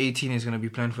for 2018. It's going to be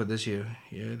planned for this year.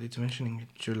 Yeah, they're mentioning it.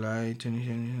 July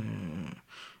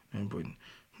 2020.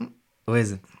 Where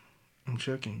is it? I'm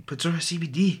checking. Pretoria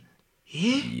CBD.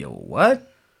 Yeah. Yo, what?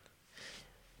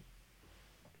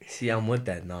 See, I'm with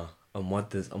that now. I'm with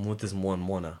this more and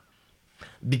more now.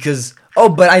 Because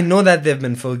but I know that they've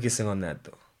been focusing on that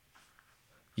though.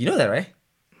 You know that, right?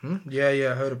 Yeah,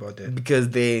 I heard about that. Because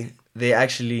they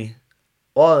actually,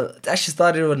 it actually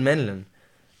started with Menlyn,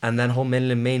 and that whole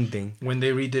Menlyn main thing. When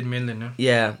they redid Menlyn, huh?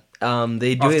 Yeah,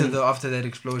 they do after that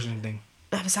explosion thing.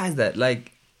 Besides that,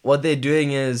 like what they're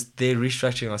doing is they're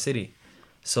restructuring our city.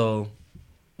 So,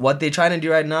 what they're trying to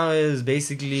do right now is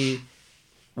basically,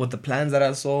 with the plans that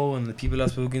I saw and the people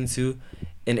I've spoken to,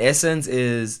 in essence,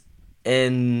 is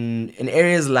in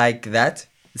areas like that,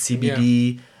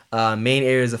 CBD, main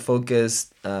areas of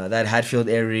focus, that Hatfield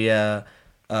area,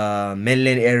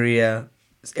 Menlyn area,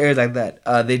 areas like that.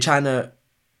 They're trying to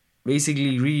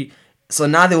basically so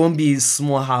now there won't be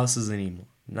small houses anymore.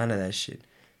 None of that shit.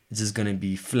 It's just gonna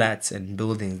be flats and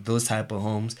buildings, those type of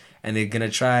homes, and they're gonna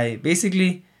try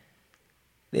basically.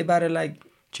 They about to like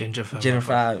gentrify.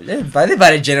 They about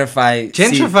to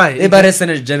gentrify. They about to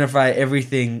gentrify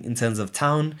everything in terms of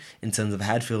town, in terms of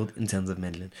Hatfield, in terms of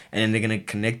Menlyn, and then they're gonna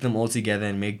connect them all together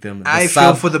and make them.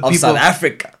 South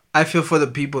Africa. I feel for the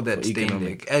people that stay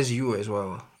there, as you as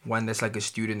well. One that's like a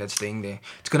student that's staying there.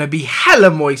 It's gonna be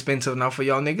hella more expensive now for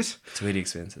y'all niggas. It's really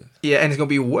expensive. Yeah, and it's gonna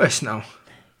be worse now.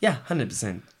 Yeah,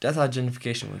 100%. That's how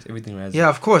gentrification works. Everything rises. Yeah,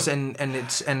 of course, and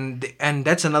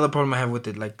that's another problem I have with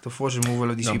it, like the forced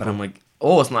removal of these people. But I'm like,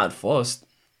 it's not forced.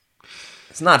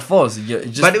 It's not forced.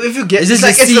 But if you get, it's just the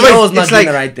CEO's not doing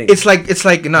the right thing. It's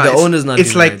like no, the owner's not.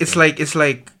 It's like it's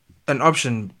like an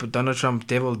option, but Donald Trump,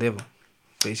 devil,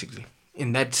 basically.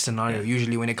 In that scenario,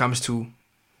 usually when it comes to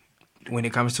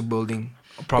building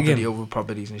property over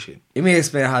properties and shit. Let me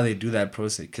explain how they do that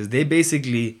process, because they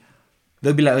basically.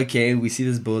 They'll be like, okay, we see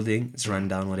this building, it's run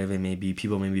down, whatever it may be,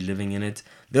 people may be living in it.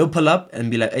 They'll pull up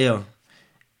and be like, hey, yo,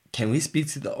 can we speak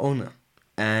to the owner?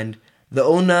 And the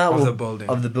owner of the building.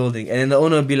 And then the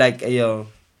owner will be like, hey, yo,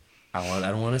 I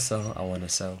don't want to sell, I want to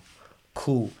sell.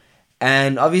 Cool.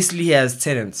 And obviously he has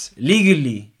tenants.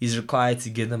 Legally, he's required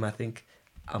to give them, I think,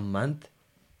 a month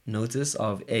notice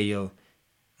of, hey, yo.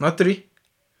 Not 3?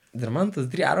 The month is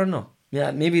 3? I don't know. Yeah,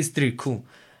 maybe it's 3. Cool.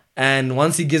 And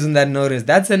once he gives them that notice,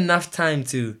 that's enough time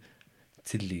to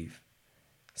leave.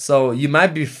 So you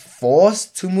might be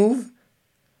forced to move,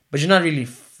 but you're not really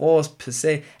forced per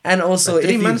se. And also, like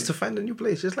 3 months to find a new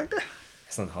place, just like that.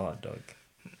 It's not hard, dog.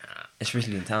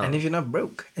 especially in town. And if you're not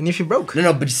broke, and if you're broke,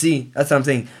 No, but you see, that's what I'm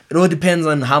saying. It all depends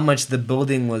on how much the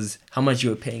building was, how much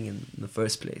you were paying in the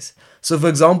first place. So, for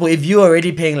example, if you were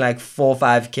already paying like 4 or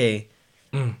 5K,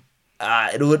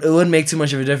 it wouldn't make too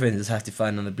much of a difference. You just have to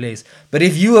find another place. But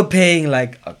if you were paying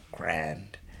like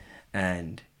 $1,000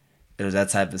 and it was that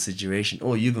type of situation,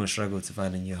 you're gonna struggle to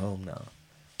find a new home now.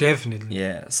 definitely.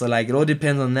 Yeah. So like it all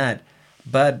depends on that.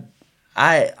 But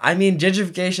I mean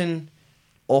gentrification,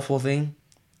 awful thing.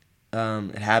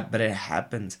 But it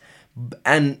happens,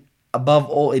 and above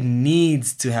all, it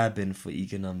needs to happen for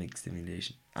economic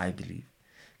stimulation. I believe,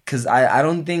 because I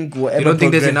don't think we'll ever. You don't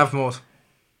think there's enough malls?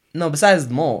 No, besides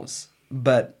malls,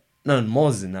 but no,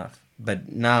 malls is enough. But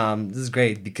this is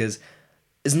great because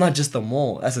it's not just a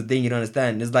mall. That's the thing you don't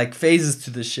understand. There's like phases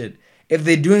to the shit. If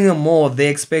they're doing a mall,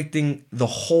 they're expecting the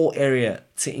whole area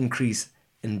to increase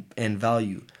in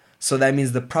value. So that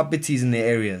means the properties in the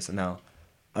areas now,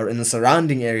 or in the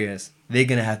surrounding areas, they're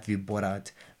gonna have to be bought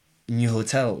out. New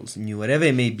hotels, new whatever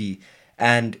it may be,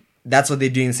 and that's what they're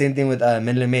doing. Same thing with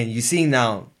Menlo Main. You see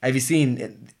now? Have you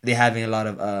seen they're having a lot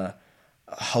of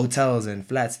hotels and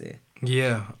flats there?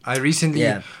 Yeah, I recently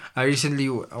I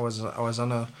was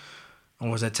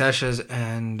at Tasha's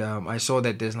and I saw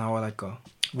that there's now like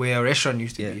where a restaurant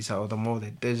used to be, so the mall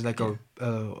that there's like a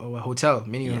hotel,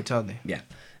 mini hotel there. Yeah,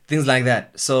 things like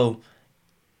that. So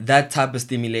that type of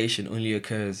stimulation only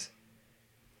occurs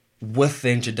with the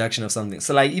introduction of something.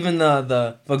 So like even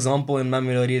the for example in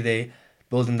Mamelodi they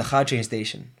building the Gautrain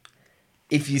station.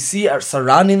 If you see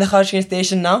surrounding the Gautrain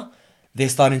station now, they're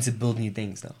starting to build new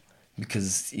things now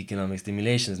because economic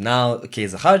stimulations. Now, okay,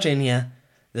 it's a Gautrain here,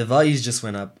 the values just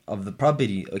went up of the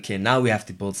property. Okay, now we have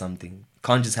to build something.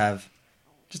 Can't just have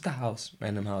just a house,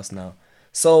 random house now.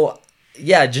 So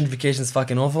yeah, gentrification is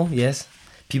fucking awful. Yes,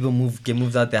 people get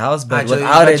moved out their house, but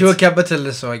without it, you're a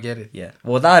capitalist, so I get it. Yeah,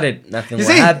 without it, nothing will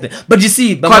happen. But you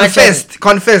see,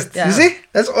 confessed. Yeah. You see,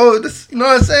 that's all. You know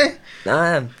what I'm saying?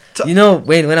 Nah, you know,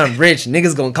 when I'm rich,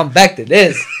 niggas gonna come back to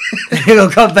this. They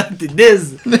gonna come back to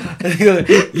this.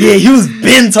 Yeah, he was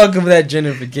been talking about that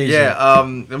gentrification. Yeah.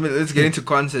 Let's get into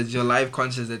concerts. Your live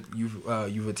concerts that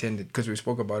you've attended, because we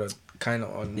spoke about it kind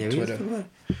of on Twitter.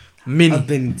 I've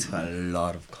been to a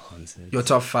lot of concerts. Your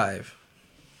top 5.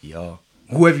 Yo.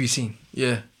 Who have you seen?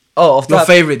 Yeah. Oh, off your top.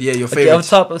 favorite. Yeah, your favorite. Okay, off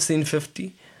top, I've seen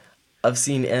 50. I've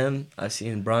seen M. I've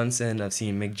seen Bronson. I've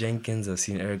seen Mick Jenkins. I've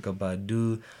seen Erykah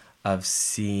Badu. I've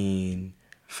seen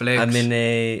Flex.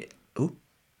 Amine. Ooh.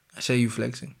 I say you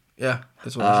flexing. Yeah,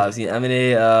 that's what I I've seen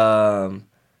Amine.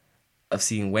 I've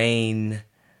seen Wayne.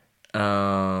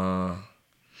 I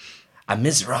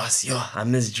miss Ross. Yo, I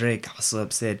miss Drake. I was so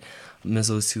upset. I miss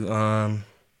those two. Who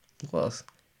else?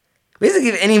 Basically,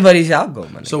 if anybody's out, go,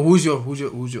 man. So who's the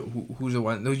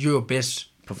one? Who's your best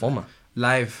performer?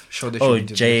 Live show that you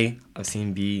Jay. I've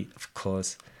seen B, of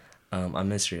course. I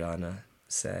miss Rihanna.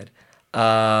 Sad.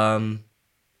 I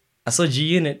saw G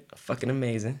Unit. Fucking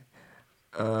amazing.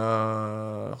 Who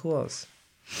else?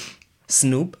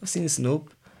 Snoop. I've seen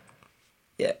Snoop.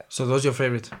 Yeah. So those your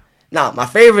favorite? Nah, my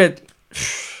favorite.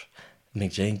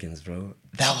 Mick Jenkins, bro.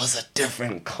 That was a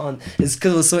different It's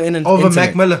because it was so intimate. Over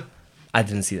Mac Miller. I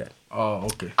didn't see that. Oh,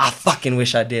 okay. I fucking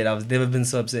wish I did. I was never been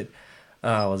so upset.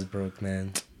 I was broke,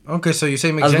 man. Okay, so you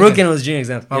say Mick Jenkins. I was broke and it was junior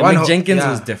exams. Mick Jenkins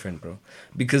was different, bro.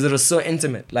 Because it was so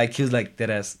intimate. Like, he was like, that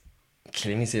ass.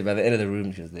 Okay, let me say, by the end of the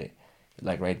room, she was there.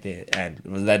 Like, right there. And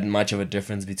it was that much of a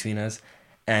difference between us.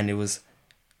 And it was...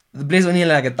 The place only had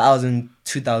like 1,000,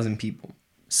 2,000 people.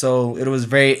 So, it was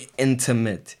very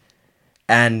intimate.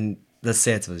 And the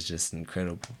set was just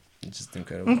incredible. Just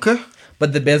incredible. Okay.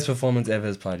 But the best performance ever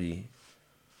is Party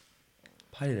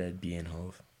that B and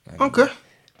Hove. Okay.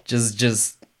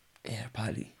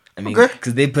 Party. I mean,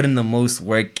 because they put in the most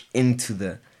work into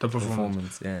the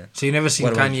performance. Yeah. So you never seen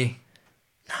Kanye?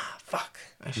 Nah, fuck.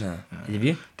 Nah. Have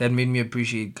you? That made me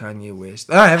appreciate Kanye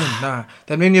West. I haven't. Nah.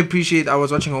 That made me appreciate. I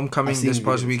was watching Homecoming this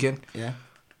past weekend. Yeah.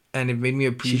 And it made me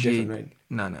appreciate. Right?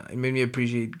 Nah. It made me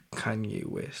appreciate Kanye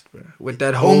West, bro. With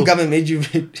that whole. Homecoming made you.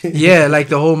 Yeah, like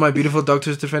the whole My Beautiful Dark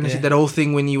Twisted Fantasy. Yeah. That whole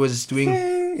thing when he was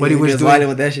doing what he was doing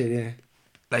with that shit. Yeah.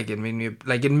 Like it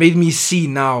made me see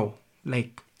now,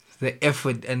 like the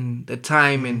effort and the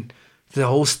time and the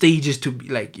whole stages to be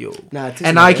like yo. Nah,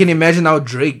 and I can imagine how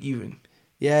Drake even.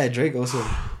 Yeah, Drake also.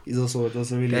 He's also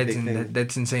really big thing.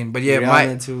 That's insane. But yeah,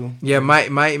 Rihanna too. Yeah,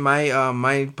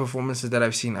 my performances that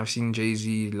I've seen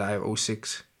Jay-Z live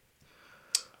 06.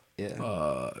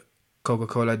 Yeah.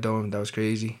 Coca-Cola Dome, that was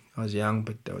crazy. I was young,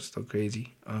 but that was still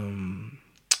crazy.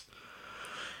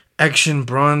 Action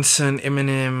Bronson,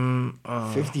 Eminem.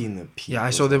 50 in the people. Yeah,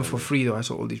 I saw them for free though. I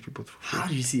saw all these people for free. How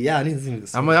did you see? Yeah, I didn't see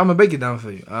this. I'm gonna break it down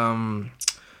for you.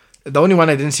 The only one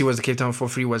I didn't see was the Cape Town for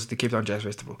free was the Cape Town Jazz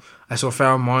Festival. I saw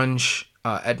Pharoah Monch,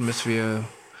 Atmosphere.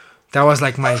 That was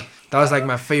like my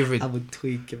favorite. I would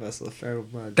tweak if I saw Pharoah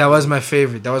Monch. That was my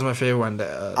favorite. That was my favorite one.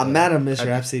 I'm mad at Miss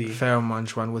Rhapsody. Pharoah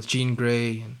Monch one with Jean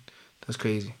Grey. And that was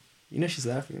crazy. You know she's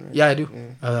African, right? Yeah, I do.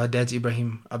 Yeah. Dad's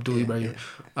Abdul Ibrahim.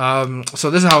 Yeah. So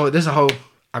this is how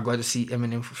I got to see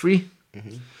Eminem for free.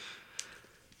 Mm-hmm.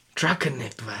 Drug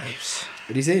Connect vibes. What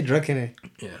do you say? Drug Connect?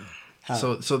 Yeah. How?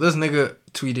 So this nigga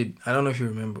tweeted, I don't know if you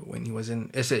remember, when he was in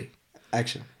SA.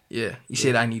 Action. Yeah. He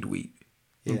said, I need weed.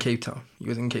 In Yeah. Cape Town. He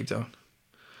was in Cape Town.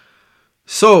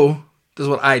 So, this is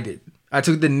what I did. I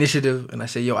took the initiative and I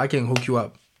said, yo, I can hook you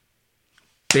up.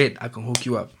 Bet I can hook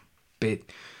you up. Bet.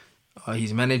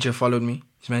 His manager followed me.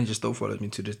 His manager still follows me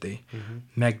to this day.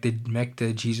 Mm-hmm. Mac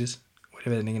the Jesus.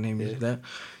 Whatever that nigga name is. That.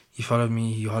 He followed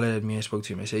me. He hollered at me. I spoke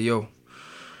to him. I said, yo,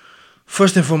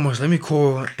 first and foremost, let me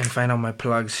call and find out my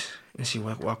plugs and see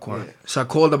what want. Yeah. So I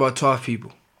called about 12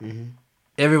 people. Mm-hmm.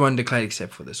 Everyone declined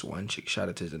except for this one chick. Shout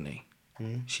out to Zane.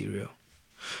 She real.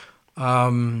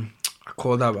 I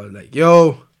called up. I was like,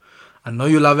 yo, I know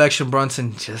you love Action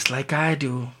Bronson just like I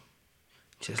do.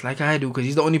 Just like I do. Because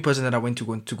he's the only person that I went to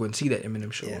go and see that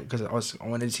Eminem show. Because I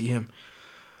wanted to see him.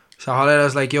 So I hollered. I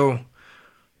was like, yo,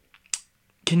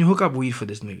 can you hook up weed for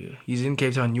this nigga? He's in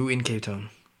Cape Town. You in Cape Town.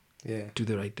 Yeah. Do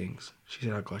the right things. She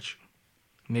said, I got you.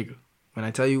 Nigga. When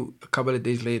I tell you a couple of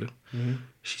days later,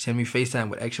 she sent me FaceTime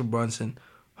with Action Bronson,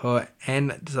 her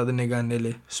and this other nigga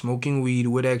Anele, smoking weed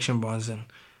with Action Bronson,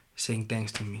 saying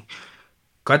thanks to me.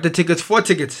 Got the tickets, 4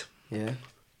 tickets. Yeah.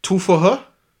 2 for her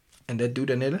and that dude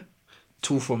Anele,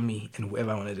 2 for me and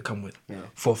whoever I wanted to come with. Yeah.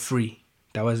 For free.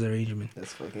 That was the arrangement.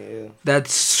 That's fucking ill.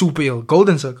 That's super ill.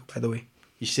 Golden Circle, by the way.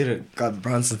 You should have got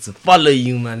Bronson to follow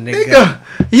you, my nigga. Nigga,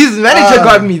 his manager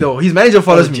got me though. His manager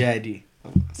follows me. JID.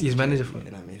 His manager follows me.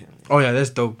 And I made him. Oh yeah, that's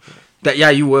dope. That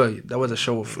you were. That was a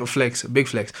show, a flex, a big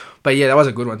flex. But yeah, that was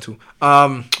a good one too.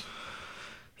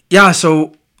 Yeah.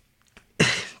 So,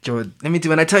 Joe, let me tell you.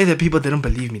 When I tell you that people didn't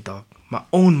believe me, dog. My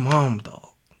own mom, dog.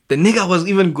 The nigga I was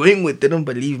even going with didn't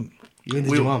believe me. You went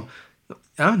with your mom?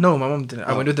 Huh? No, my mom didn't.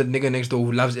 I went with the nigga next door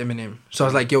who loves Eminem. So I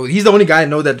was like, yo, he's the only guy I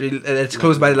know that's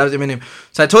close by that loves Eminem.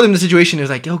 So I told him the situation. He was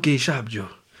like, okay, sharp, Joe.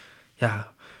 Yeah.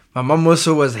 My mom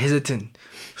also was hesitant.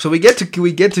 So we get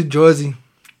to Jersey.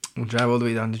 We drive all the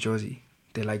way down to Jersey.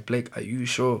 They're like, Blake, are you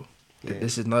sure that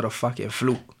this is not a fucking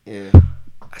fluke? Yeah.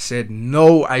 I said,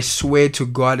 no, I swear to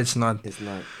God it's not. It's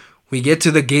not. We get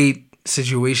to the gate,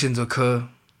 situations occur.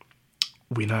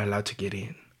 We're not allowed to get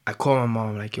in. I call my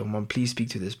mom, like, yo, mom, please speak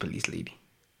to this police lady.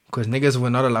 Because niggas were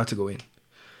not allowed to go in.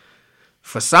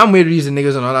 For some weird reason,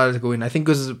 niggas are not allowed to go in. I think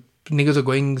because niggas are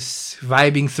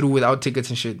vibing through without tickets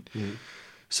and shit.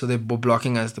 So they were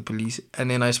blocking us, the police. And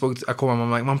then I called my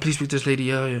mom, like, mom, please speak to this lady.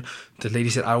 Yeah. The lady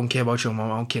said, I don't care about your mom.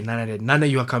 I don't care. None of that. None of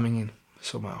you are coming in.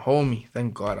 So my homie,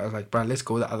 thank God. I was like, bro, let's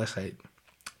go the other side.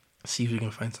 See if we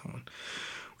can find someone.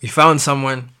 We found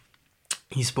someone.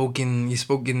 He spoke in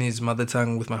his mother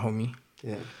tongue with my homie.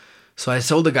 Yeah. So I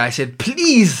told the guy, I said,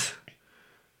 please,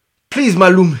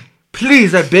 Malum,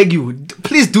 please, I beg you,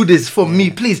 please do this for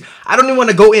me, please. I don't even want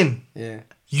to go in. Yeah.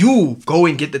 You go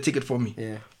and get the ticket for me.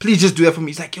 Yeah. Please just do that for me.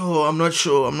 He's like, yo, I'm not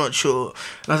sure. And I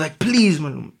was like, please,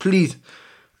 man, please.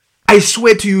 I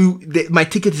swear to you, my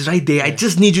ticket is right there. Yeah. I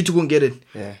just need you to go and get it.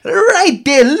 Yeah. Right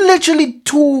there, literally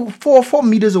 4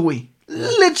 meters away. Yeah.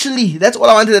 Literally, that's all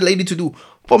I wanted the lady to do.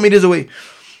 4 meters away.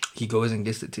 He goes and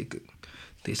gets the ticket.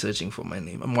 They're searching for my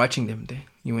name. I'm watching them there.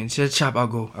 He went, chap, I'll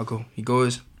go. He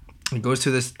goes to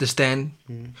the stand.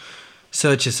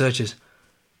 Searches.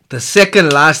 The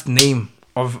second last name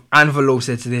of envelope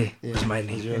that's there was my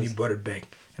name. And he brought it back.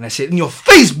 And I said, in your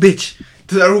face, bitch,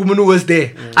 to that woman who was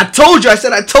there. Yeah. I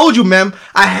told you, ma'am,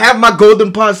 I have my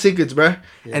golden pass tickets, bruh.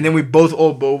 Yeah. And then we both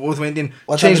went in.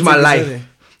 Changed my life.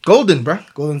 Golden,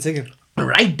 bruh. Golden ticket.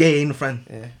 Right there in front.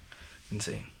 Yeah.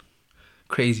 Insane.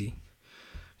 Crazy.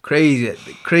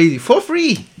 For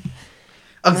free.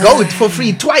 A goat for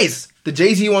free twice. The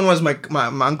Jay-Z one was my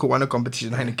uncle won a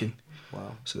competition, Heineken.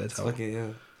 Wow. So that's how. Okay, yeah.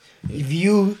 If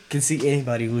you can see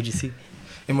anybody, who would you see?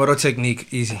 Immortal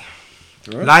Technique, easy.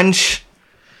 Right.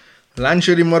 Lunch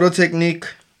with Immortal Technique.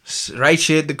 Right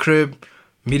here at the crib.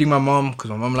 Meeting my mom, because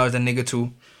my mom loves that nigga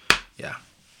too. Yeah.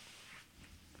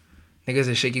 Niggas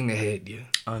are shaking their head, yeah.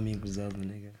 I'm Griselda,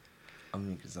 nigga.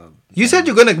 Griselda. You said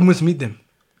you're gonna must meet them.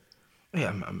 Yeah,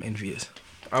 I'm envious.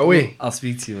 Oh wait, I'll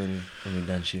speak to you when we're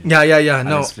done shooting. Yeah.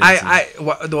 No,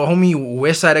 the homie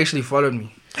Westside actually followed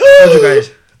me. Told you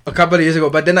guys a couple of years ago,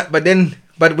 but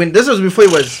when this was before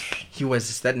he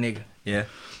was that nigga. Yeah.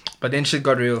 But then shit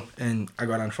got real and I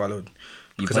got unfollowed.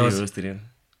 You probably roasted him.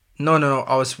 No.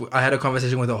 I had a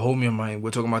conversation with a homie of mine.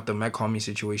 We're talking about the Mac Homie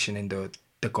situation and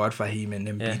the God Fahim and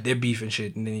them their beef and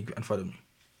shit. And then he unfollowed me.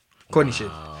 Corny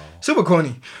shit. Super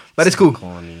corny. But it's cool.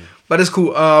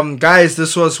 Guys,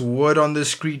 this was Word on the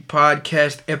Street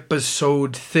podcast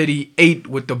episode 38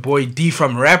 with the boy D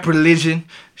from Rap Religion.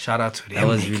 Shout out to them. That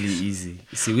was really easy.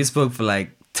 See, we spoke for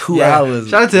like 2 hours.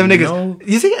 Shout out to them niggas.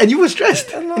 You see, and you were stressed.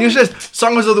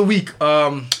 Songs of the week.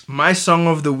 My song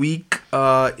of the week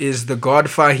is the God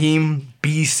Fahim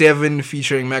B7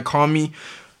 featuring Mac Homie.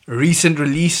 Recent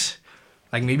release,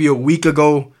 like maybe a week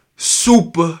ago.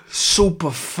 Super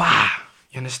fire.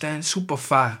 You understand? Super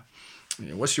fire.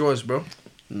 Yeah, what's yours, bro?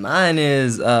 Mine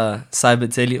is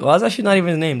Cybertelli. Well, it's actually not even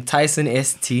his name. Tyson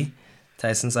ST.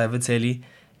 Tyson Cybertelli.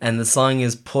 And the song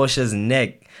is Portia's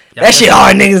Neck. Yeah, that shit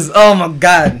hard, niggas. Oh my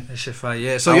god. That shit fire.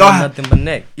 Yeah. So y'all nothing but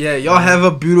neck. Yeah, y'all have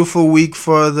a beautiful week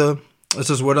for this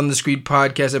is Word on the Street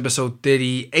podcast episode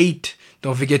 38.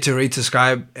 Don't forget to rate,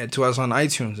 subscribe to us on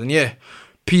iTunes. And yeah,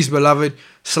 peace, beloved.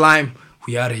 Slime,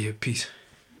 we out of here. Peace.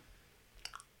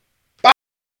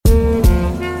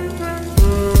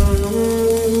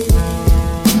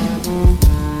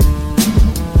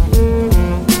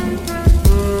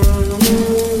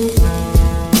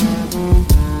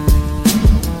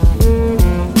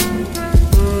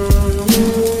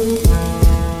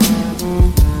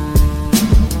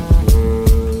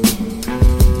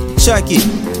 Check it,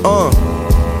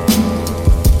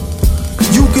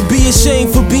 You could be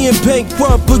ashamed for being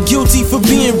bankrupt, but guilty for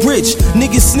being rich.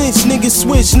 Niggas snitch, niggas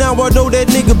switch. Now I know that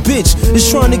nigga bitch is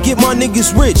trying to get my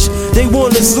niggas rich. They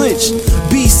want us lynch.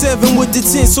 B7 with the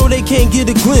 10 so they can't get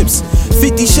a glimpse.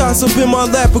 50 shots up in my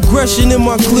lap, aggression in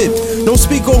my clip. Don't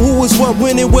speak on who is what,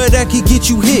 when and where that could get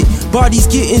you hit. Bodies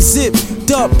getting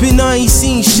zipped up and I ain't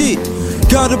seen shit.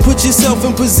 Gotta put yourself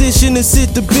in position to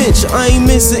sit the bench. I ain't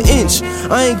miss an inch,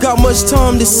 I ain't got much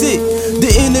time to sit.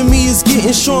 The enemy is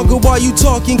getting stronger while you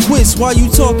talking quits, while you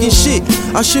talking shit.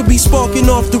 I should be sparking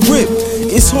off the rip.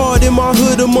 It's hard in my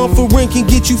hood, a month for rent can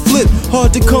get you flipped.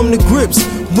 Hard to come to grips,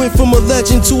 went from a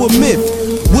legend to a myth.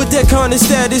 With that kind of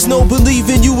status, no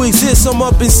believing you exist. I'm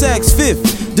up in Saks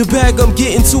Fifth, the bag I'm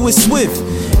getting to is swift.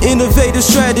 Innovative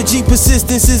strategy,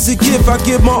 persistence is a gift. I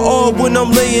give my all when I'm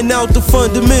laying out the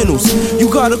fundamentals. You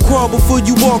gotta crawl before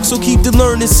you walk, so keep the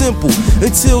learning simple.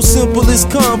 Until simple is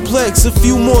complex, a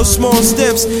few more small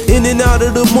steps. In and out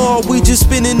of the mall, we just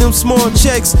spending them small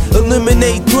checks.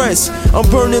 Eliminate threats, I'm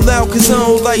burning loud cause I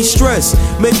don't like stress.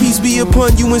 May peace be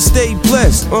upon you and stay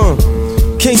blessed.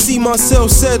 Can't see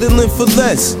myself settling for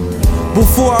less.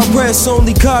 Before I rest,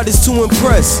 only God is to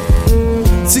impress.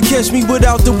 To catch me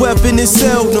without the weapon is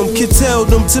seldom. Can tell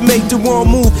them to make the wrong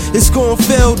move, it's gon'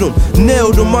 fail them.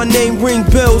 Nailed them, my name ring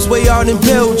bells way out in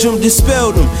Belgium.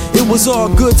 Dispelled them, it was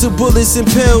all good till bullets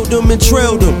impaled them and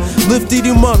trailed them. Lifted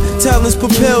them up, talents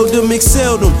propelled them,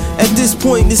 excelled them. At this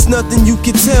point, there's nothing you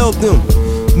can tell them.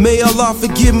 May Allah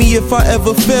forgive me if I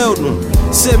ever failed them.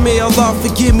 Said may Allah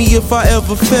forgive me if I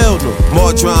ever failed them.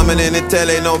 More drama than the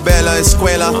telenovela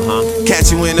escuela.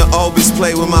 Catch you in the obis,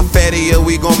 play with my fatty,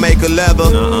 we gon' make a level.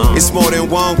 It's more than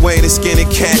one way to skin a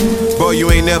cat. Bro,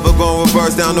 you ain't never gon'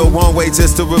 reverse down no one way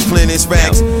just to replenish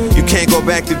racks. You can't go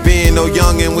back to being no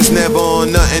youngin', was never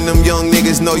on nothing. Them young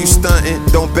niggas know you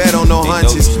stuntin'. Don't bet on no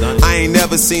hunches. I ain't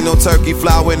never seen no turkey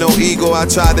fly with no ego. I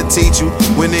tried to teach you.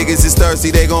 When niggas is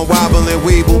thirsty, they gon' wobble and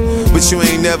weeble. But you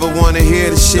ain't never wanna hear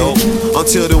the shit.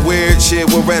 Until the weird shit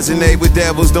will resonate with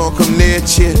devils, don't come near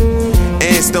shit.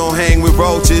 Ants don't hang with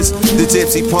roaches. The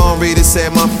gypsy palm reader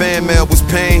said my fan mail was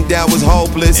pain, that was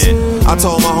hopeless. I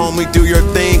told my homie, do your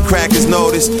thing, crackers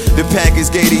notice. The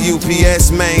package gave the UPS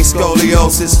main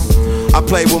scoliosis. I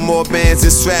play with more bands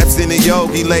and straps than a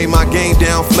yogi. Lay my game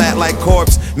down flat like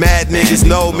corpse. Mad niggas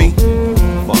know me.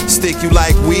 Stick you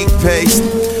like weak paste.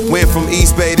 Went from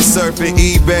East Bay to surfing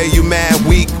eBay. You mad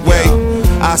weak way.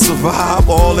 I survive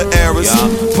all the errors.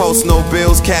 Post no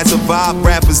bills, catch a vibe.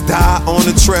 Rappers die on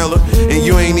the trailer, and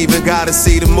you ain't even gotta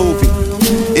see the movie.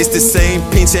 It's the same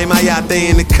pinche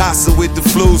mayate in the casa with the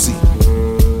floozy.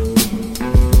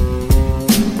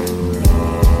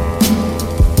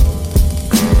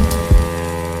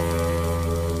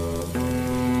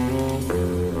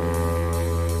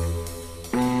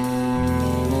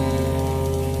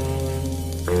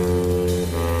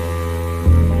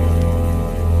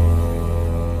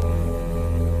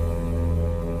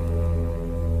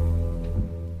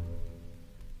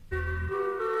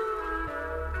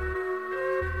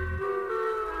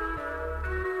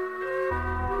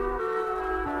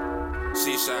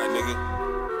 Seaside, nigga.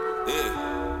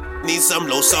 Yeah. Need some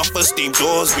low self-esteem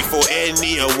doors before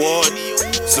any award.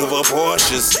 Silver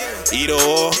Porsches, either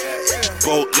or.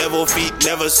 Boat level feet,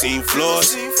 never seen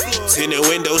floors. Tinted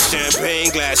windows, champagne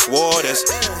glass waters.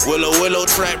 Willow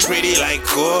trap pretty like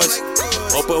chords.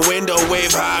 Open window,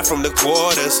 wave high from the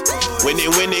quarters.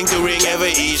 Winning during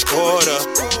each quarter.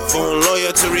 Phone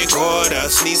lawyer to record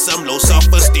us. Need some low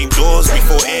self-esteem doors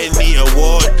before any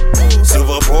award.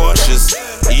 Silver Porsches,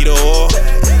 either or.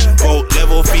 Boat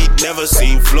level feet, never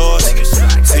seen floors.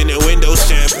 Tinted windows,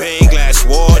 champagne glass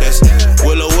waters.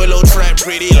 Willow trap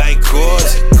pretty like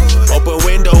chords. Open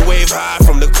window, wave high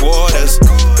from the quarters.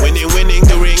 Winning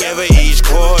during each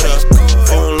quarter.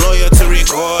 Phone lawyer to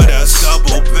record us.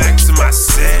 Double back to my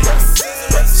set.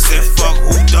 Said fuck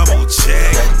who double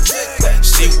check.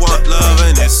 She want love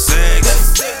and it's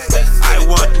sex. I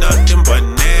want nothing but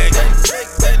neck.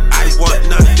 I want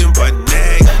nothing but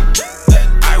neck.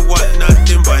 I want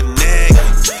nothing but neck.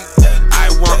 I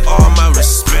want all my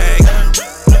respect.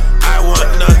 I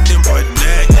want nothing but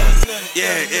neck.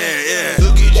 Yeah.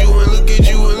 Look at you and look at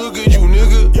you and look at you,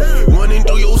 nigga. Running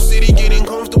through your city, getting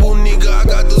comfortable, nigga. I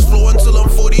got this flow until I'm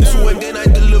 42, and then I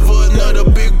deliver another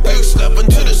big slap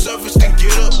into the surface to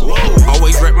get up. Whoa.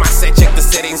 Always rep my set, check the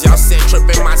settings. Y'all set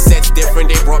tripping, my set's different.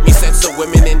 They brought me sets of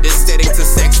women in this setting to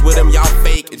sex with them. Y'all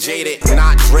fake, jaded,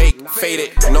 not Drake, faded,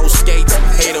 no skates,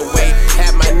 hate away.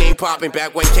 Had my name popping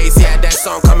back when Casey had that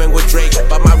song coming with Drake,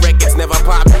 but my records never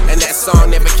popped and that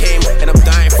song never came. And I'm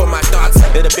dying for my thoughts.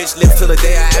 Let a bitch live till the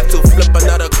day I have to flip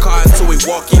another car until we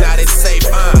walking out it's safe.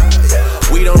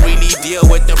 We don't really deal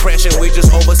with depression. We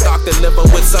just overstock the liver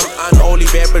with some unholy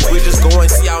beverage. We just go and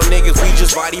see our niggas. We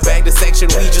just body bag the section.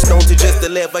 We just known to just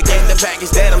deliver. Get the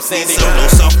package that I'm sending. So no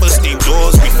self-esteem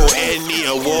doors before any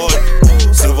award.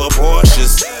 Silver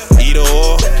Porsches, either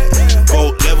or.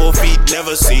 Boat level feet,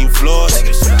 never seen floors.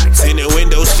 Tinted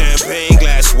windows, champagne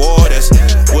glass waters.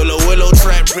 Willow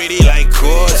trap pretty like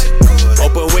chords.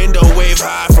 Open window, wave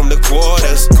high from the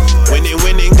quarters.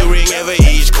 Winning during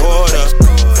each quarter.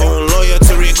 Phone lawyer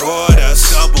to record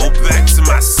us. Double back to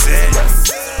my set.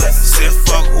 Said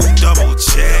fuck who double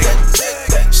check.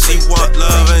 She want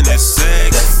love and it's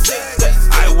sex.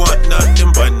 I want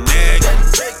nothing but neck.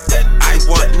 I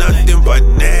want nothing but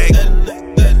neck.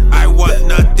 I want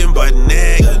nothing but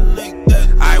neck.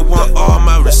 I want all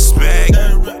my respect.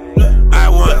 I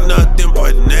want nothing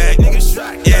but neck.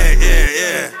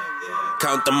 Yeah.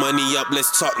 Count the money up,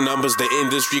 let's talk numbers. The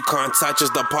industry can't touch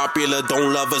us. The popular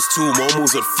don't love us too. More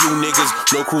moves with few niggas.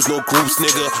 No crews, no groups,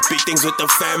 nigga. Big things with the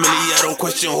family. I don't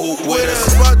question who with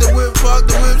us. Park the whip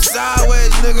sideways,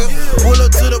 nigga. Pull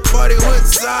up to the party with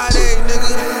side A,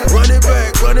 nigga. Run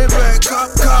it back,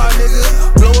 cop car, nigga.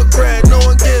 Blow a crack, no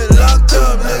one get locked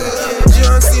up, nigga.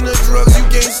 John Cena drugs, you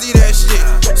can't see that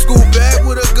shit. School bag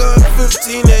with a gun,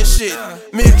 15 and shit.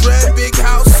 Mid-drive, big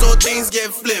house, so things get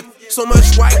flipped. So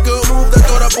much white girl moved, I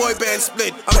thought a boy band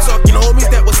split. I'm talking homies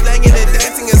that was slanging and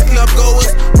dancing as club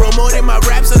goers. Promoting my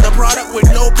raps and the product with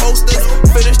no posters.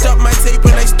 Finished up my tape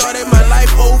and I started my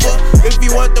life over. If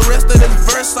you want the rest of this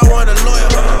verse, I want a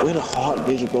lawyer. We're the hard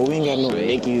bitch, bro. We ain't got no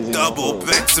Nickies. Double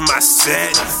back to my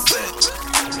set.